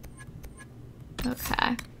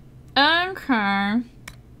 Okay. Okay.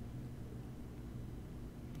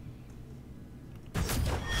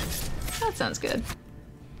 That sounds good.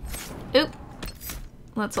 Oop.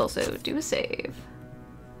 Let's also do a save.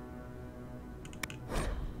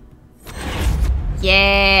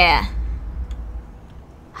 Yeah.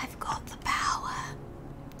 I've got the power.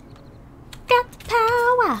 Got the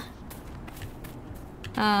power.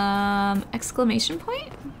 Exclamation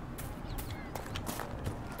point?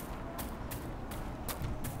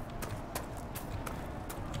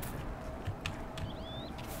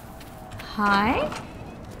 Hi?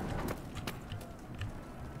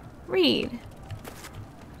 Read.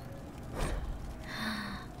 A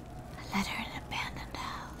letter in an abandoned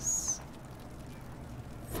house.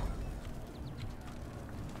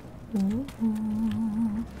 Ooh.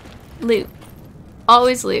 Loot.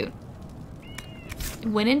 Always loot.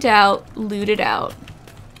 When in doubt, loot it out.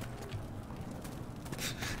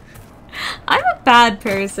 I'm a bad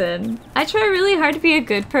person. I try really hard to be a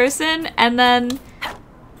good person, and then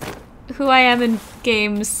who I am in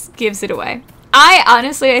games gives it away.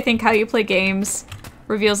 I think how you play games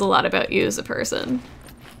reveals a lot about you as a person.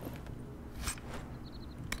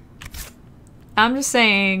 I'm just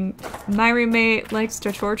saying, my roommate likes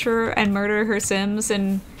to torture and murder her Sims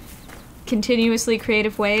in continuously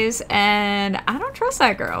creative ways, and I don't trust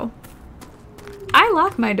that girl. I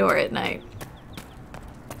lock my door at night.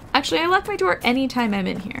 Actually, I lock my door anytime I'm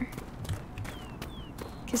in here.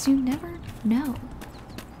 Because you never know.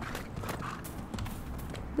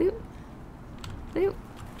 Loot. Loot.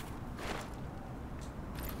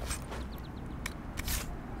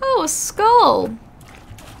 Oh, a skull!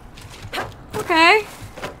 Okay.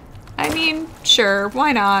 I mean, sure,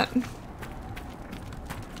 why not?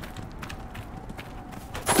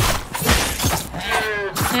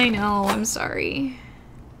 I know, I'm sorry.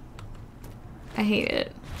 I hate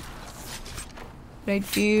it. But I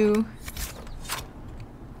do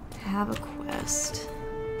have a quest.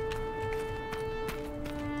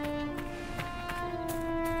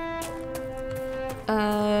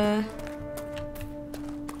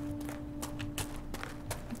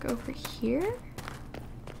 Go over here?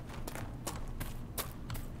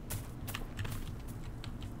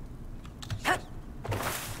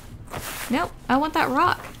 Nope, I want that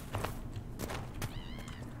rock.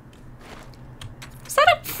 Is that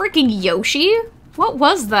a freaking Yoshi? What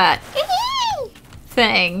was that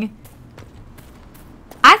thing?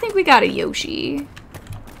 I think we got a Yoshi.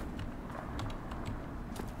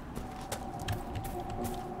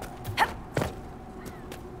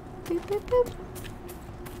 Boop, boop, boop.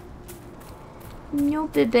 No,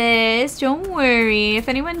 bebes, don't worry. If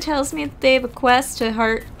anyone tells me that they have a quest to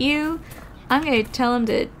hurt you, I'm gonna tell them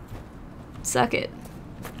to suck it.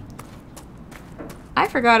 I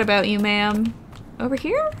forgot about you, ma'am. Over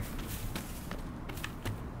here?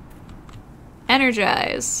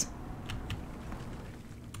 Energize.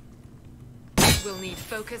 We'll need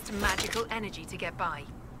focused magical energy to get by.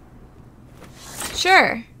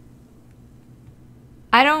 Sure.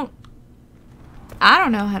 I don't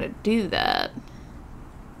know how to do that.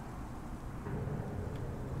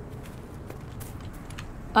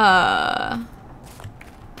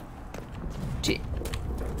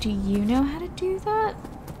 Do you know how to do that?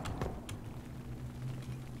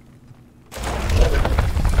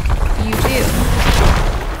 You do.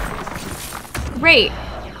 Great.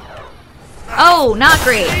 Oh, not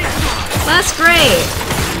great. That's great.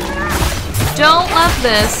 Don't love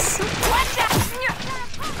this.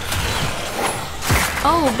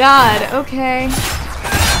 Oh god, okay.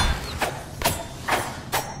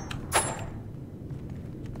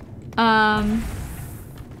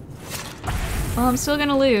 Well, I'm still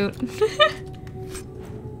gonna loot.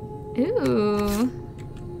 Ooh.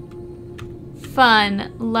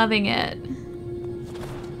 Fun. Loving it.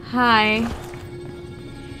 Hi.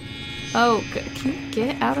 Oh, can you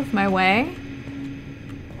get out of my way?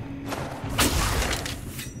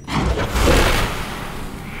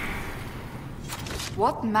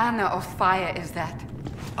 What manner of fire is that?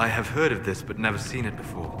 I have heard of this, but never seen it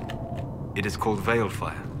before. It is called Veil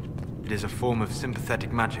Fire. It is a form of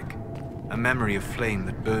sympathetic magic. A memory of flame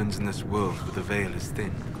that burns in this world where the veil is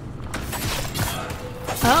thin.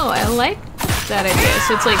 Oh, I like that idea.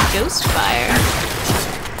 So it's like ghost fire.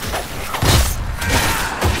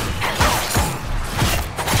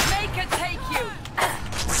 Make it take you!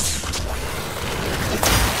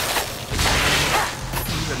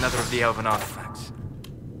 Another of the elven artifacts.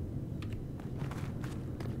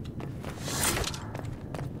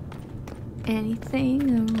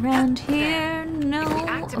 Anything around here? No. If we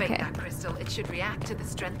activate Okay. that crystal, it should react to the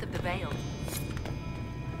strength of the veil.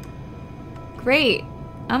 Great.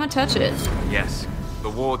 I'm gonna touch it. Yes, the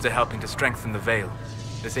wards are helping to strengthen the veil.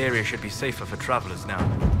 This area should be safer for travelers now.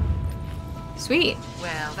 Sweet.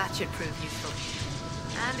 Well, that should prove useful.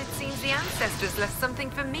 And it seems the ancestors left something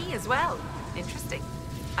for me as well. Interesting.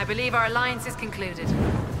 I believe our alliance is concluded.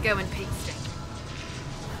 Go in peace, Dick.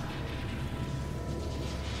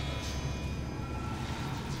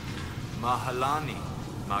 Mahalani,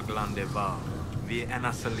 Maglandeva, Vi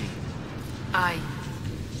Enasali. Aye.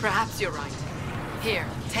 Perhaps you're right. Here,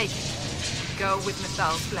 take it. Go with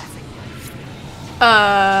Mithal's blessing.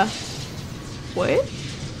 What?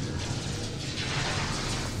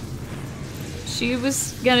 She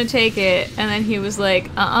was gonna take it, and then he was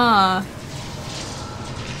like,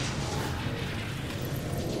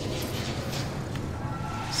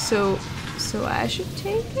 So I should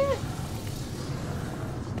take it?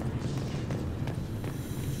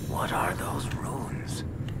 What are those runes?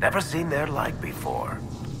 Never seen their like before.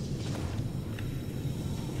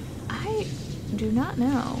 do not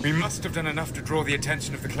know. We must have done enough to draw the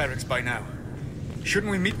attention of the clerics by now.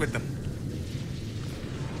 Shouldn't we meet with them?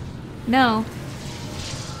 No.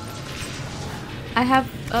 I have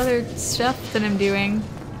other stuff that I'm doing.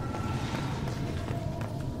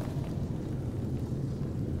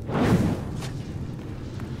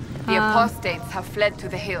 The apostates have fled to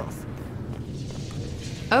the hills.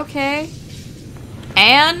 Okay.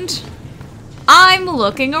 And I'm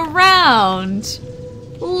looking around.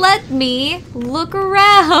 Let me look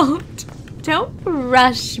around. Don't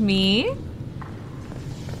rush me.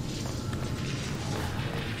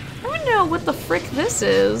 I don't know what the frick this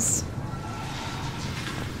is.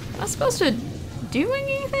 Am I supposed to do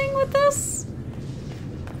anything with this?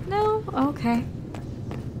 No? Okay.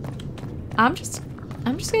 I'm just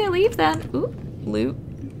gonna leave then. Ooh, loot.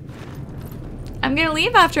 I'm gonna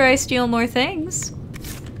leave after I steal more things.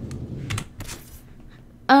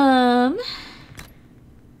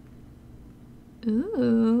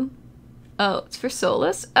 Ooh. Oh, it's for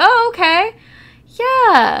Solus. Oh, okay.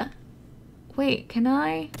 Yeah. Wait, can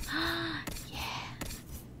I? Yeah.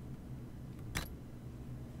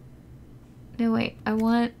 No, wait. I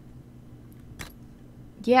want...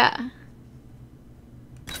 Yeah.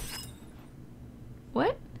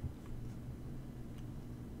 What?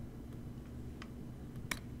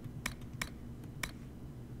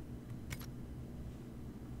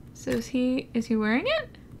 So is he wearing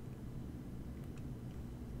it?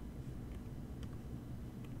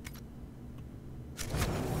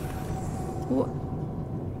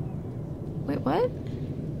 Wait, what?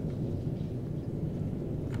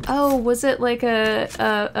 Oh, was it like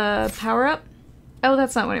a power-up? Oh,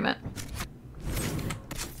 that's not what I meant.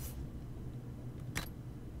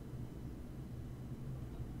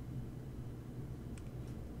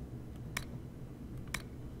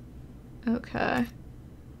 Okay.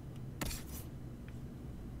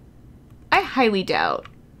 I highly doubt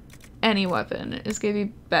any weapon is gonna be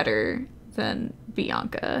better than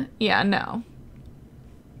Bianca. Yeah, no.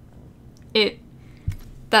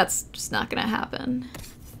 That's just not gonna happen.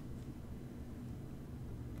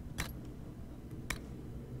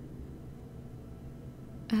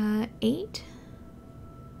 Uh, 8?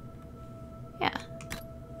 Yeah.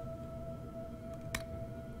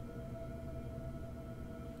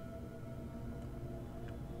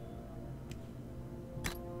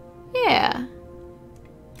 Yeah.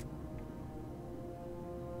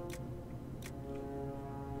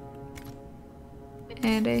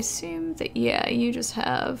 And I assume that, yeah, you just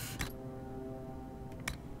have...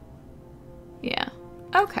 Yeah.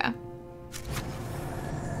 Okay.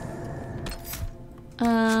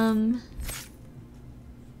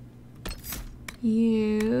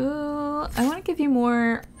 I want to give you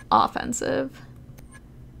more offensive.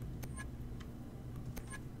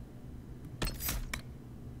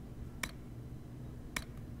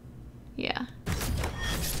 Yeah.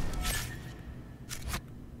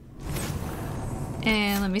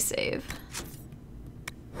 And let me save.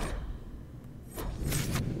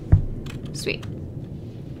 Sweet.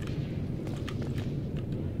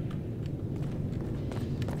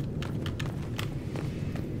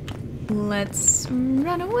 Let's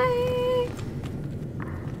run away.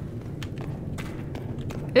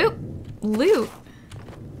 Oop, loot.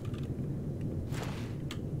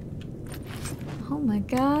 Oh my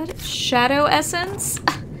god. Shadow essence?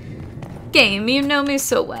 Game, you know me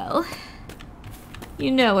so well.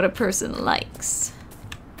 You know what a person likes.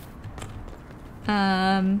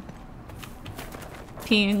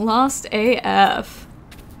 Being lost AF.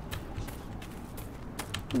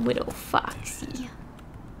 Widow Foxy.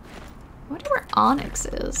 I wonder where Onyx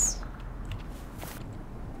is.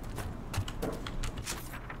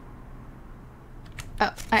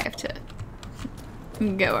 Oh, I have to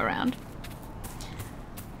go around.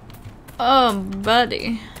 Oh,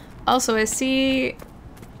 buddy. Also, I see...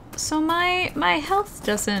 So my health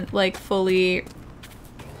doesn't, like, fully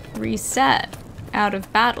reset out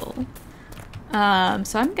of battle.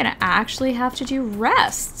 So I'm gonna actually have to do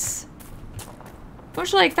rests.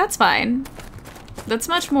 Which, like, that's fine. That's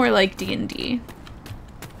much more like D&D.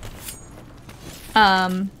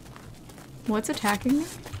 What's attacking me?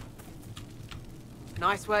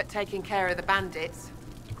 Nice work taking care of the bandits.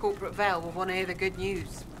 Corporate Vale will want to hear the good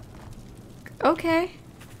news. Okay.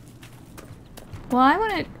 Well,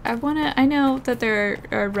 I know that there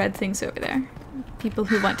are red things over there. People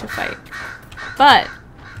who want to fight. But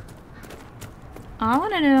I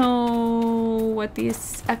want to know what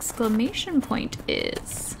this exclamation point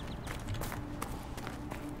is.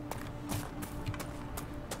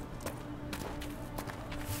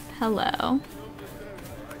 Hello.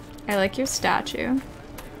 I like your statue.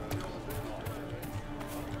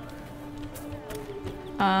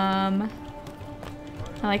 I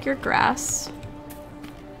like your grass.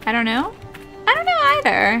 I don't know. I don't know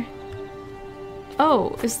either.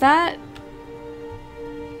 Oh, is that...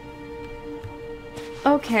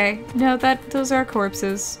 Okay. No, those are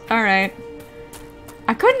corpses. Alright.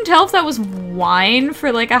 I couldn't tell if that was wine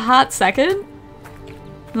for like a hot second.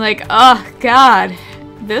 Like, oh god.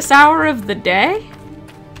 This hour of the day?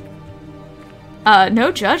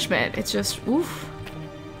 No judgment. It's just, oof.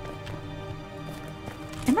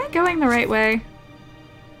 Am I going the right way?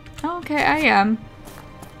 Okay, I am.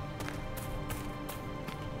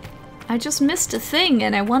 I just missed a thing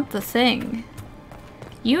and I want the thing.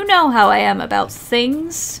 You know how I am about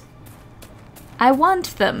things. I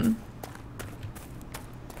want them.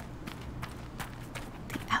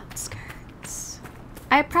 The outskirts.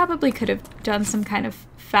 I probably could have done some kind of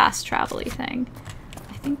fast travel-y thing.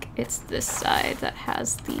 I think it's this side that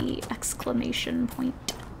has the exclamation point.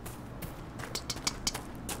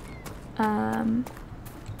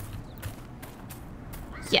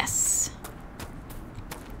 Yes.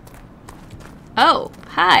 Oh,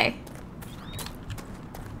 hi.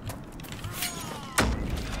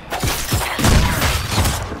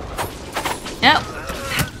 Nope.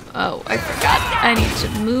 Oh, I forgot. I need to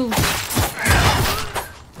move.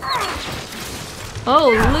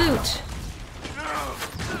 Oh, loot.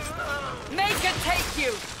 Make it take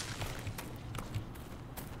you.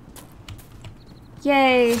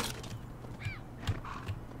 Yay.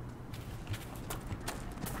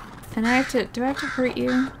 And I have to, do I have to hurt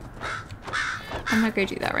you? I'm not gonna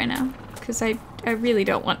do that right now, because I really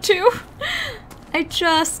don't want to. I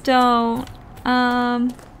just don't.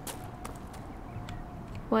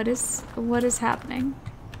 What is happening?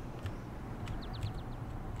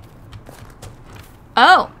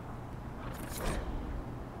 Oh!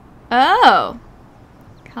 Oh!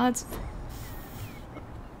 God's...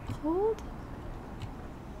 Hold?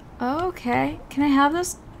 Okay. Can I have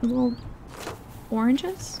those little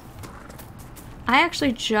oranges? I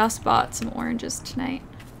actually just bought some oranges tonight.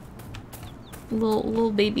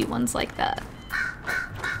 Little baby ones like that.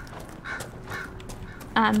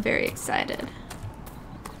 I'm very excited.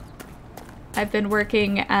 I've been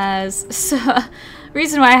working as...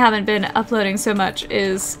 reason why I haven't been uploading so much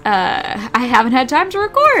is I haven't had time to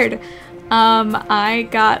record. I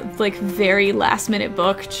got like very last minute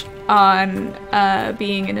booked on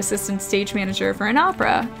being an assistant stage manager for an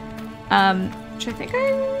opera. Which I think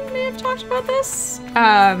I may have talked about this.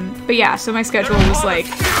 But yeah, so my schedule was like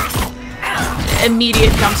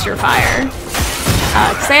immediate dumpster fire.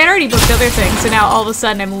 Because I had already booked other things, so now all of a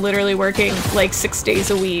sudden I'm literally working like 6 days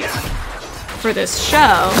a week for this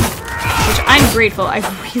show, which I'm grateful. I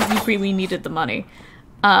really needed the money.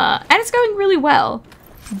 And it's going really well,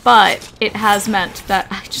 but it has meant that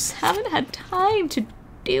I just haven't had time to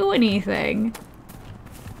do anything.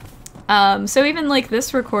 So even like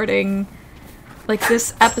this recording, like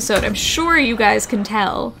this episode, I'm sure you guys can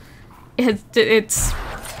tell, it's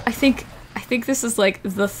I think this is like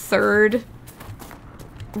the third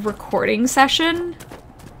recording session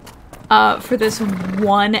for this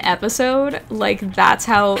one episode. Like, that's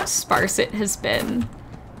how sparse it has been,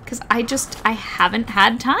 because I haven't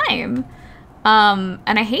had time,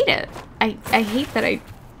 and I hate it. I hate that I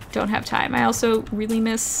don't have time. I also really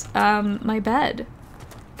miss my bed.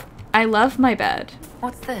 I love my bed.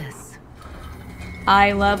 What's this?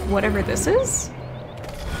 I love whatever this is.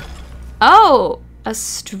 Oh,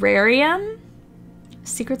 Astrarium?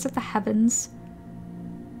 Secrets of the Heavens.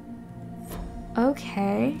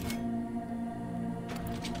 Okay.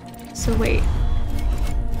 So wait.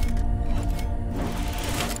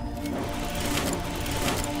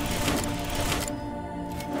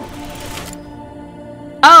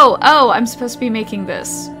 Oh, I'm supposed to be making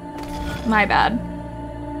this. My bad.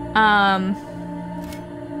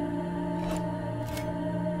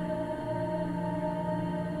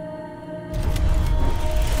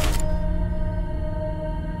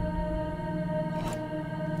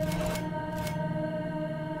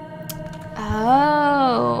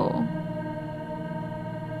 Oh.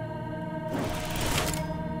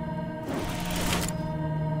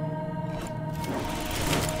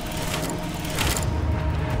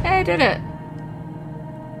 Hey, I did it.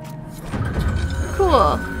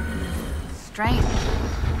 Cool. Strange.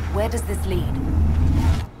 Where does this lead?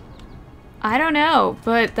 I don't know,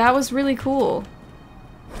 but that was really cool.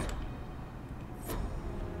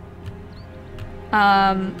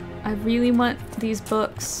 I really want these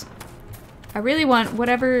books. I really want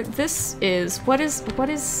whatever this is. What is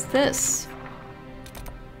this?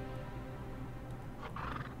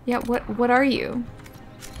 Yeah, what are you?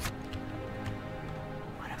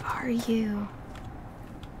 What are you?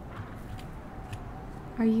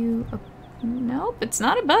 Are you... Nope, it's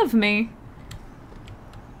not above me.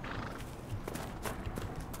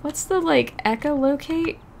 What's the, like,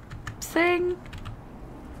 echolocate thing?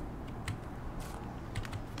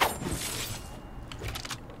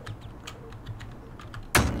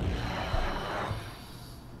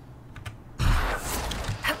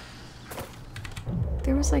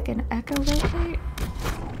 There was, like, an echolocate?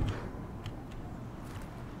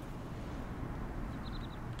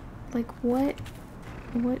 Like, what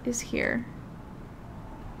is here?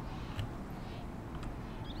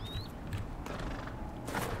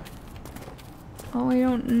 Oh, I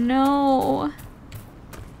don't know.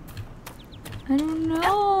 I don't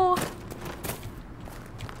know.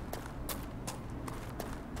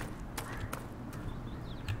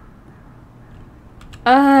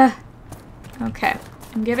 Okay.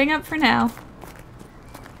 I'm giving up for now.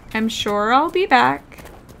 I'm sure I'll be back.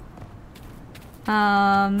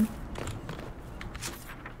 Gosh,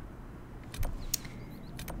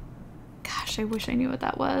 I wish I knew what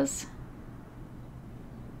that was.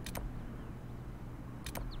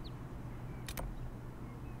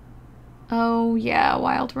 Oh, yeah,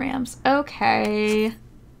 wild rams. Okay.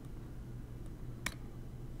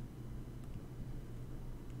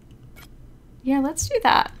 Yeah, let's do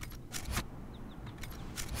that.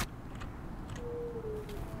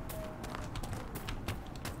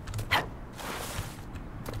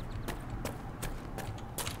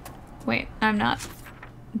 Wait, I'm not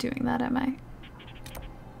doing that, am I?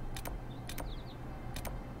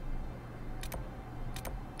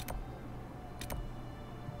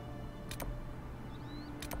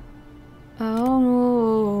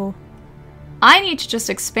 Oh. I need to just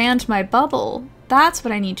expand my bubble. That's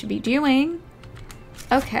what I need to be doing.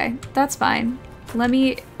 Okay, that's fine. Let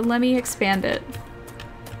me expand it.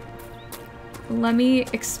 Let me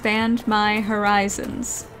expand my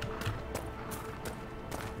horizons.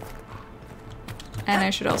 And I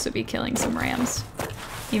should also be killing some rams.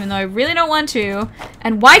 Even though I really don't want to.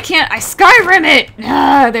 And why can't I Skyrim it?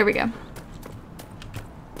 Ah, there we go.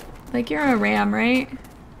 Like, you're a ram, right?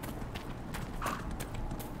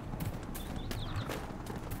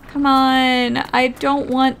 Come on, I don't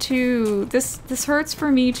want to. This hurts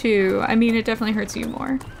for me too. I mean, it definitely hurts you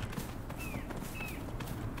more.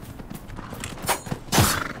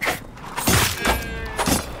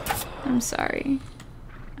 I'm sorry.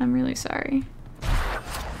 I'm really sorry.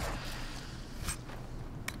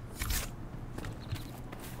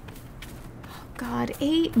 Oh God,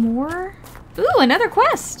 8 more? Ooh, another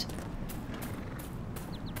quest!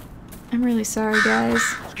 I'm really sorry, guys.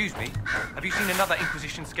 Excuse me, have you seen another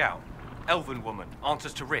Inquisition scout? Elven woman,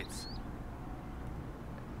 answers to writs.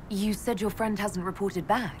 You said your friend hasn't reported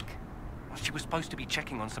back. Well, she was supposed to be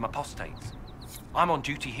checking on some apostates. I'm on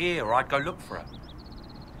duty here, or I'd go look for her.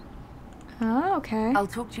 Oh, okay. I'll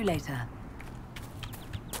talk to you later.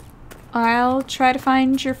 I'll try to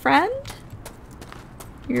find your friend?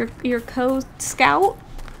 Your co-scout?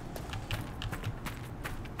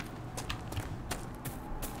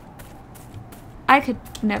 I could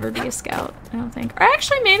never be a scout, I don't think. Or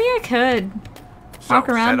actually, maybe I could. Walk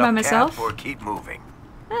around by myself. Or keep moving.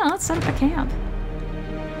 Oh, let's set up a camp.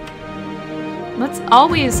 Let's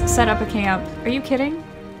always set up a camp. Are you kidding?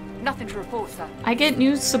 Nothing to report, sir. I get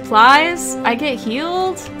new supplies. I get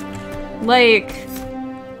healed. Like,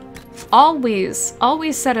 always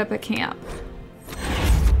set up a camp.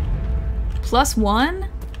 +1?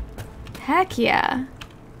 Heck yeah.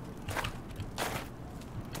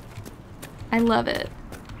 I love it.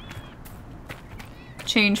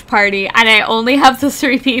 Change party. And I only have the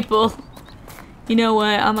 3 people. You know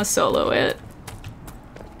what? I'ma solo it.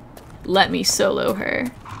 Let me solo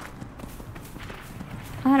her.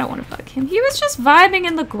 I don't want to bug him. He was just vibing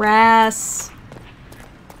in the grass.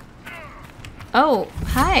 Oh,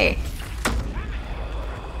 hi.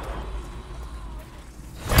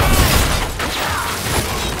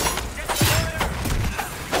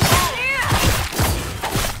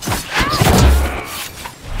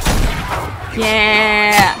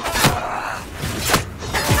 Yeah.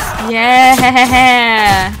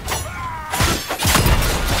 Yeah.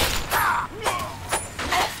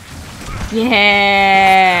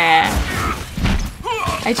 Yeah.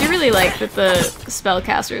 I do really like that the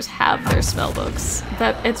spellcasters have their spellbooks.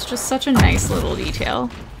 That it's just such a nice little detail.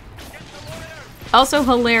 Also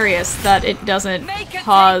hilarious that it doesn't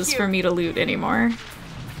pause for me to loot anymore.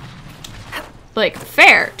 Like,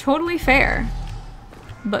 fair. Totally fair.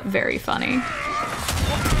 But very funny.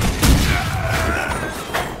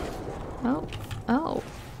 Oh. Oh.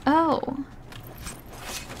 Oh.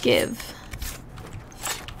 Give.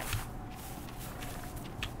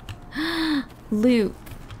 Loot.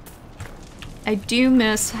 I do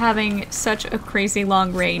miss having such a crazy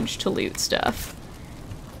long range to loot stuff.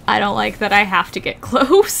 I don't like that I have to get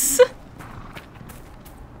close.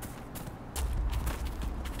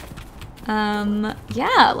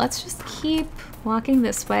 Yeah, let's just keep walking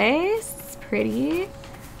this way. It's pretty.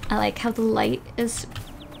 I like how the light is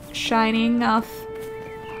shining off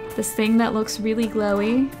this thing that looks really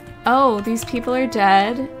glowy. Oh, these people are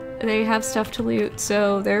dead. They have stuff to loot,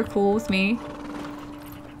 so they're cool with me.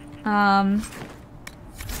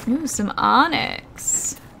 Ooh, some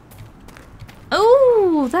onyx.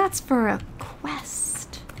 Oh, that's for a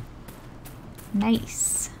quest.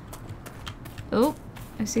 Nice. Oh,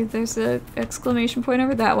 I see there's an exclamation point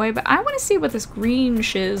over that way, but I want to see what this green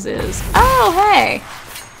shiz is. Oh, hey!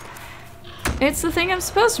 It's the thing I'm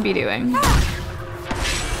supposed to be doing.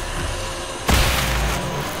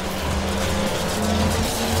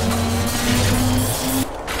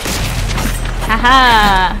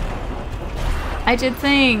 Haha! I did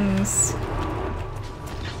things.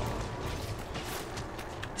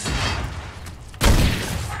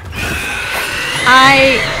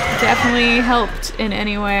 I definitely helped in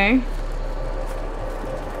any way.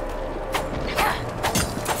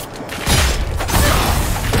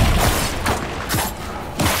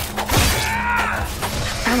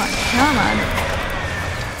 Come on, come on.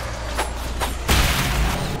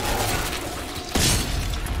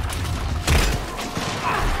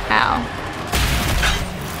 Ow.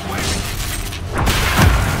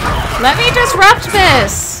 Let me disrupt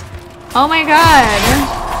this! Oh my god.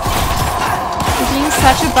 You're being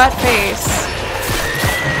such a butt face.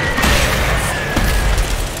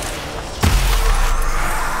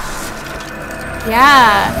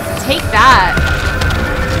 Yeah, take that.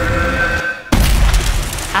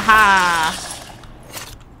 Haha.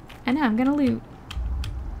 And now I'm gonna loot.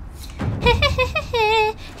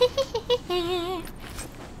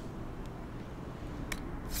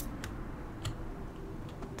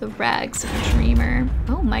 The rags of a dreamer.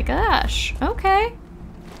 Oh my gosh. Okay.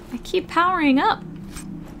 I keep powering up.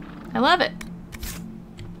 I love it.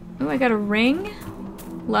 Oh, I got a ring.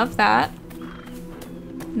 Love that.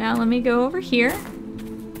 Now let me go over here.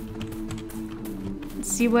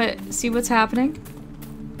 See what's happening.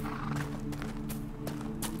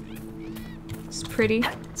 It's pretty.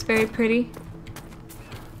 It's very pretty.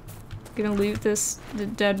 Gonna loot the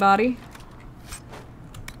dead body.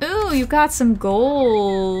 Ooh, you got some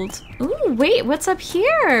gold. Ooh, wait, what's up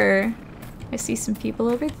here? I see some people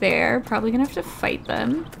over there. Probably gonna have to fight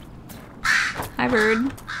them. Hi,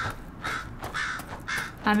 bird.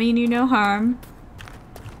 I mean you no harm.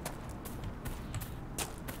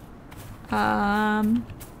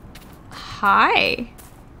 Hi.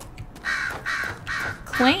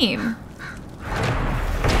 Claim.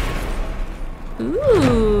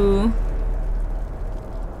 Ooh.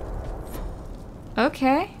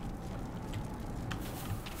 Okay.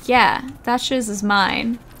 Yeah, that shiz is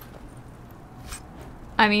mine.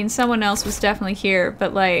 I mean, someone else was definitely here,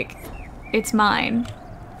 but like, it's mine.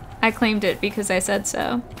 I claimed it because I said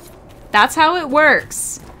so. That's how it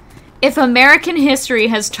works. If American history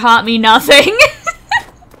has taught me nothing.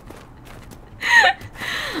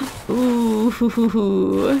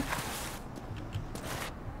 Ooh.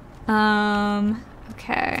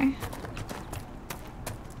 Okay.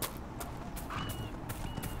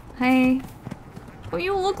 Hey. Oh,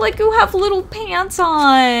 you look like you have little pants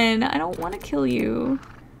on. I don't want to kill you.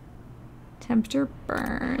 Temperature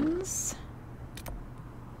burns.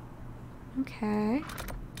 Okay.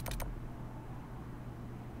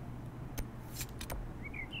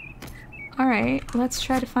 Alright, let's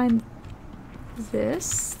try to find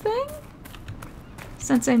this thing.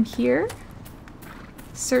 Since I'm here.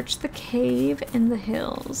 Search the cave in the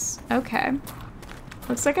hills. Okay.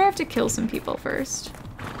 Looks like I have to kill some people first.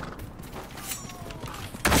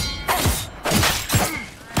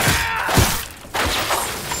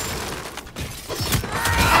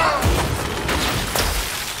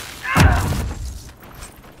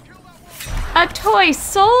 A toy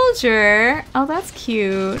soldier? Oh, that's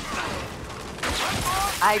cute.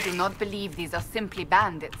 I do not believe these are simply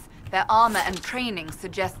bandits. Their armor and training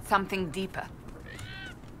suggest something deeper.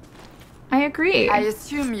 I agree. I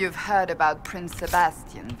assume you've heard about Prince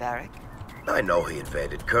Sebastian, Varric. I know he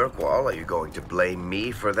invaded Kirkwall. Are you going to blame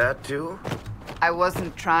me for that too? I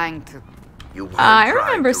wasn't trying to. You weren't I trying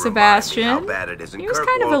remember to Sebastian. Remind me how bad it is in He was Kirkwall,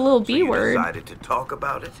 kind of a little so you B-word. decided to talk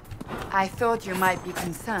about it? I thought you might be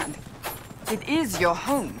concerned. It is your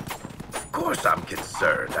home. Of course I'm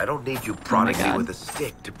concerned. I don't need you prodding me God. with a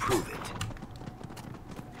stick to prove it.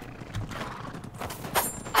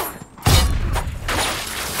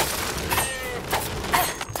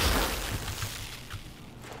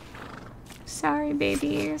 my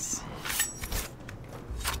babies.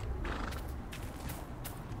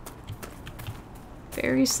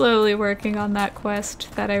 Very slowly working on that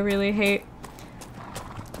quest that I really hate.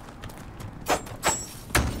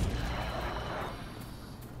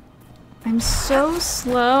 I'm so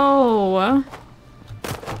slow.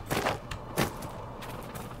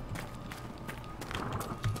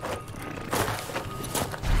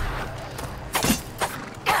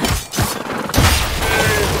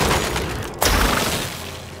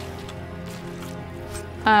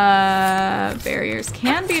 Barriers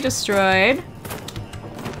can be destroyed.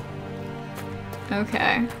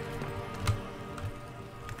 Okay.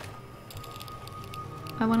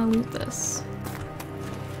 I want to loot this.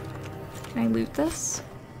 Can I loot this?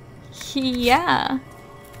 Yeah.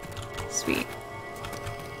 Sweet.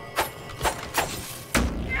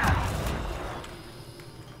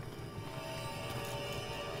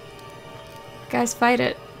 Guys, fight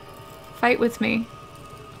it. Fight with me.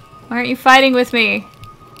 Why aren't you fighting with me?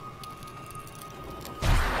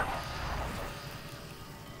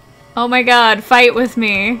 Oh my god, fight with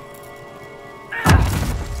me.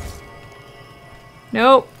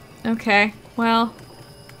 Nope. Okay, well.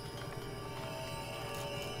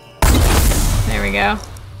 There we go.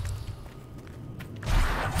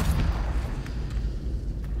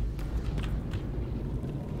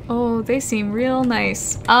 Oh, they seem real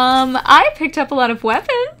nice. I picked up a lot of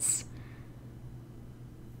weapons.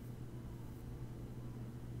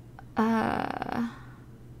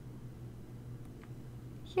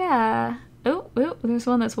 Yeah. Oh, there's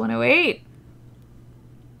one that's 108.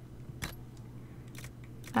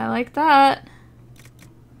 I like that.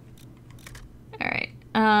 Alright.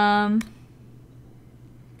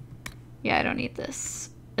 Yeah, I don't need this.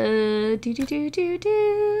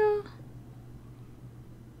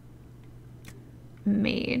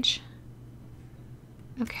 Mage.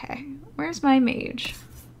 Okay. Where's my mage?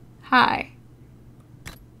 Hi.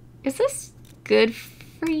 Is this good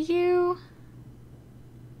for you?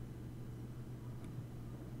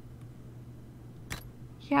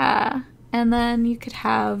 Yeah. And then you could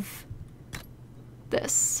have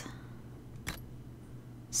this.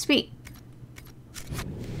 Sweet.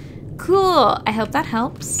 Cool. I hope that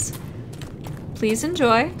helps. Please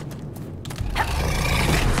enjoy.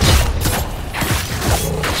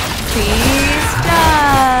 Please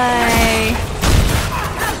die.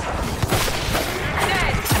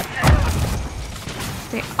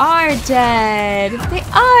 They are dead. They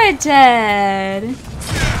are dead.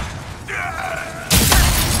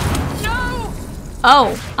 No.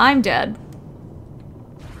 Oh, I'm dead.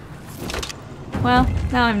 Well,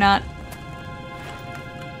 now I'm not.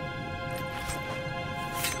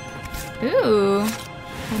 Ooh,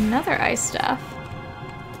 another ice staff.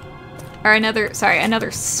 Or another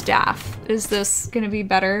staff. Is this gonna be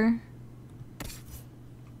better?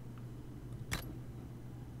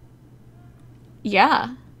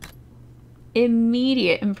 Yeah.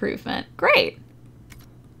 Immediate improvement. Great.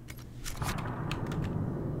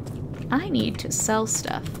 I need to sell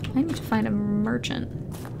stuff. I need to find a merchant.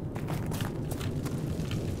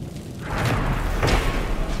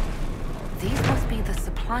 These must be the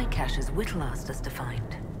supply caches Whittle asked us to find.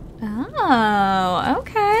 Oh,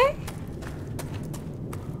 okay.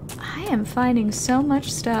 I am finding so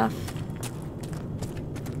much stuff.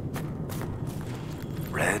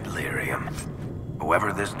 Red lyrium.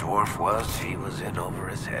 Whoever this dwarf was, he was in over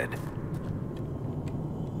his head.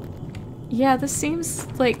 Yeah, this seems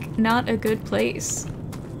like not a good place.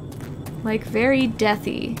 Like very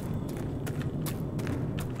deathy.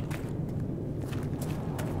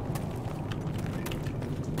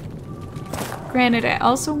 Granted, I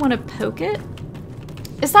also want to poke it.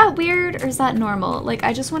 Is that weird or is that normal? Like,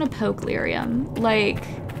 I just want to poke lyrium. Like,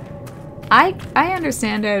 I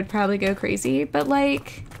understand I would probably go crazy, but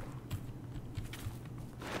like,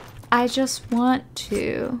 I just want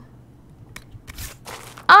to.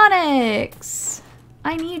 Onyx!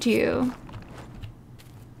 I need you.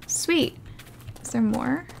 Sweet. Is there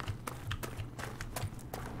more?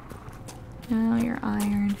 No, you're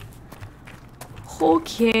iron.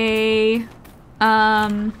 Okay.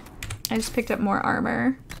 I just picked up more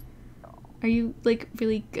armor. Are you, like,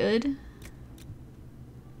 really good?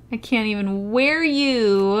 I can't even wear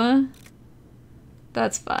you.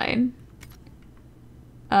 That's fine.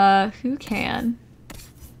 Who can?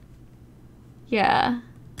 Yeah.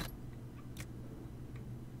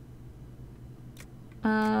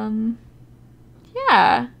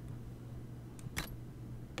 Yeah.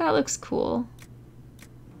 That looks cool.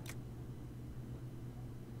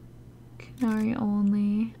 Kunari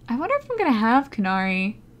only. I wonder if I'm gonna have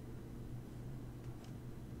Kunari.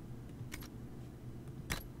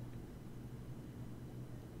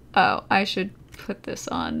 Oh, I should put this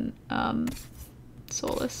on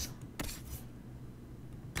Solus.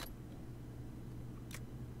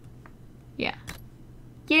 Yeah.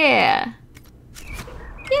 Yeah.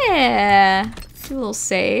 Yeah. Do a little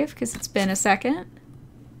save because it's been a second.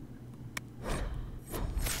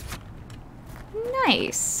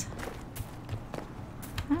 Nice.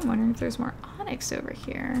 I'm wondering if there's more onyx over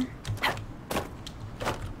here.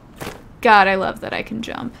 God, I love that I can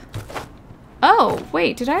jump. Oh,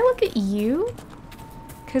 wait, did I look at you?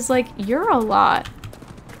 Because, like, you're a lot.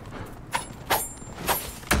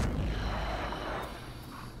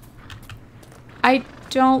 I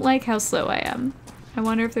don't like how slow I am. I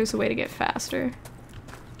wonder if there's a way to get faster.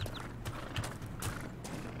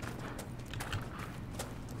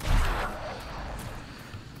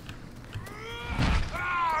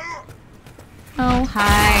 Oh,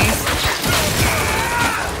 hi.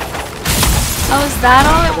 Oh, is that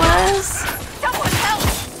all it was? Someone help!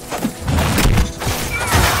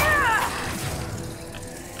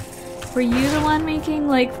 Were you the one making,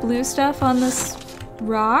 like, blue stuff on this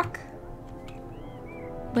rock?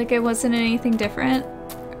 Like it wasn't anything different?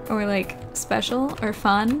 Or, like, special? Or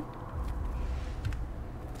fun?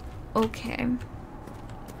 Okay.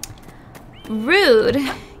 Rude.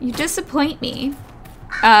 You disappoint me.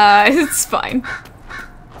 It's fine.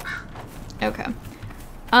 Okay.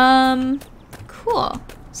 Cool.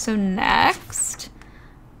 So next,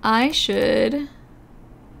 I should...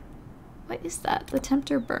 What is that? The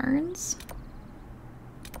Tempter burns?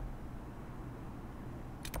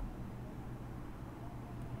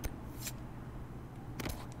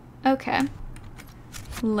 Okay.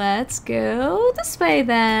 Let's go this way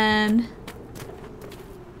then.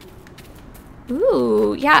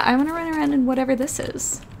 Ooh, yeah, I want to run around in whatever this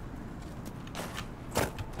is.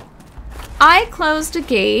 I closed a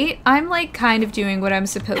gate. I'm like kind of doing what I'm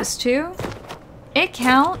supposed to. It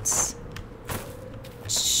counts.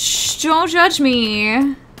 Shh, don't judge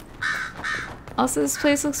me. Also, this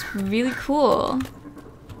place looks really cool.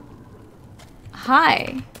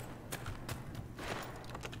 Hi.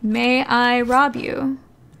 May I rob you?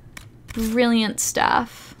 Brilliant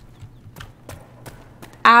stuff.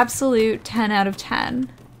 Absolute 10 out of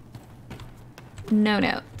 10. No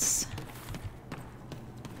notes.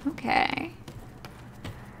 Okay.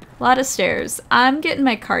 A lot of stairs. I'm getting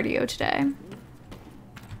my cardio today.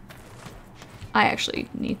 I actually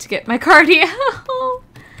need to get my cardio. Oh,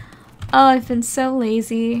 I've been so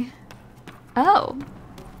lazy. Oh.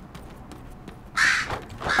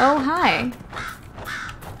 Oh, hi.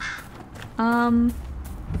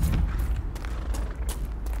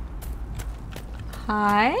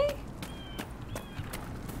 Hi?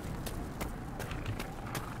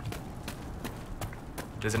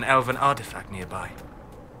 There's an elven artifact nearby.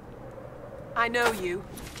 I know you.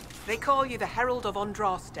 They call you the Herald of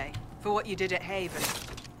Andraste for what you did at Haven.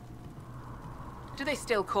 Do they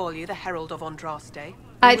still call you the Herald of Andraste?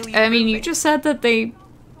 I mean, you just said that they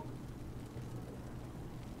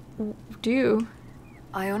do.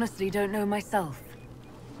 I honestly don't know myself.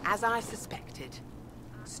 As I suspected.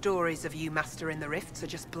 Stories of you mastering the rifts are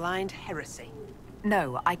just blind heresy.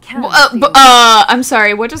 No, I can't. I'm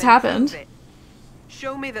sorry, what just happened?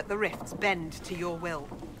 Show me that the rifts bend to your will,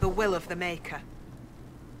 the will of the Maker.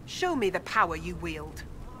 Show me the power you wield.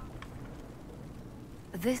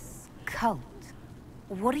 This cult.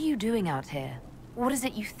 What are you doing out here? What is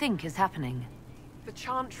it you think is happening? The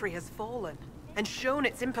Chantry has fallen, and shown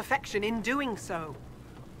its imperfection in doing so.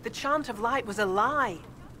 The Chant of Light was a lie.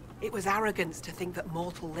 It was arrogance to think that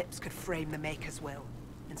mortal lips could frame the Maker's will,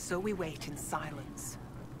 and so we wait in silence.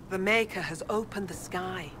 The Maker has opened the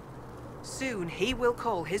sky. Soon he will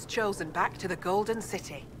call his chosen back to the Golden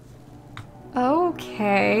City.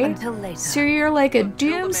 Okay. Until later. So you're like a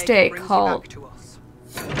doomsday cult.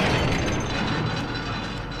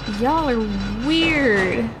 Y'all are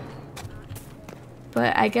weird.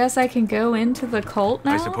 But I guess I can go into the cult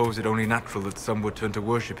now? I suppose it only natural that some would turn to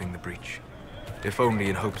worshipping the breach, if only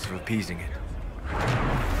in hopes of appeasing it.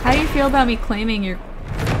 How do you feel about me claiming your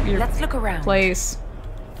Let's look around. Place?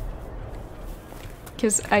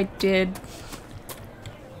 Because I did.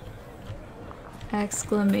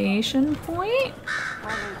 Exclamation point?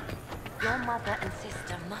 Well, your mother and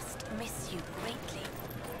sister must miss you greatly.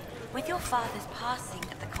 With your father's passing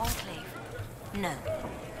at the Conclave. No,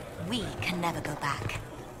 we can never go back.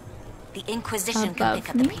 The Inquisition can pick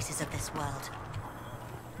up the pieces of this world.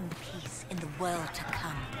 And the peace in the world to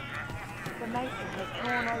come. The Maker has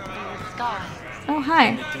torn open the sky. Oh,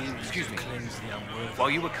 hi. Excuse me. While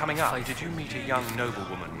you were coming up, did you meet a young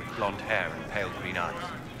noblewoman with blonde hair and pale green eyes?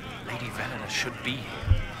 Lady Venena should be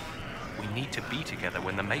here. We need to be together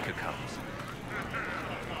when the Maker comes.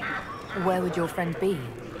 Where would your friend be?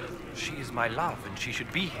 She is my love, and she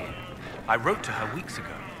should be here. I wrote to her weeks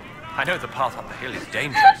ago. I know the path up the hill is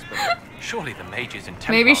dangerous, but surely the mages in Templars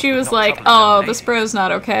Maybe she would was not like, trouble their oh, ladies. this bro's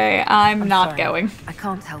not okay. I'm not sorry. going. I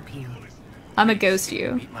can't help you. I'm a ghost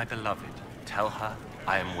you. Meet my beloved. Tell her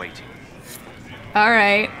I am waiting.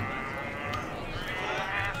 Alright.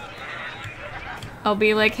 I'll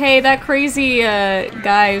be like, hey, that crazy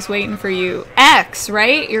guy is waiting for you. X,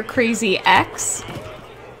 right? You're crazy X?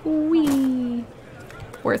 Wee.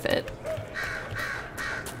 Worth it.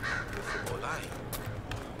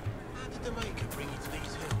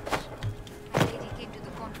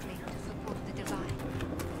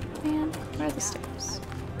 Man, where are the stairs?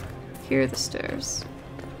 Here are the stairs.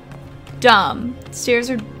 Dumb.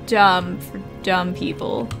 Stairs are dumb for dumb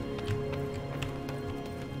people.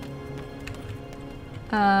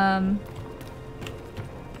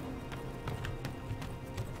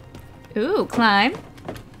 Ooh, climb.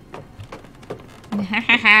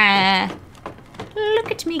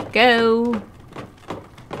 Look at me go.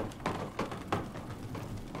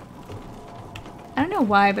 I don't know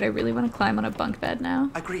why, but I really want to climb on a bunk bed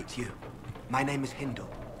now. I greet you. My name is Hindle.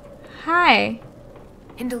 Hi.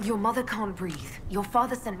 Hindle, your mother can't breathe. Your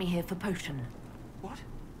father sent me here for potion. What?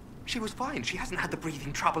 She was fine. She hasn't had the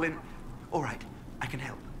breathing trouble in... All right, I can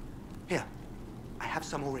help. Here, I have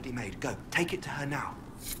some already made. Go, take it to her now.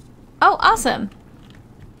 Oh, awesome.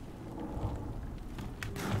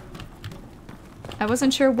 I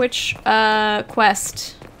wasn't sure which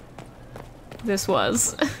quest this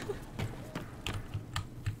was.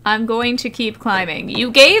 I'm going to keep climbing.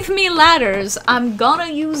 You gave me ladders. I'm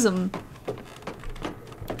gonna use them.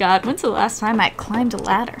 God, when's the last time I climbed a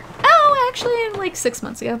ladder? Oh, actually, like 6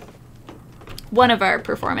 months ago. One of our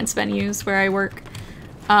performance venues where I work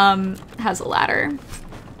has a ladder.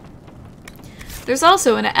 There's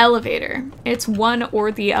also an elevator. It's one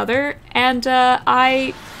or the other, and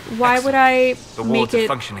why would I make it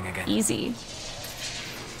functioning again. Easy?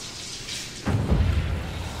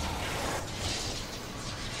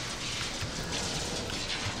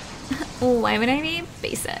 Why would I be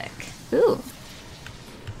basic? Ooh.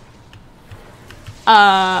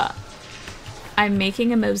 I'm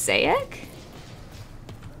making a mosaic?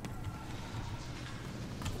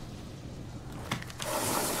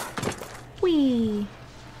 Whee!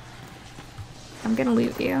 I'm gonna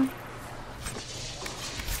loot you.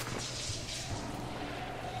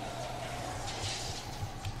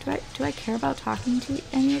 Do I care about talking to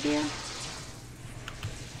any of you?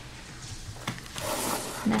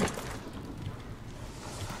 Nah.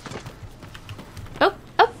 Oh!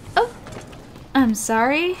 I'm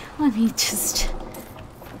sorry. Let me just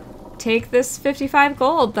take this 55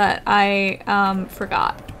 gold that I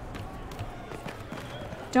forgot.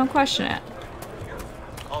 Don't question it.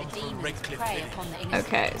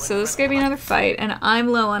 Okay, so this is gonna be another fight, and I'm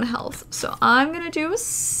low on health. So I'm gonna do a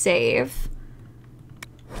save.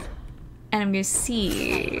 And I'm gonna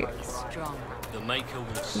see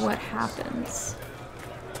what happens.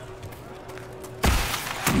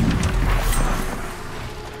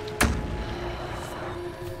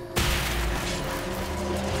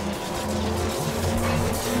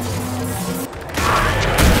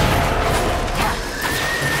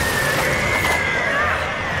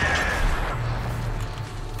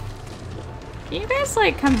 Can you guys,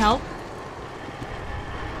 like, come help?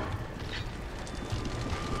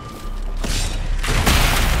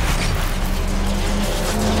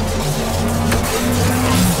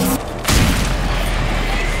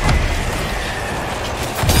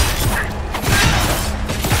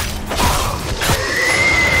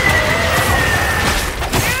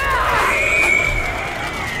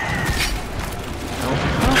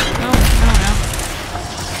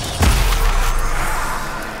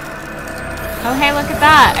 Oh, hey, look at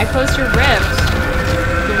that. I closed your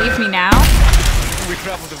rift. Believe me now? We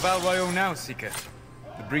travel to Val Royeaux now, Seeker.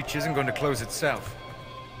 The breach isn't going to close itself.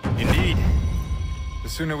 Indeed. The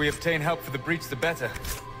sooner we obtain help for the breach, the better.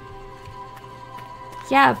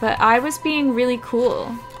 Yeah, but I was being really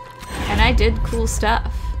cool. And I did cool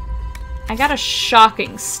stuff. I got a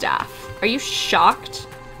shocking staff. Are you shocked?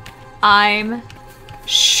 I'm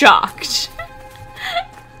shocked.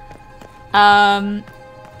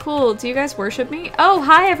 Cool. Do you guys worship me? Oh,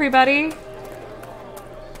 hi, everybody.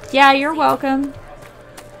 Yeah, you're welcome.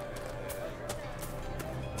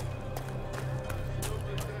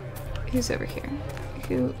 Who's over here?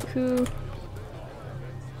 Who?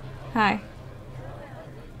 Hi.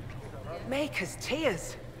 Maker's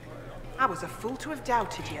tears. I was a fool to have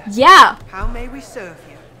doubted you. Yeah. How may we serve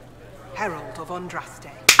you? Herald of Andraste.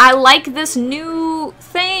 I like this new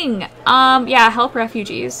thing. Yeah, help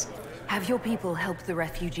refugees. Have your people helped the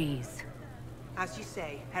refugees? As you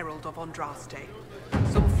say, Herald of Andraste.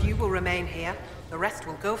 Some few will remain here, the rest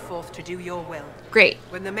will go forth to do your will. Great.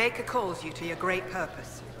 When the Maker calls you to your great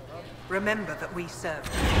purpose, remember that we serve.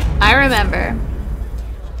 I remember.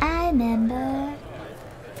 I remember.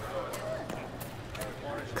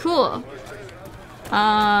 Cool.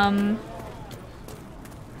 I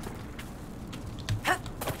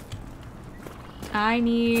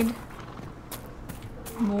need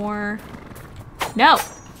more. No!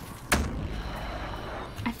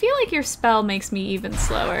 I feel like your spell makes me even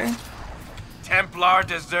slower. Templar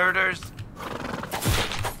deserters?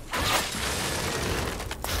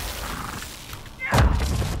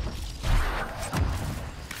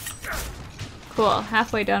 Cool,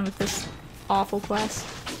 halfway done with this awful quest.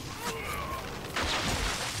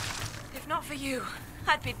 If not for you,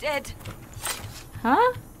 I'd be dead.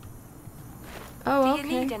 Huh? Oh, Do okay. you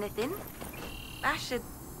need anything? I should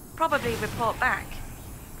probably report back.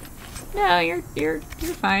 No, you're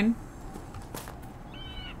fine.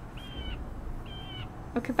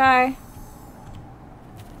 Okay, bye.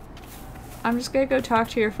 I'm just gonna go talk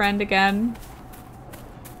to your friend again.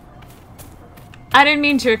 I didn't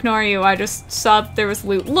mean to ignore you, I just saw that there was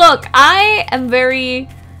loot. Look, I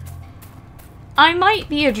might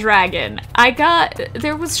be a dragon.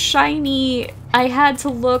 There was shiny, I had to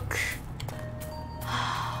look.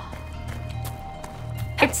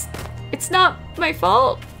 It's not my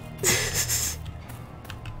fault.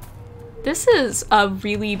 This is a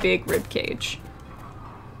really big ribcage.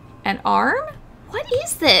 An arm? What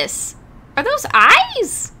is this? Are those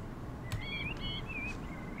eyes?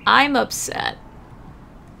 I'm upset.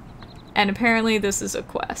 And apparently this is a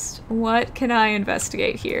quest. What can I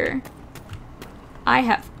investigate here? I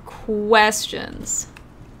have questions.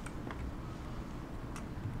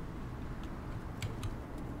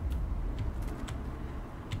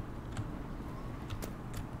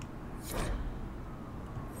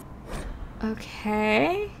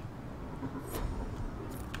 Okay.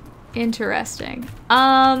 Interesting.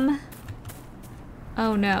 Oh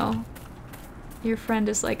no. Your friend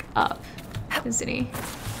is like up, isn't he?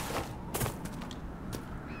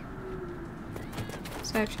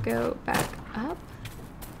 So I have to go back up?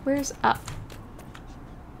 Where's up?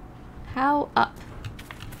 How up?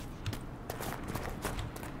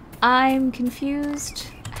 I'm confused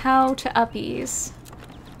how to uppies.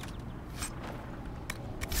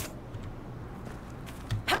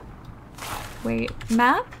 Wait,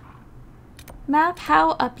 map? Map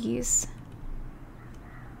how uppies?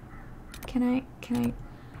 Can I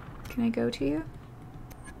go to you?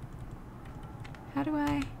 How do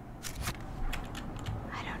I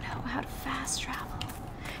don't know how to fast travel.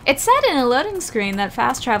 It said in a loading screen that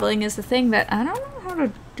fast traveling is the thing, but I don't know how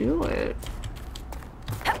to do it.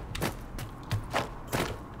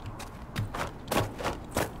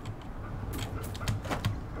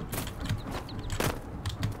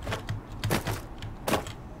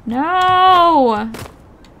 No!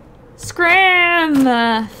 Scram!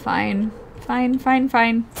 Fine.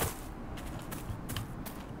 Fine.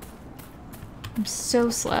 I'm so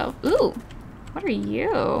slow. Ooh! What are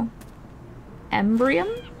you?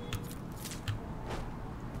 Embryon?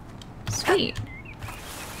 Sweet.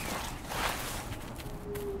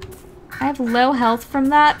 I have low health from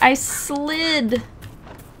that. I slid!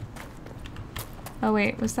 Oh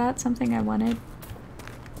wait, was that something I wanted?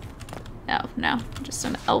 Oh, no. Just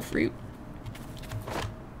an elf root.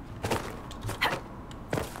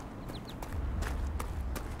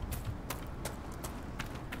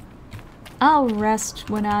 I'll rest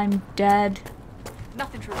when I'm dead.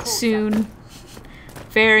 Nothing to report, Soon. sir.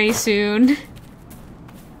 Very soon.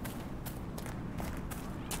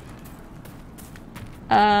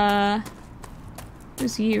 It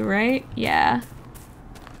was you, right? Yeah.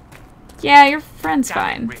 Yeah, your friend's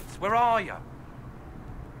fine. Ritz, where are you?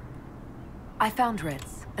 I found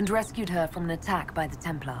Ritz and rescued her from an attack by the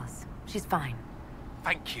Templars. She's fine.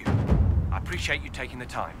 Thank you. I appreciate you taking the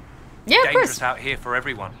time. Yeah, of Dangerous course. out here for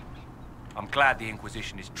everyone. I'm glad the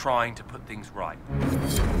Inquisition is trying to put things right.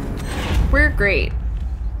 We're great.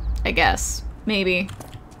 I guess. Maybe.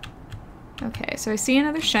 Okay, so I see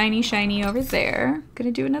another shiny over there.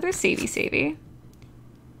 Gonna do another savey.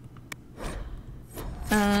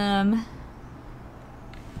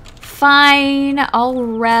 Fine, I'll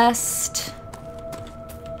rest.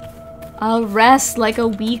 I'll rest like a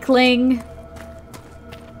weakling.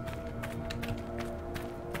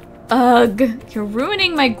 Ugh, you're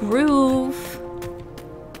ruining my groove.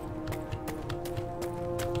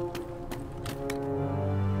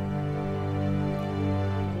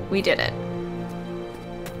 We did it.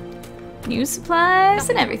 New supplies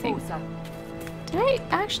and everything. Did I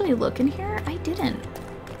actually look in here? I didn't.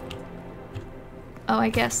 Oh, I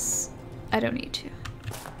guess I don't need to.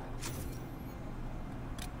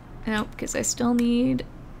 Nope, because I still need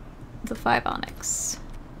the 5 onyx.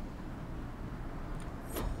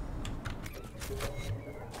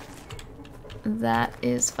 That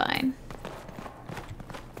is fine.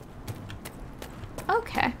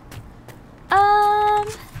 Okay.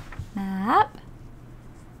 Map.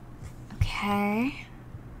 Okay.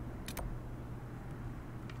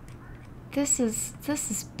 This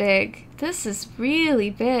is big. This is really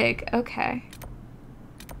big. Okay.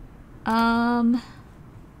 I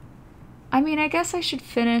mean, I guess I should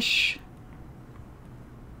finish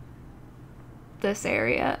this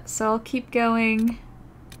area. So I'll keep going.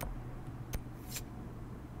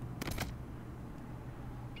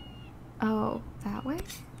 Oh, that way?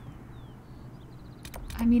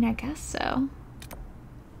 I mean, I guess so.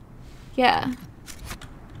 Yeah.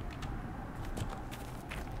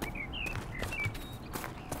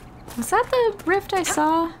 Was that the rift I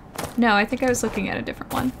saw? No, I think I was looking at a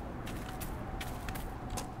different one.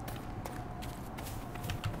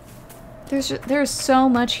 There's so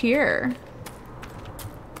much here.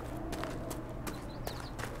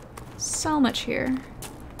 So much here.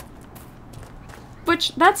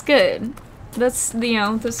 Which, that's good. That's, you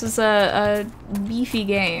know, this is a beefy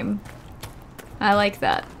game. I like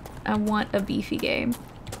that. I want a beefy game.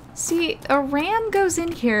 See, a ram goes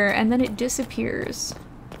in here and then it disappears.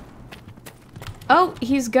 Oh,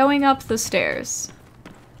 he's going up the stairs.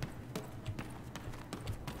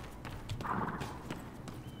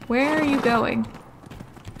 Where are you going?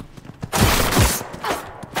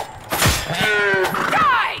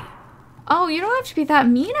 Die! Oh, you don't have to be that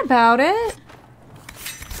mean about it.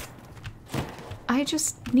 I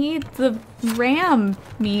just need the ram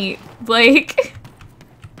meat. Like,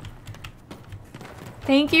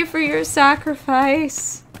 thank you for your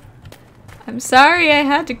sacrifice. I'm sorry I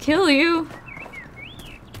had to kill you.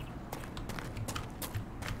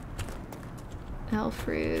 Elf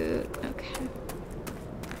fruit, okay.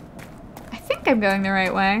 I think I'm going the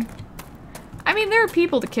right way. I mean, there are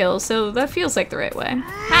people to kill, so that feels like the right way.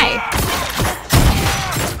 Hi!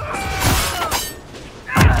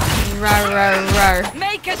 Rar, rar, rar.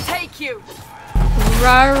 Make her take you!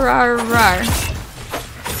 Rar, rar, rar.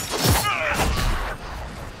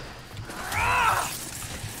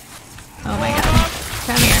 Oh my god.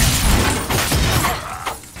 Come here.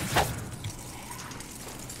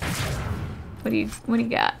 What do you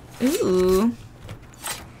got? Ooh.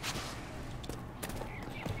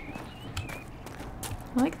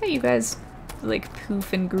 I like that you guys like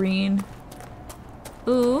poof and green.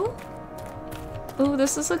 Ooh. Ooh,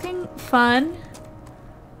 this is looking fun.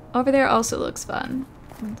 Over there also looks fun.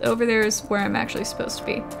 Over there is where I'm actually supposed to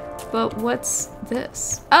be. But what's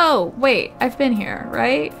this? Oh, wait, I've been here,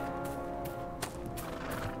 right?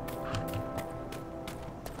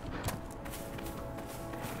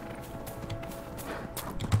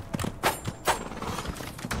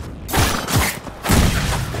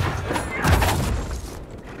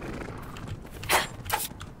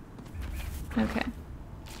 Okay.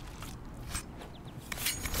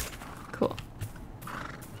 Cool.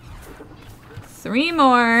 3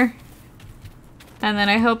 more. And then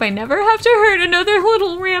I hope I never have to hurt another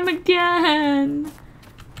little ram again.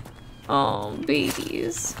 Oh,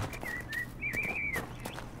 babies.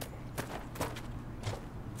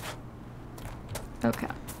 Okay.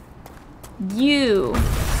 You.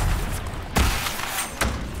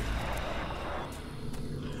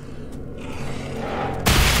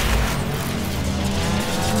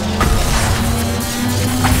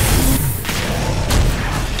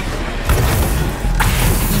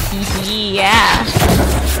 Yeah.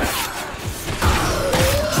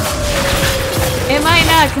 It might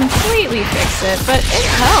not completely fix it, but it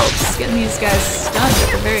helps getting these guys stunned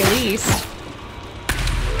at the very least.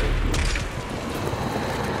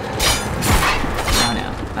 Oh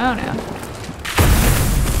no. Oh no.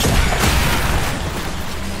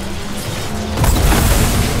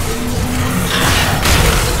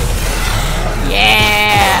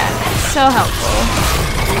 Yeah. So helpful.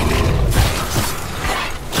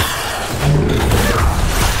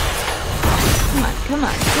 Come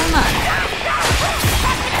on, come on.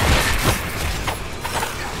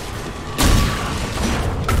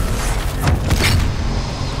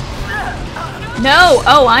 No!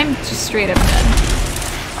 Oh, I'm just straight up dead.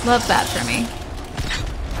 Love that for me.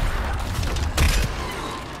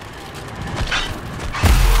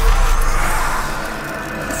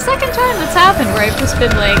 The second time that's happened where I've just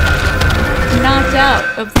been, like, knocked out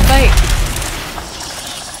of the fight.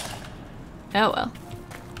 Oh well.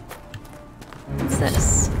 What's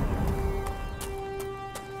this?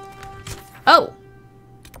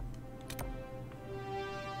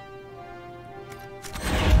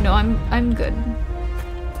 No, I'm good.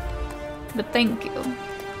 But thank you.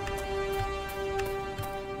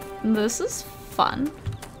 This is fun.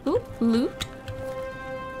 Ooh, loot.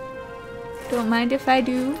 Don't mind if I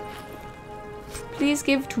do. Please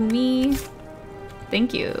give to me.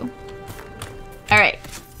 Thank you. Alright,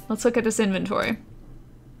 let's look at this inventory.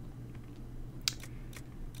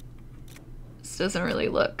 This doesn't really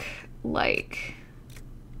look like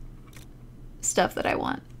stuff that I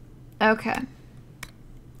want. Okay.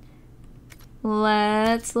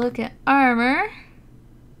 Let's look at armor.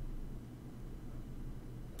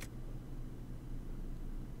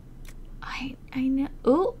 I know.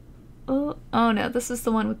 Ooh. Oh, oh no, this is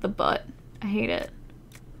the one with the butt. I hate it.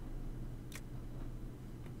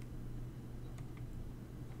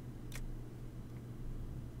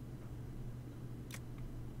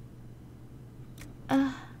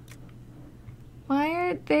 Why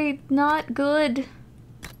are they not good?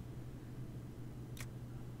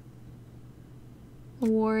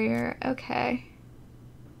 Warrior, okay.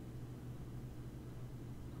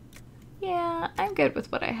 Yeah, I'm good with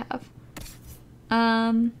what I have.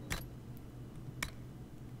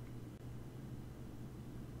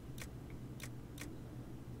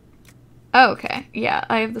 Oh, okay. Yeah,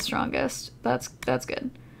 I have the strongest. That's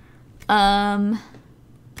good. What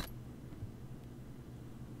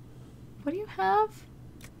do you have?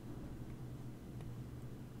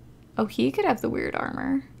 Oh, he could have the weird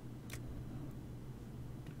armor.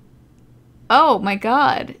 Oh my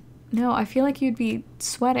god. No, I feel like you'd be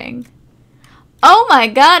sweating. Oh my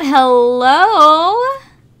god, hello?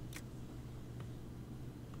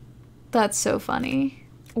 That's so funny.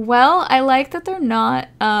 Well, I like that they're not,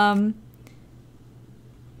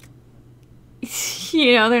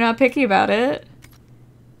 you know, they're not picky about it.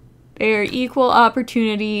 They're equal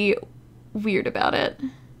opportunity weird about it.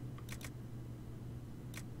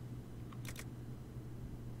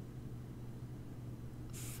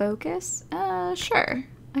 Focus? Sure.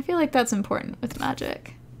 I feel like that's important with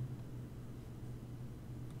magic.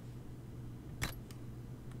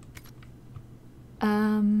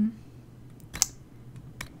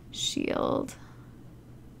 Shield.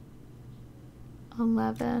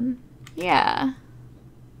 11. Yeah.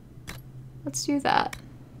 Let's do that.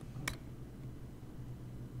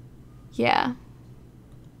 Yeah.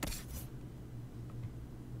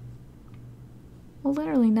 Well,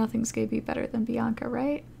 literally nothing's gonna be better than Bianca,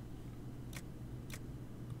 right?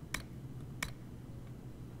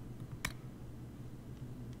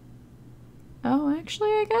 Oh,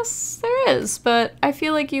 actually, I guess there is, but I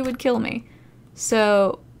feel like you would kill me.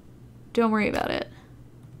 So, don't worry about it.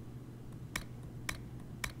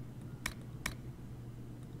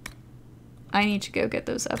 I need to go get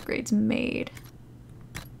those upgrades made.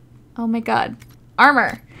 Oh my god.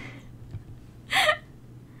 Armor!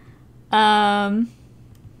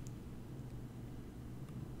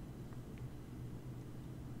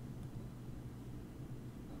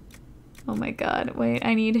 Oh my god, wait,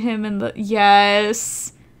 I need him in the...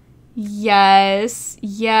 Yes! Yes!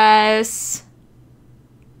 Yes!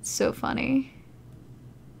 So funny.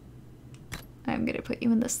 I'm gonna put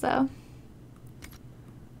you in this, though.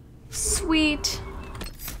 Sweet!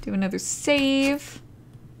 Do another save.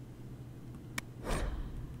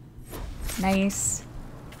 Nice.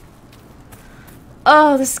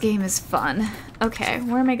 Oh, this game is fun. Okay,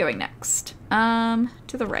 where am I going next?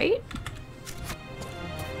 To the right?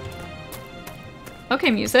 Okay,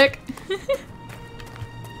 music.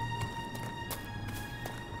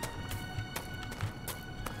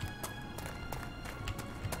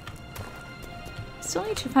 Still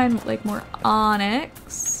need to find, like, more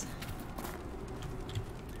onyx.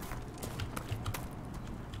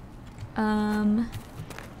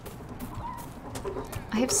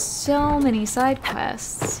 I have so many side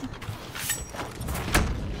quests.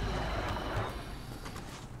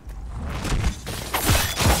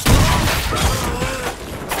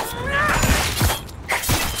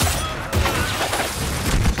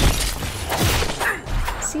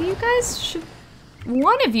 See, you guys should...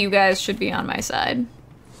 One of you guys should be on my side.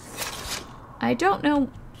 I don't know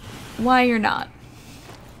why you're not.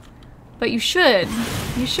 But you should.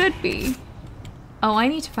 You should be. Oh, I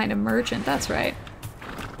need to find a merchant, that's right.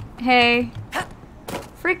 Hey.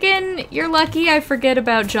 Frickin', you're lucky I forget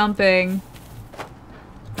about jumping.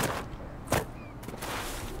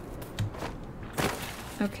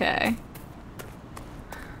 Okay.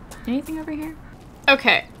 Anything over here?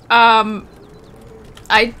 Okay,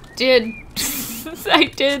 I did... I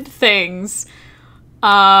did things.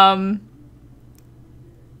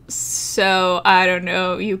 So, I don't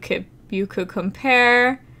know, you could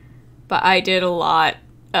compare, but I did a lot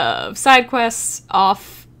of side quests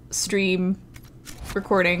off stream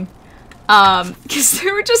recording. Because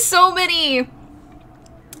there were just so many.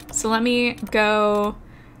 So let me go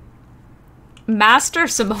master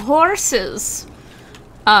some horses.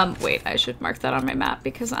 Wait, I should mark that on my map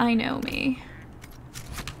because I know me.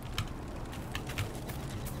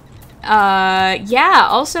 Yeah,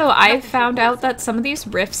 also I found out that some of these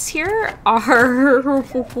rifts here are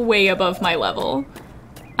way above my level.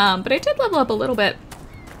 But I did level up a little bit.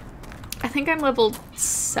 I think I'm level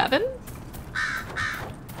 7?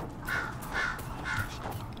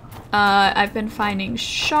 I've been finding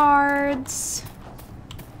shards.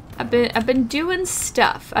 I've been doing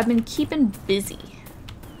stuff. I've been keeping busy.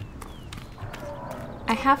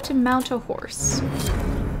 I have to mount a horse.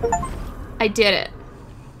 I did it.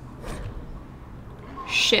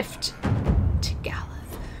 Shift to gallop.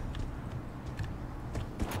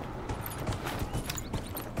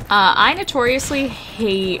 I notoriously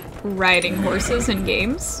hate riding horses in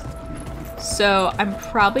games, so I'm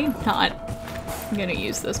probably not gonna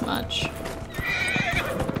use this much.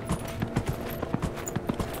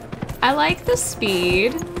 I like the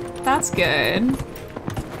speed. That's good.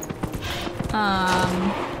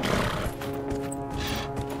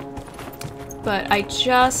 But I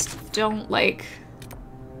just don't like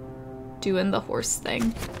doing the horse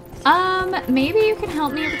thing. Maybe you can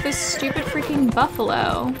help me with this stupid freaking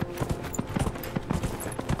buffalo.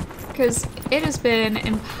 Because it has been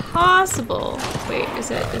impossible. Wait,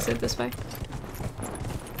 is it this way?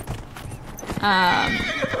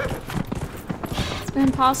 It's been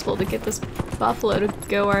impossible to get this buffalo to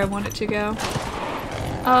go where I want it to go.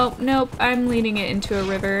 Oh, nope, I'm leading it into a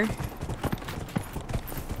river.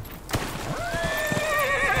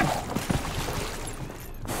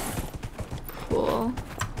 Cool.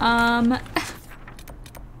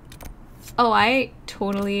 Oh, I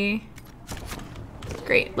totally...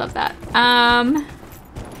 Great, love that.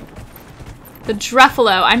 The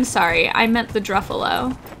Druffalo, I'm sorry, I meant the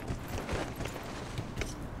Druffalo.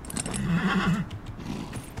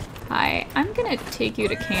 Hi, I'm gonna take you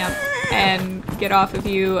to camp and get off of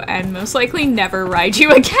you and most likely never ride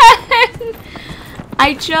you again.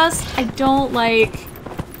 I don't like...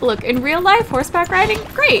 Look, in real life, horseback riding,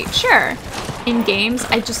 great, sure. In games,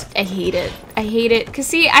 I hate it. I hate it. Cause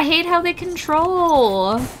see, I hate how they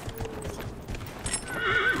control.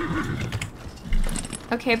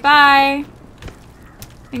 Okay, bye.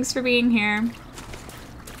 Thanks for being here.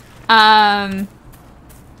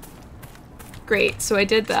 Great, so I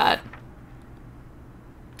did that.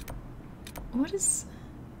 What is...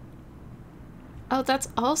 Oh, that's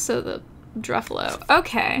also the Druffalo.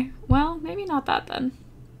 Okay, well, maybe not that then.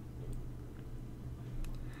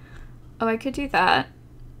 Oh, I could do that.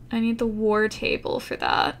 I need the war table for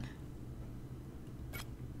that.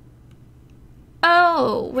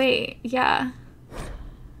 Oh, wait, yeah.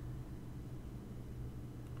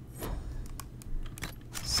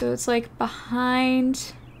 So it's like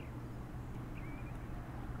behind...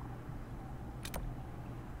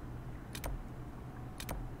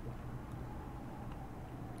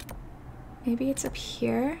 Maybe it's up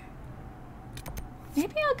here?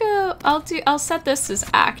 Maybe I'll set this as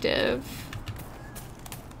active.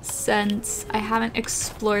 Since I haven't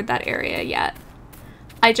explored that area yet.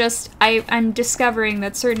 I'm discovering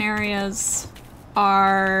that certain areas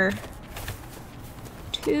are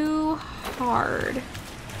too hard.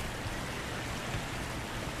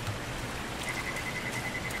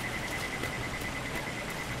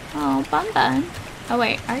 Oh, Bun Bun. Oh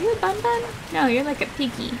wait, are you a Bun Bun? No, you're like a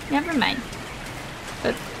piggy. Never mind.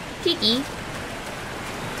 But piggy.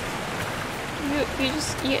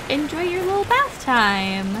 You enjoy your little bath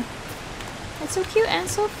time. That's so cute and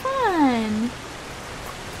so fun.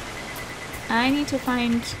 I need to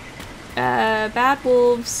find bad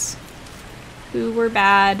wolves who were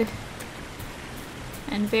bad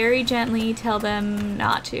and very gently tell them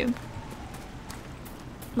not to.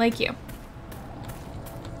 Like you.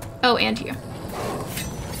 Oh, and you.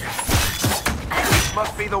 This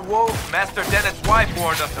must be the wolf Master Dennett's wife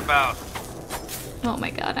warned us about. Oh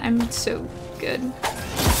my god, I'm so good.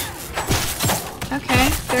 Okay,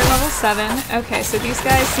 they're level 7. Okay, so these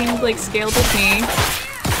guys seemed like scaled with me.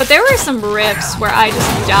 But there were some rifts where I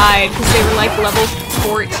just died because they were like level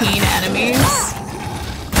 14 enemies.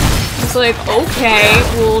 It's like, okay,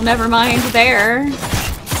 well, never mind there.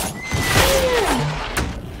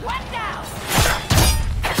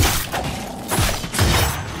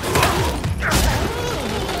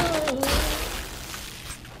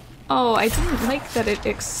 Oh, I didn't like that it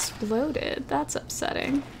exploded. That's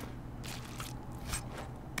upsetting.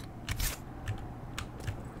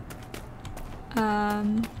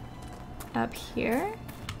 Up here?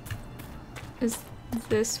 Is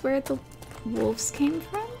this where the wolves came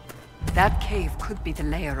from? That cave could be the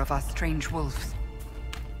lair of our strange wolves.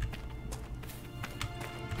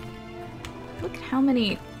 Look at how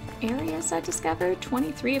many areas I discovered.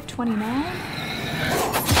 23 of 29.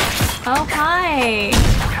 Oh, hi.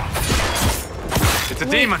 It's a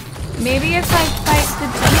demon. Maybe if I fight the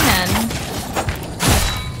demon.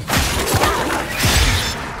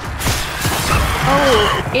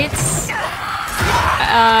 Oh, it's...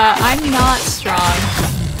 I'm not strong.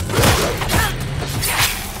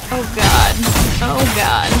 Oh god. Oh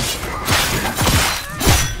god.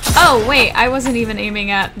 Oh, wait, I wasn't even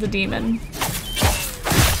aiming at the demon.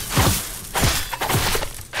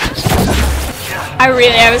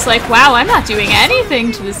 I was like, wow, I'm not doing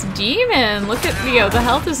anything to this demon. Look at, the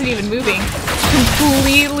health isn't even moving.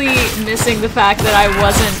 Completely missing the fact that I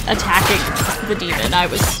wasn't attacking the demon. I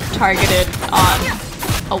was targeted on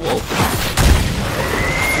a wolf.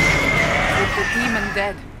 With the demon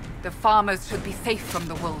dead, the farmers should be safe from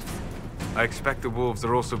the wolves. I expect the wolves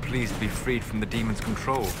are also pleased to be freed from the demon's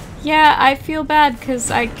control. Yeah, I feel bad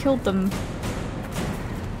because I killed them.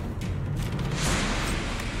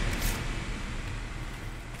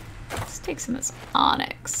 Let's take some of this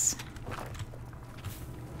onyx.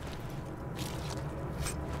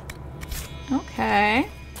 Okay.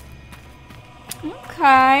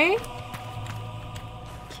 Okay.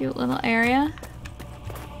 Cute little area.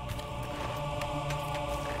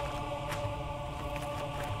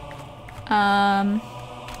 Oh,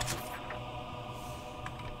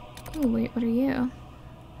 wait, what are you?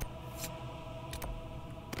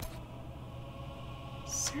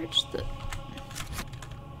 Search the...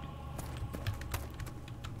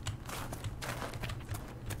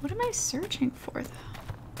 What am I searching for, though?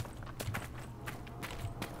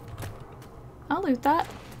 I'll loot that.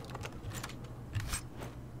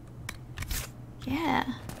 Yeah.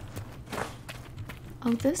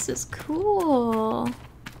 Oh, this is cool.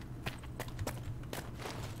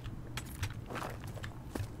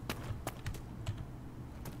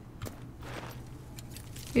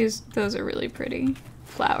 Those are really pretty.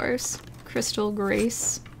 Flowers. Crystal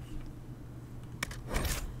Grace.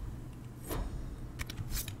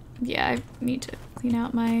 Yeah, I need to clean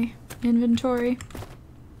out my inventory.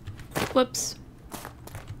 Whoops.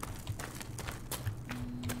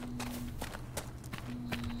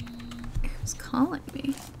 Who's calling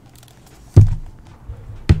me?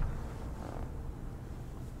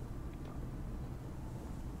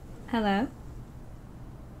 Hello?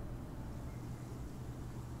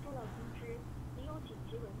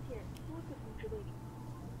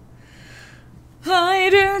 I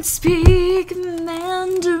don't speak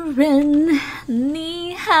Mandarin.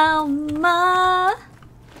 Ni hao ma?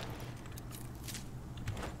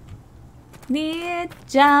 你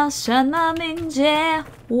叫什么名字？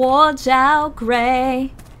我叫 Gray。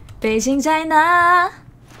北京在哪?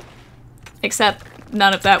 Except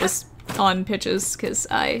none of that was on pitches because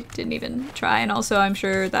I didn't even try, and also I'm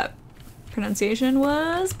sure that pronunciation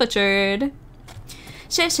was butchered.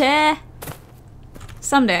 谢谢.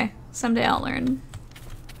 Someday I'll learn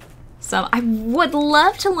some. I would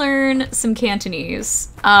love to learn some Cantonese,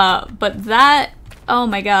 but that, oh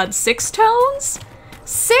my god, 6 tones?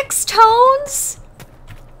 6 tones?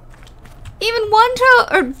 Even 1 tone,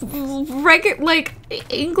 or regular, like,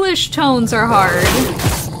 English tones are hard.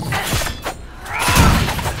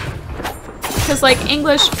 Because, like,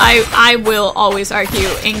 English, I will always argue,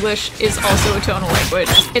 English is also a tonal language.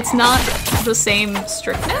 It's not the same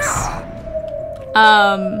strictness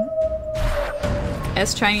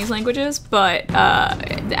as Chinese languages, but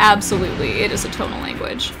absolutely, it is a tonal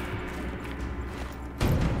language.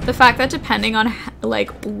 The fact that depending on, like,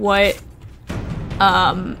 what,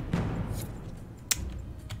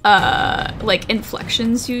 like,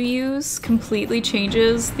 inflections you use completely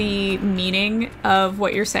changes the meaning of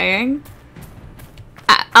what you're saying.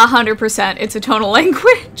 100%, it's a tonal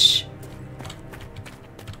language.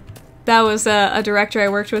 That was a director I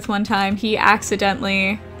worked with one time. He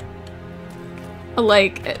accidentally,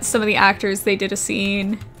 like, some of the actors, they did a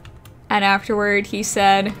scene, and afterward he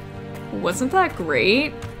said, "Wasn't that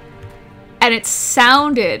great?" And it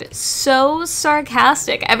sounded so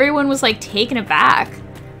sarcastic. Everyone was, like, taken aback,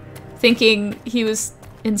 thinking he was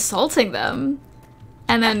insulting them.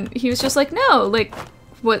 And then he was just like, no, like,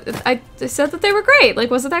 what, I said that they were great.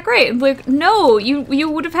 Like, wasn't that great? And like, no, you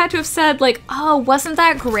would have had to have said, like, oh, wasn't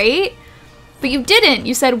that great? But you didn't.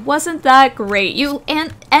 You said, wasn't that great? You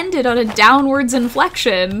ended on a downwards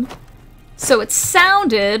inflection. So it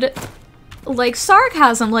sounded like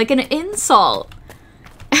sarcasm, like an insult.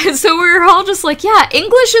 And so we were all just like, yeah,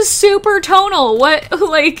 English is super tonal. What,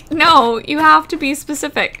 like, no, you have to be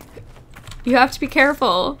specific. You have to be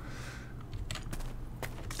careful.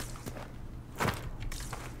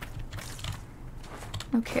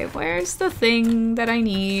 Okay, where's the thing that I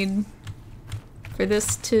need for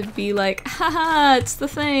this to be like, haha, it's the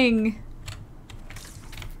thing.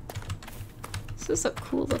 This is a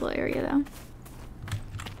cool little area though.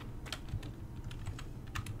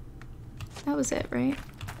 That was it, right?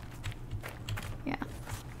 Yeah.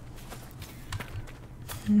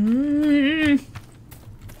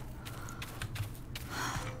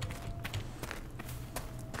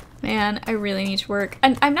 Man, I really need to work.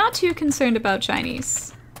 And I'm not too concerned about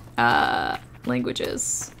Chinese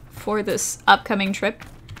languages for this upcoming trip.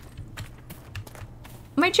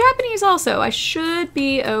 My Japanese also, I should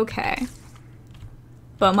be okay.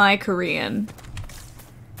 But my Korean.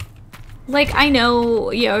 Like, I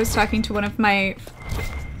know, I was talking to one of my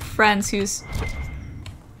friends who's...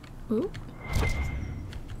 Ooh.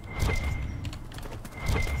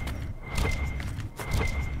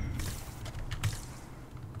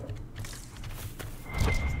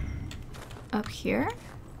 Up here?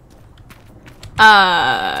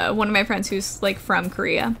 One of my friends who's, like, from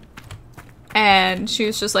Korea. And she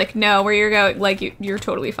was just like, no, where you're going, like, you're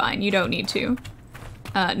totally fine. You don't need to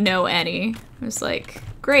know any. I was like,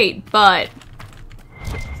 great, but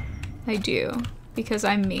I do. Because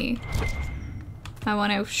I'm me. I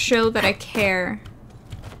want to show that I care.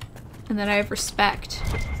 And that I have respect.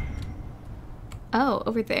 Oh,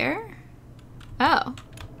 over there? Oh.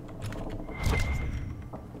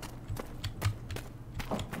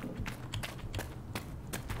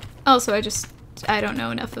 Also, I don't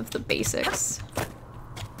know enough of the basics.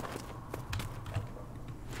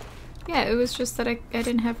 Yeah, it was just that I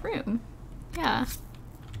didn't have room. Yeah.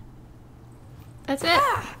 That's it.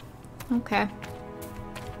 Okay.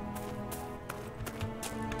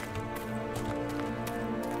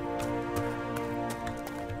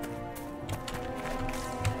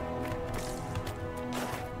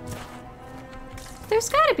 There's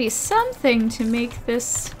gotta be something to make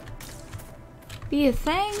this be a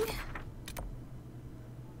thing.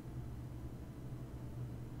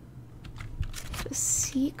 The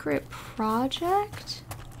secret project?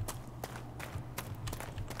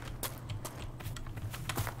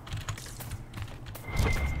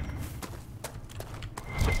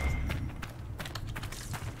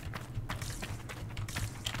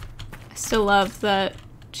 I still love that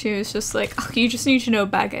she was just like, oh, you just need to know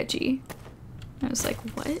baguette. I was like,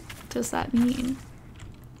 what does that mean?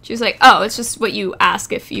 She was like, oh, it's just what you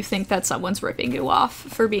ask if you think that someone's ripping you off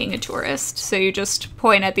for being a tourist. So you just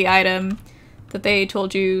point at the item that they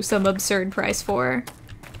told you some absurd price for,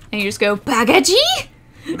 and you just go, baguette?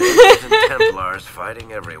 Mages and Templars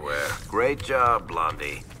fighting everywhere. Great job,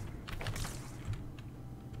 Blondie.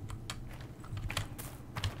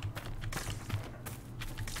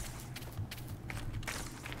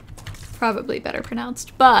 Probably better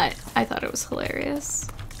pronounced, but I thought it was hilarious.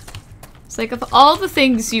 It's like, of all the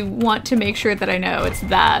things you want to make sure that I know, it's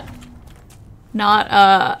that. Not,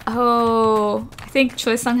 oh, I think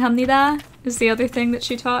choisangamnida is the other thing that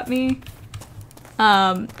she taught me.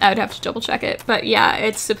 I would have to double check it, but yeah,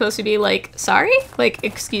 it's supposed to be like, sorry? Like,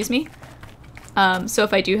 excuse me? So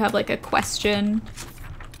if I do have like a question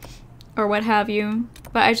or what have you,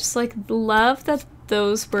 but I just like love that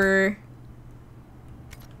those were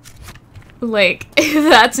like,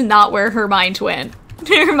 that's not where her mind went.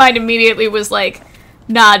 Her mind immediately was like,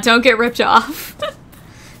 nah, don't get ripped off.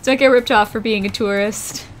 Don't get ripped off for being a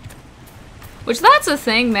tourist. Which, that's a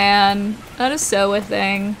thing, man. That is so a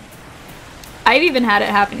thing. I've even had it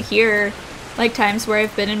happen here. Like, times where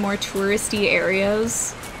I've been in more touristy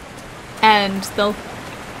areas. And they'll...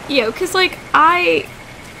 because, like, I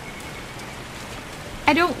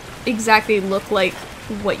don't exactly look like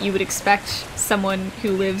what you would expect someone who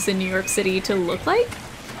lives in New York City to look like.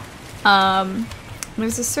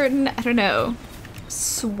 There's a certain, I don't know,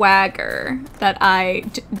 swagger that I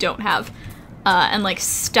don't have, and like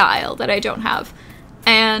style that I don't have.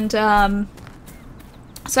 And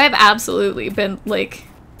so I've absolutely been like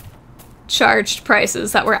charged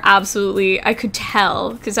prices that were absolutely, I could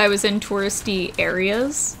tell because I was in touristy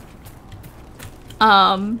areas.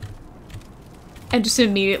 And just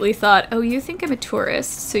immediately thought, oh, you think I'm a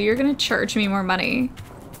tourist, so you're gonna charge me more money.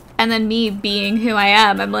 And then me being who I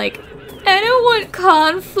am, I'm like, I don't want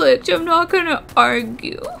conflict, I'm not gonna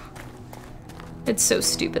argue. It's so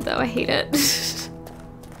stupid though, I hate it.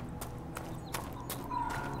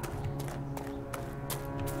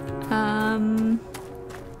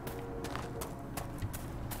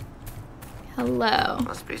 Hello.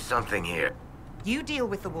 Must be something here. You deal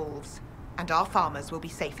with the wolves, and our farmers will be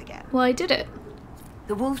safe again. Well, I did it.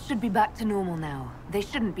 The wolves should be back to normal now. They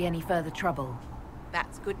shouldn't be any further trouble.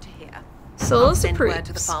 That's good to hear. Solos I'll send approves. word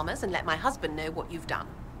to the farmers and let my husband know what you've done.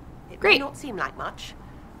 It Great. may not seem like much,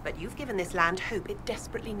 but you've given this land hope it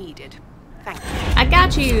desperately needed. Thank you. I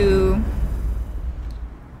got you.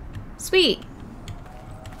 Sweet.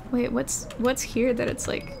 Wait, what's here that it's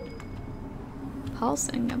like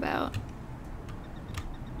pulsing about?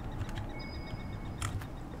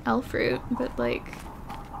 Elf fruit, but like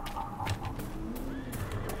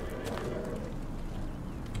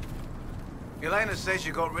Elena says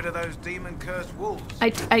you got rid of those demon-cursed wolves. I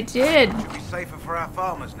did. Should be safer for our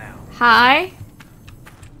farmers now. Hi.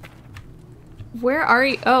 Where are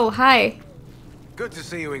you? Oh, hi. Good to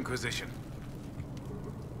see you, Inquisition.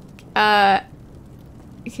 Can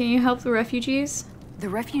you help the refugees? The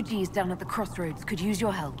refugees down at the crossroads could use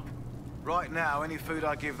your help. Right now, any food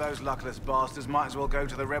I give those luckless bastards might as well go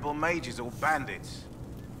to the rebel mages or bandits.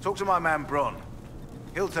 Talk to my man Bron.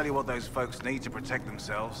 He'll tell you what those folks need to protect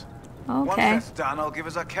themselves. Okay. Once that's done, I'll give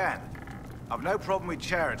as I can. I've no problem with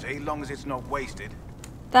charity, long as it's not wasted.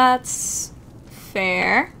 That's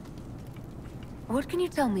fair. What can you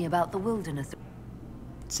tell me about the wilderness?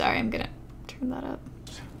 Sorry, I'm gonna turn that up.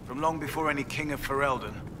 From long before any king of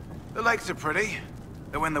Ferelden. The lakes are pretty,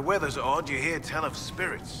 though when the weather's odd, you hear tell of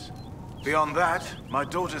spirits. Beyond that, my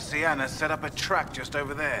daughter Sienna set up a track just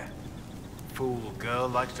over there. Fool girl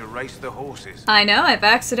likes to race the horses. I know, I've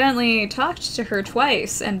accidentally talked to her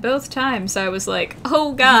twice, and both times I was like,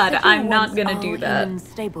 oh god, I'm not gonna do that.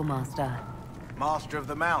 Stable master. Master of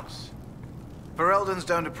the mounts. Fereldans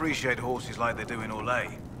don't appreciate horses like they do in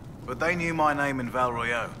Orlais, but they knew my name in Val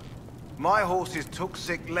Royeaux. My horses took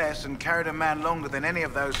sick less and carried a man longer than any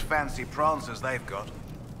of those fancy prancers they've got.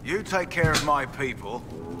 You take care of my people,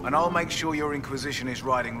 and I'll make sure your Inquisition is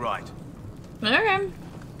riding right. Okay.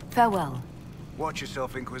 Farewell. Watch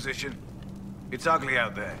yourself, Inquisition. It's ugly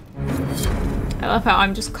out there. I love how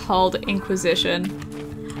I'm just called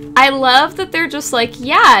Inquisition. I love that they're just like,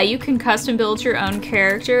 yeah, you can custom build your own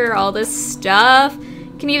character, all this stuff.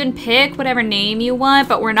 You can even pick whatever name you want,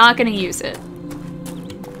 but we're not gonna use it.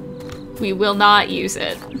 We will not use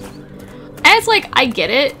it. And it's like, I get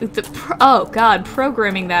it. Oh god,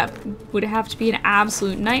 programming that would have to be an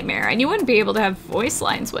absolute nightmare. And you wouldn't be able to have voice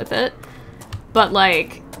lines with it. But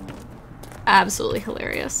like, absolutely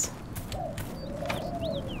hilarious.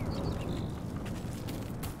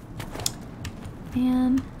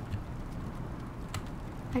 Man.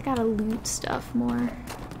 I gotta loot stuff more.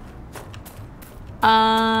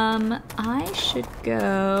 I should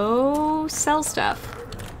go sell stuff.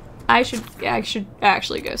 I should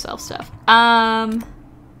actually go sell stuff.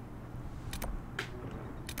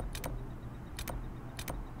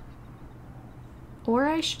 Or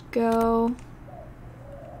I should go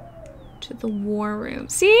to the war room.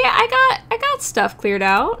 See, I got stuff cleared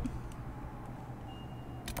out.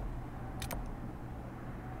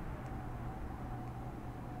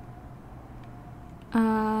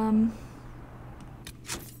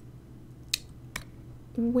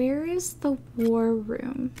 Where is the war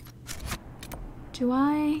room? Do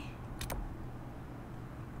I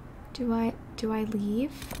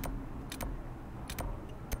leave?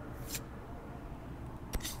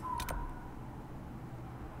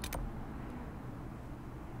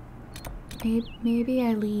 Maybe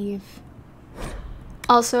I leave.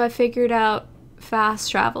 Also, I figured out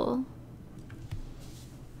fast travel.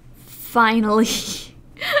 Finally.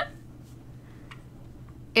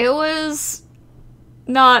 It was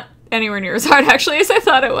not anywhere near as hard, actually, as I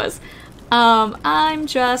thought it was. I'm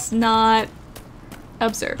just not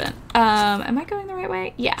observant. Am I going the right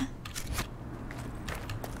way? Yeah.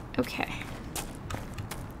 Okay.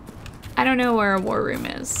 I don't know where a war room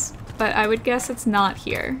is, but I would guess it's not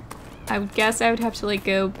here. I would guess I would have to, like,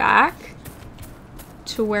 go back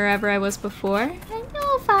to wherever I was before.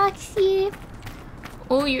 Hello, Foxy.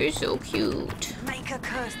 Oh, you're so cute. Make her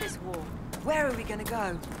curse this war. Where are we gonna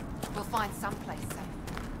go? We'll find someplace safe.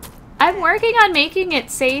 I'm working on making it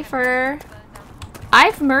safer.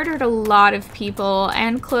 I've murdered a lot of people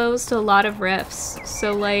and closed a lot of rifts.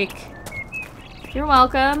 So, like, you're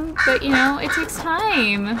welcome, but, you know, it takes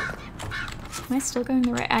time. Am I still going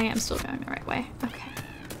the right? I am still going the right way. Okay.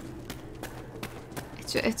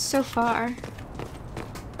 It's so far.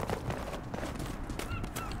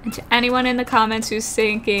 And to anyone in the comments who's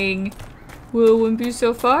thinking, well, it wouldn't be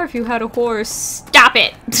so far if you had a horse, stop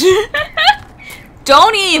it!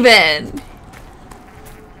 Don't even!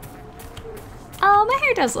 Oh, my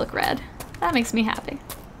hair does look red. That makes me happy.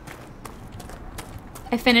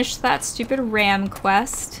 I finished that stupid ram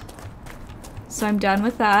quest. So I'm done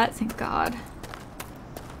with that, thank God.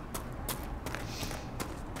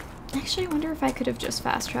 Actually, I wonder if I could have just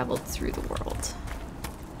fast traveled through the world.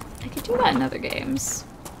 I could do that in other games.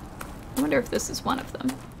 I wonder if this is one of them.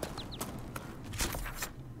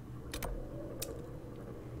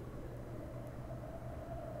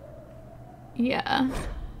 Yeah.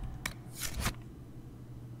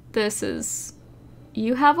 This is...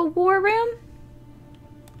 You have a war room?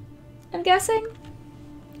 I'm guessing?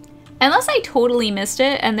 Unless I totally missed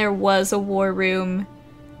it and there was a war room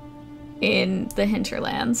in the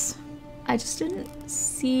hinterlands. I just didn't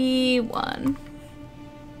see one.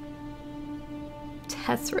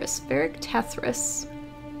 Tethris. Varric Tethris.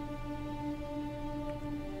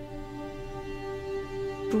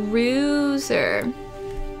 Bruiser.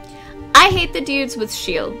 I hate the dudes with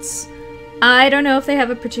shields. I don't know if they have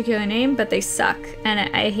a particular name, but they suck, and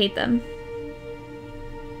I hate them.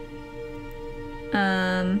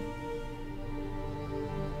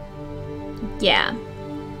 Yeah.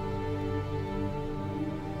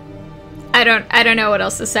 I don't know what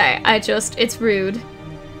else to say. It's rude.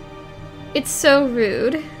 It's so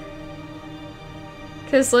rude.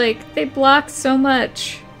 'Cause, like, they block so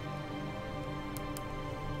much.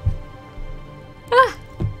 Ah!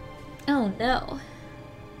 Oh no.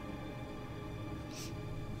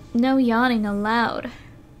 No yawning allowed.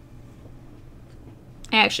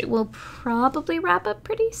 I actually will probably wrap up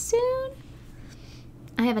pretty soon.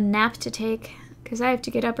 I have a nap to take, because I have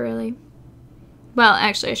to get up early. Well,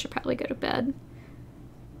 actually, I should probably go to bed.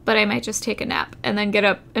 But I might just take a nap and then get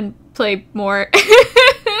up and play more.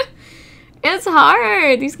 It's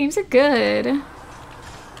hard! These games are good.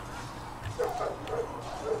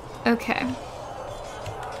 Okay.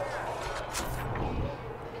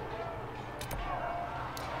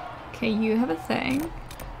 Okay, you have a thing.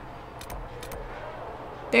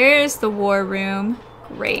 There's the war room.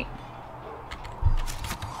 Great.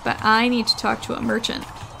 But I need to talk to a merchant.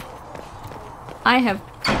 I have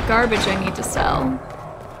garbage I need to sell.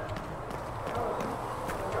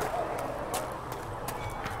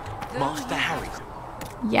 Master Harry.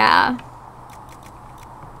 Yeah.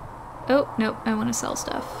 Oh, nope, I want to sell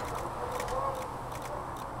stuff.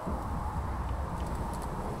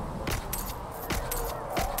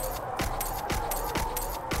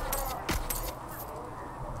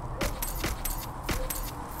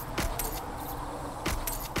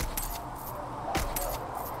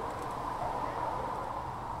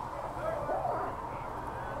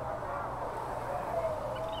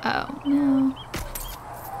 Oh, no.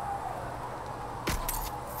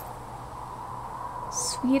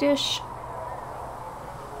 Sweet-ish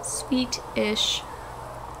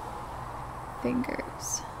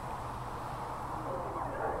fingers.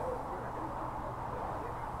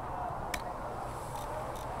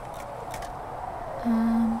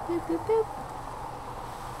 Boop, boop, boop.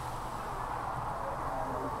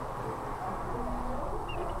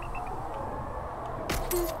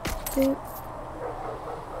 Boop, boop.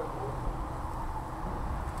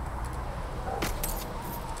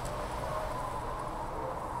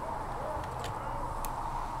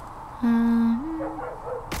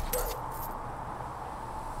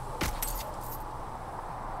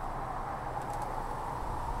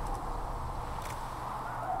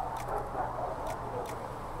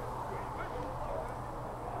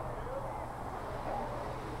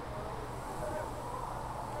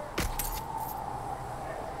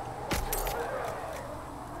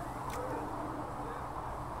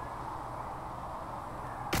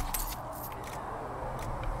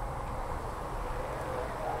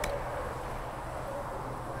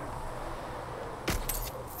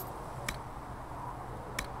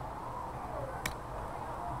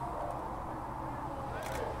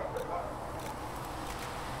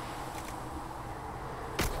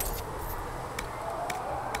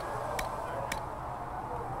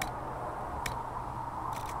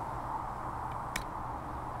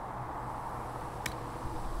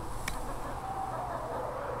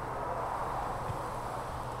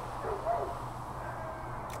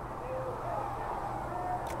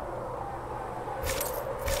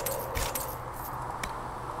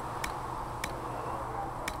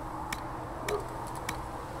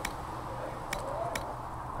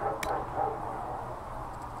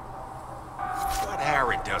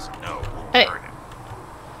 Doesn't know.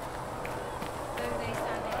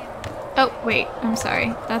 Oh, wait. I'm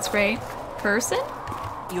sorry. That's right. Person?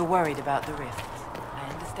 You're worried about the rift. I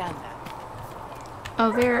understand that.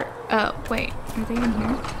 Oh, they're... Oh, wait. Are they in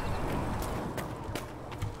here?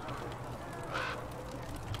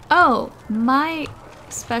 Oh, my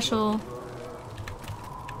special...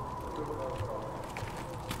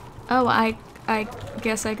 Oh, I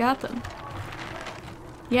guess I got them.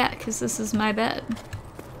 Yeah, because this is my bed.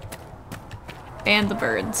 And the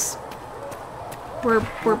birds. We're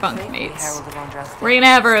bunkmates. We're gonna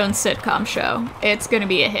have our own sitcom show. It's gonna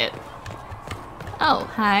be a hit. Oh,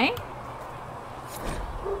 hi.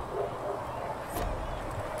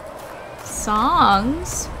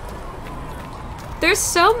 Songs? There's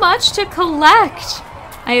so much to collect.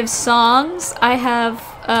 I have songs. I have,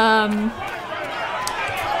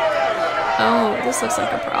 oh, this looks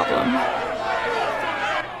like a problem.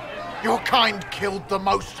 Your kind killed the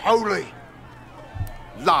most holy.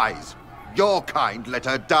 Lies. Your kind let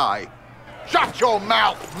her die. Shut your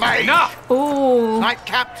mouth, mate! Enough! Ooh. Knight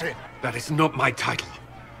Captain. That is not my title.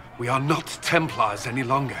 We are not Templars any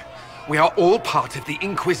longer. We are all part of the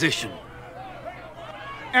Inquisition.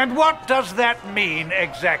 And what does that mean,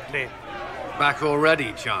 exactly? Back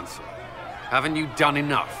already, Chancellor. Haven't you done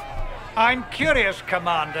enough? I'm curious,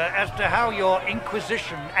 Commander, as to how your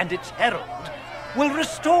Inquisition and its herald will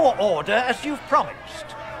restore order as you've promised.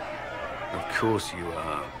 Of course you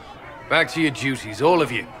are. Back to your duties, all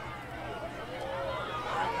of you.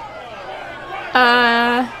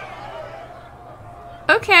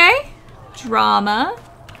 Okay. Drama.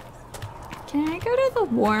 Can I go to the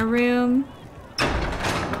war room?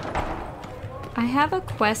 I have a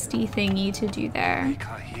questy thingy to do there. Make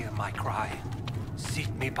her hear my cry. Seat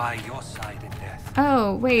me by your side in death.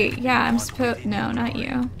 Oh, wait, yeah, I'm supposed— no, not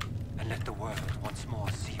you. And let the world once more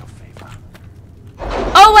see your favor.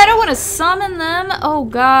 Oh, I don't want to summon them! Oh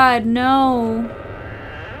god, no.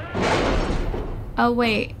 Oh,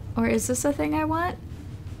 wait. Or is this a thing I want?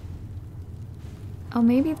 Oh,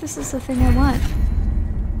 maybe this is the thing I want.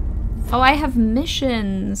 Oh, I have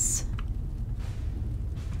missions.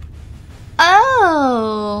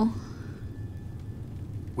 Oh!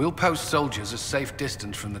 We'll post soldiers a safe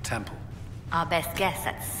distance from the temple. Our best guess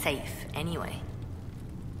at safe, anyway.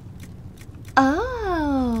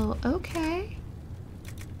 Oh, okay.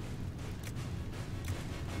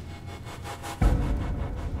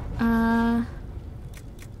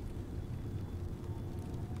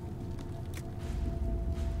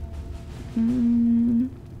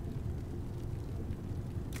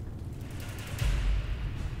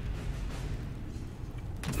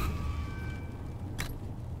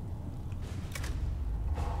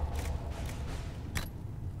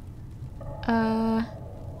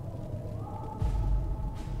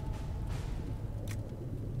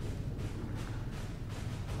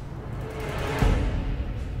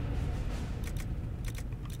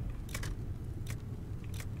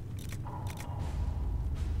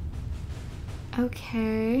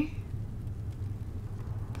 Okay.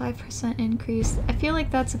 5% increase. I feel like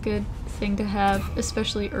that's a good thing to have,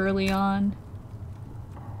 especially early on.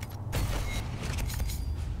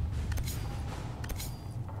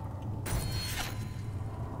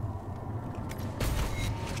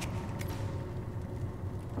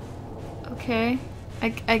 Okay.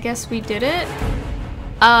 I guess we did it.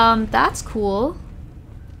 That's cool.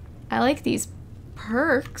 I like these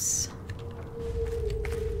perks.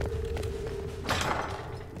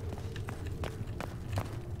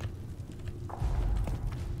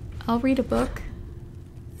 I'll read a book.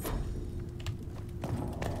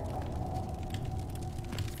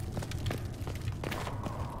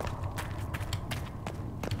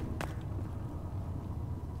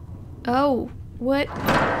 Oh, what?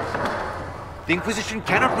 The Inquisition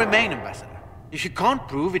cannot remain, Ambassador, if you can't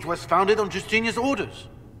prove it was founded on Justinian's orders.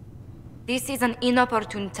 This is an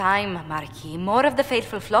inopportune time, Marquis. More of the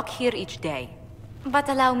faithful flock here each day. But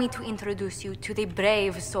allow me to introduce you to the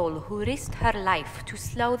brave soul who risked her life to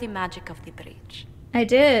slow the magic of the breach. I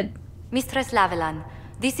did. Mistress Lavelan,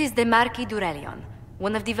 this is the Marquis d'Aurelion,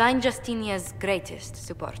 one of Divine Justinia's greatest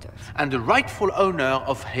supporters. And the rightful owner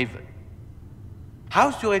of Haven.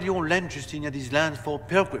 House d'Aurelion lent Justinia these lands for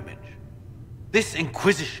pilgrimage. This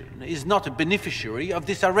Inquisition is not a beneficiary of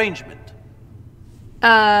this arrangement.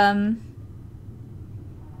 Yeah,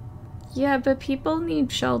 but people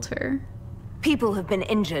need shelter. People have been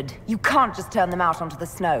injured. You can't just turn them out onto the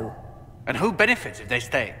snow. And who benefits if they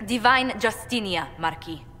stay? Divine Justinia,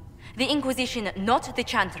 Marquis. The Inquisition, not the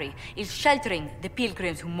Chantry, is sheltering the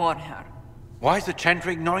pilgrims who mourn her. Why is the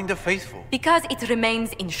Chantry ignoring the faithful? Because it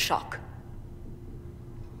remains in shock.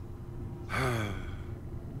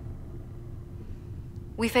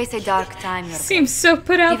 We face a dark time, Your Seems so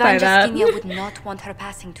put out by Divine that. Justinia would not want her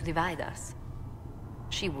passing to divide us.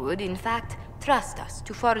 She would, in fact, trust us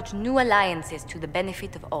to forge new alliances to the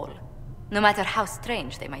benefit of all, no matter how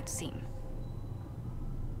strange they might seem.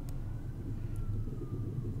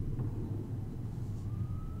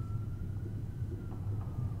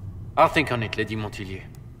 I'll think on it, Lady Montillier.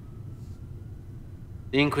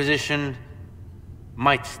 The Inquisition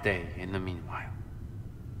might stay in the meanwhile.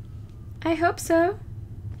 I hope so.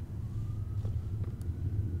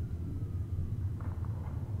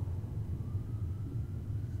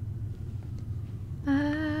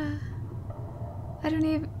 I don't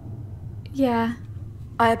even... Yeah.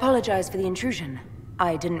 I apologize for the intrusion.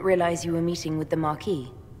 I didn't realize you were meeting with the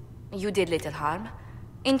Marquis. You did little harm.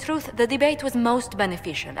 In truth, the debate was most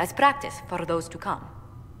beneficial as practice for those to come.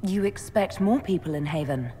 You expect more people in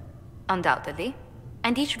Haven? Undoubtedly.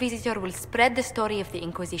 And each visitor will spread the story of the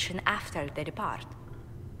Inquisition after they depart.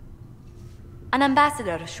 An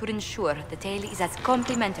ambassador should ensure the tale is as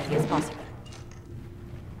complimentary as possible.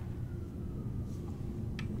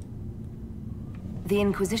 The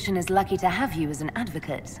Inquisition is lucky to have you as an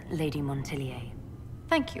advocate, Lady Montillier.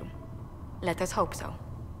 Thank you. Let us hope so.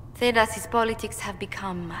 Thedas's politics have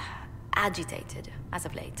become agitated as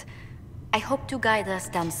of late. I hope to guide us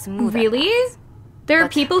down smoother Really? paths. There are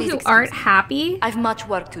But people please who excuse aren't me. happy? I've much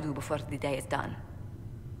work to do before the day is done.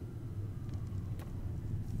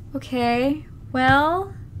 Okay,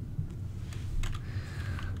 well...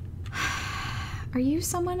 Are you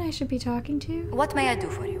someone I should be talking to? What may I do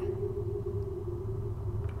for you?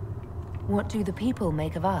 What do the people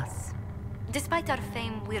make of us? Despite our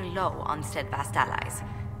fame, we're low on steadfast allies.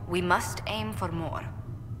 We must aim for more.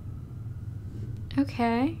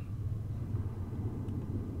 Okay.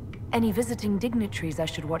 Any visiting dignitaries I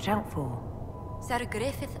should watch out for? Sir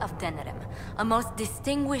Griffith of Denerim, a most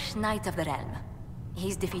distinguished knight of the realm.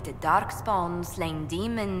 He's defeated darkspawn, slain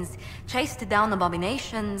demons, chased down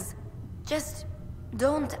abominations. Just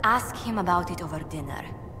don't ask him about it over dinner.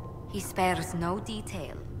 He spares no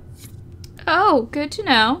detail. Oh, good to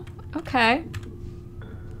know. Okay.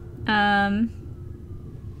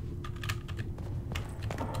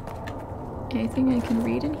 Anything I can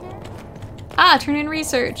read in here? Ah, turn in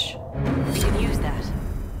research. We can use that.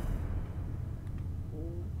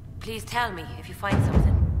 Please tell me if you find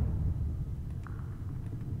something.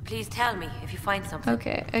 Please tell me if you find something.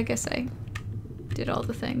 Okay, I guess I did all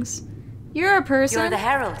the things. You're a person? You're the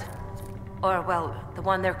Herald. Or, well, the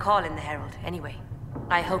one they're calling the Herald, anyway.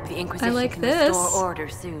 I hope the Inquisition can restore order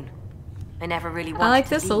soon. I never really wanted I like to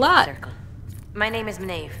this leave a lot. the Circle. My name is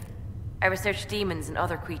Maeve. I research demons and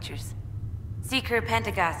other creatures. Seeker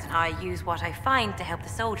Pentagast and I use what I find to help the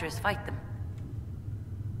soldiers fight them.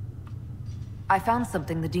 I found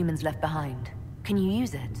something the demons left behind. Can you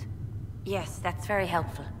use it? Yes, that's very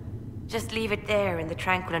helpful. Just leave it there and the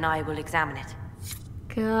Tranquil and I will examine it.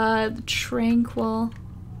 God, tranquil.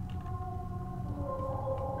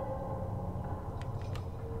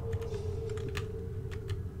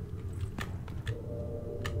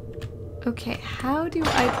 Okay, how do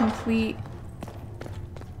I complete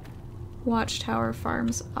Watchtower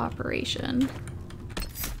Farms operation?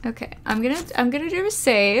 Okay, I'm gonna do a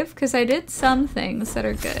save because I did some things that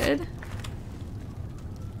are good.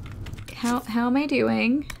 How am I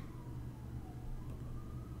doing?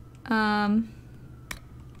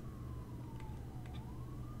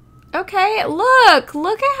 Okay,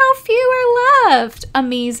 look at how few are left.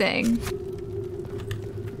 Amazing.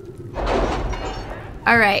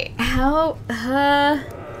 All right, how,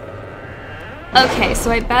 okay, so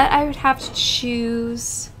I bet I would have to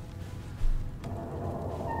choose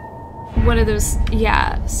one of those,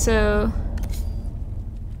 yeah, so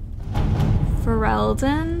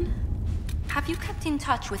Ferelden. Have you kept in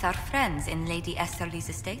touch with our friends in Lady Esterly's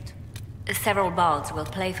estate? Several bards will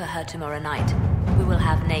play for her tomorrow night. We will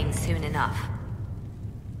have names soon enough.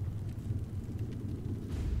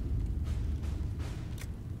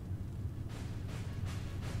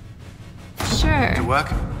 Sure. To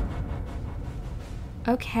work?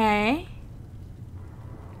 Okay.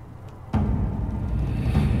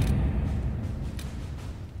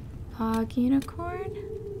 Hog unicorn?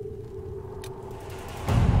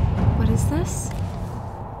 What is this?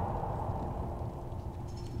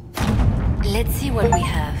 Let's see what we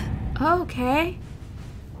have. Okay.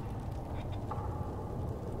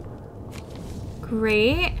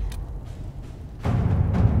 Great.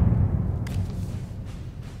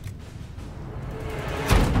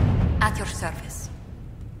 At your service.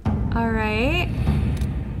 All right.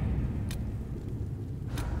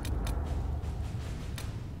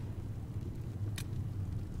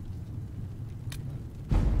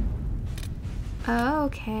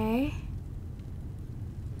 Okay.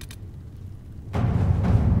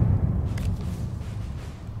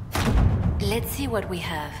 Let's see what we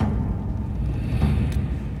have.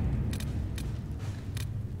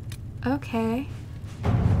 Okay.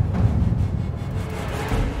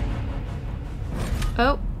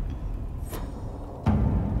 Oh.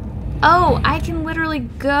 Oh, I can literally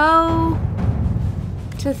go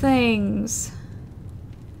to things.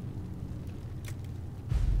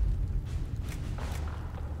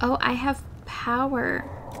 Oh, I have power.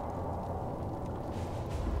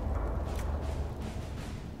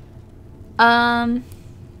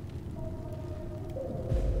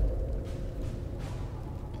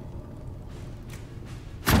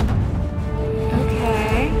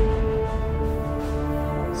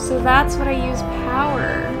 So that's what I use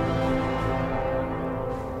power.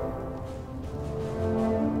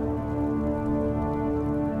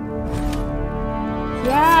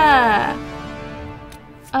 Yeah.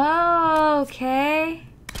 Oh, okay.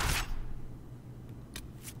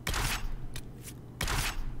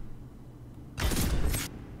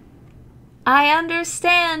 I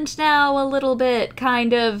understand now a little bit,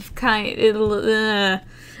 kind of. I'm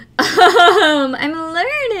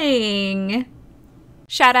learning.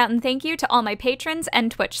 Shout out and thank you to all my patrons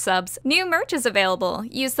and Twitch subs. New merch is available.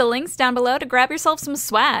 Use the links down below to grab yourself some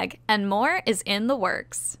swag, and more is in the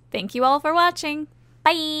works. Thank you all for watching.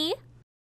 Bye!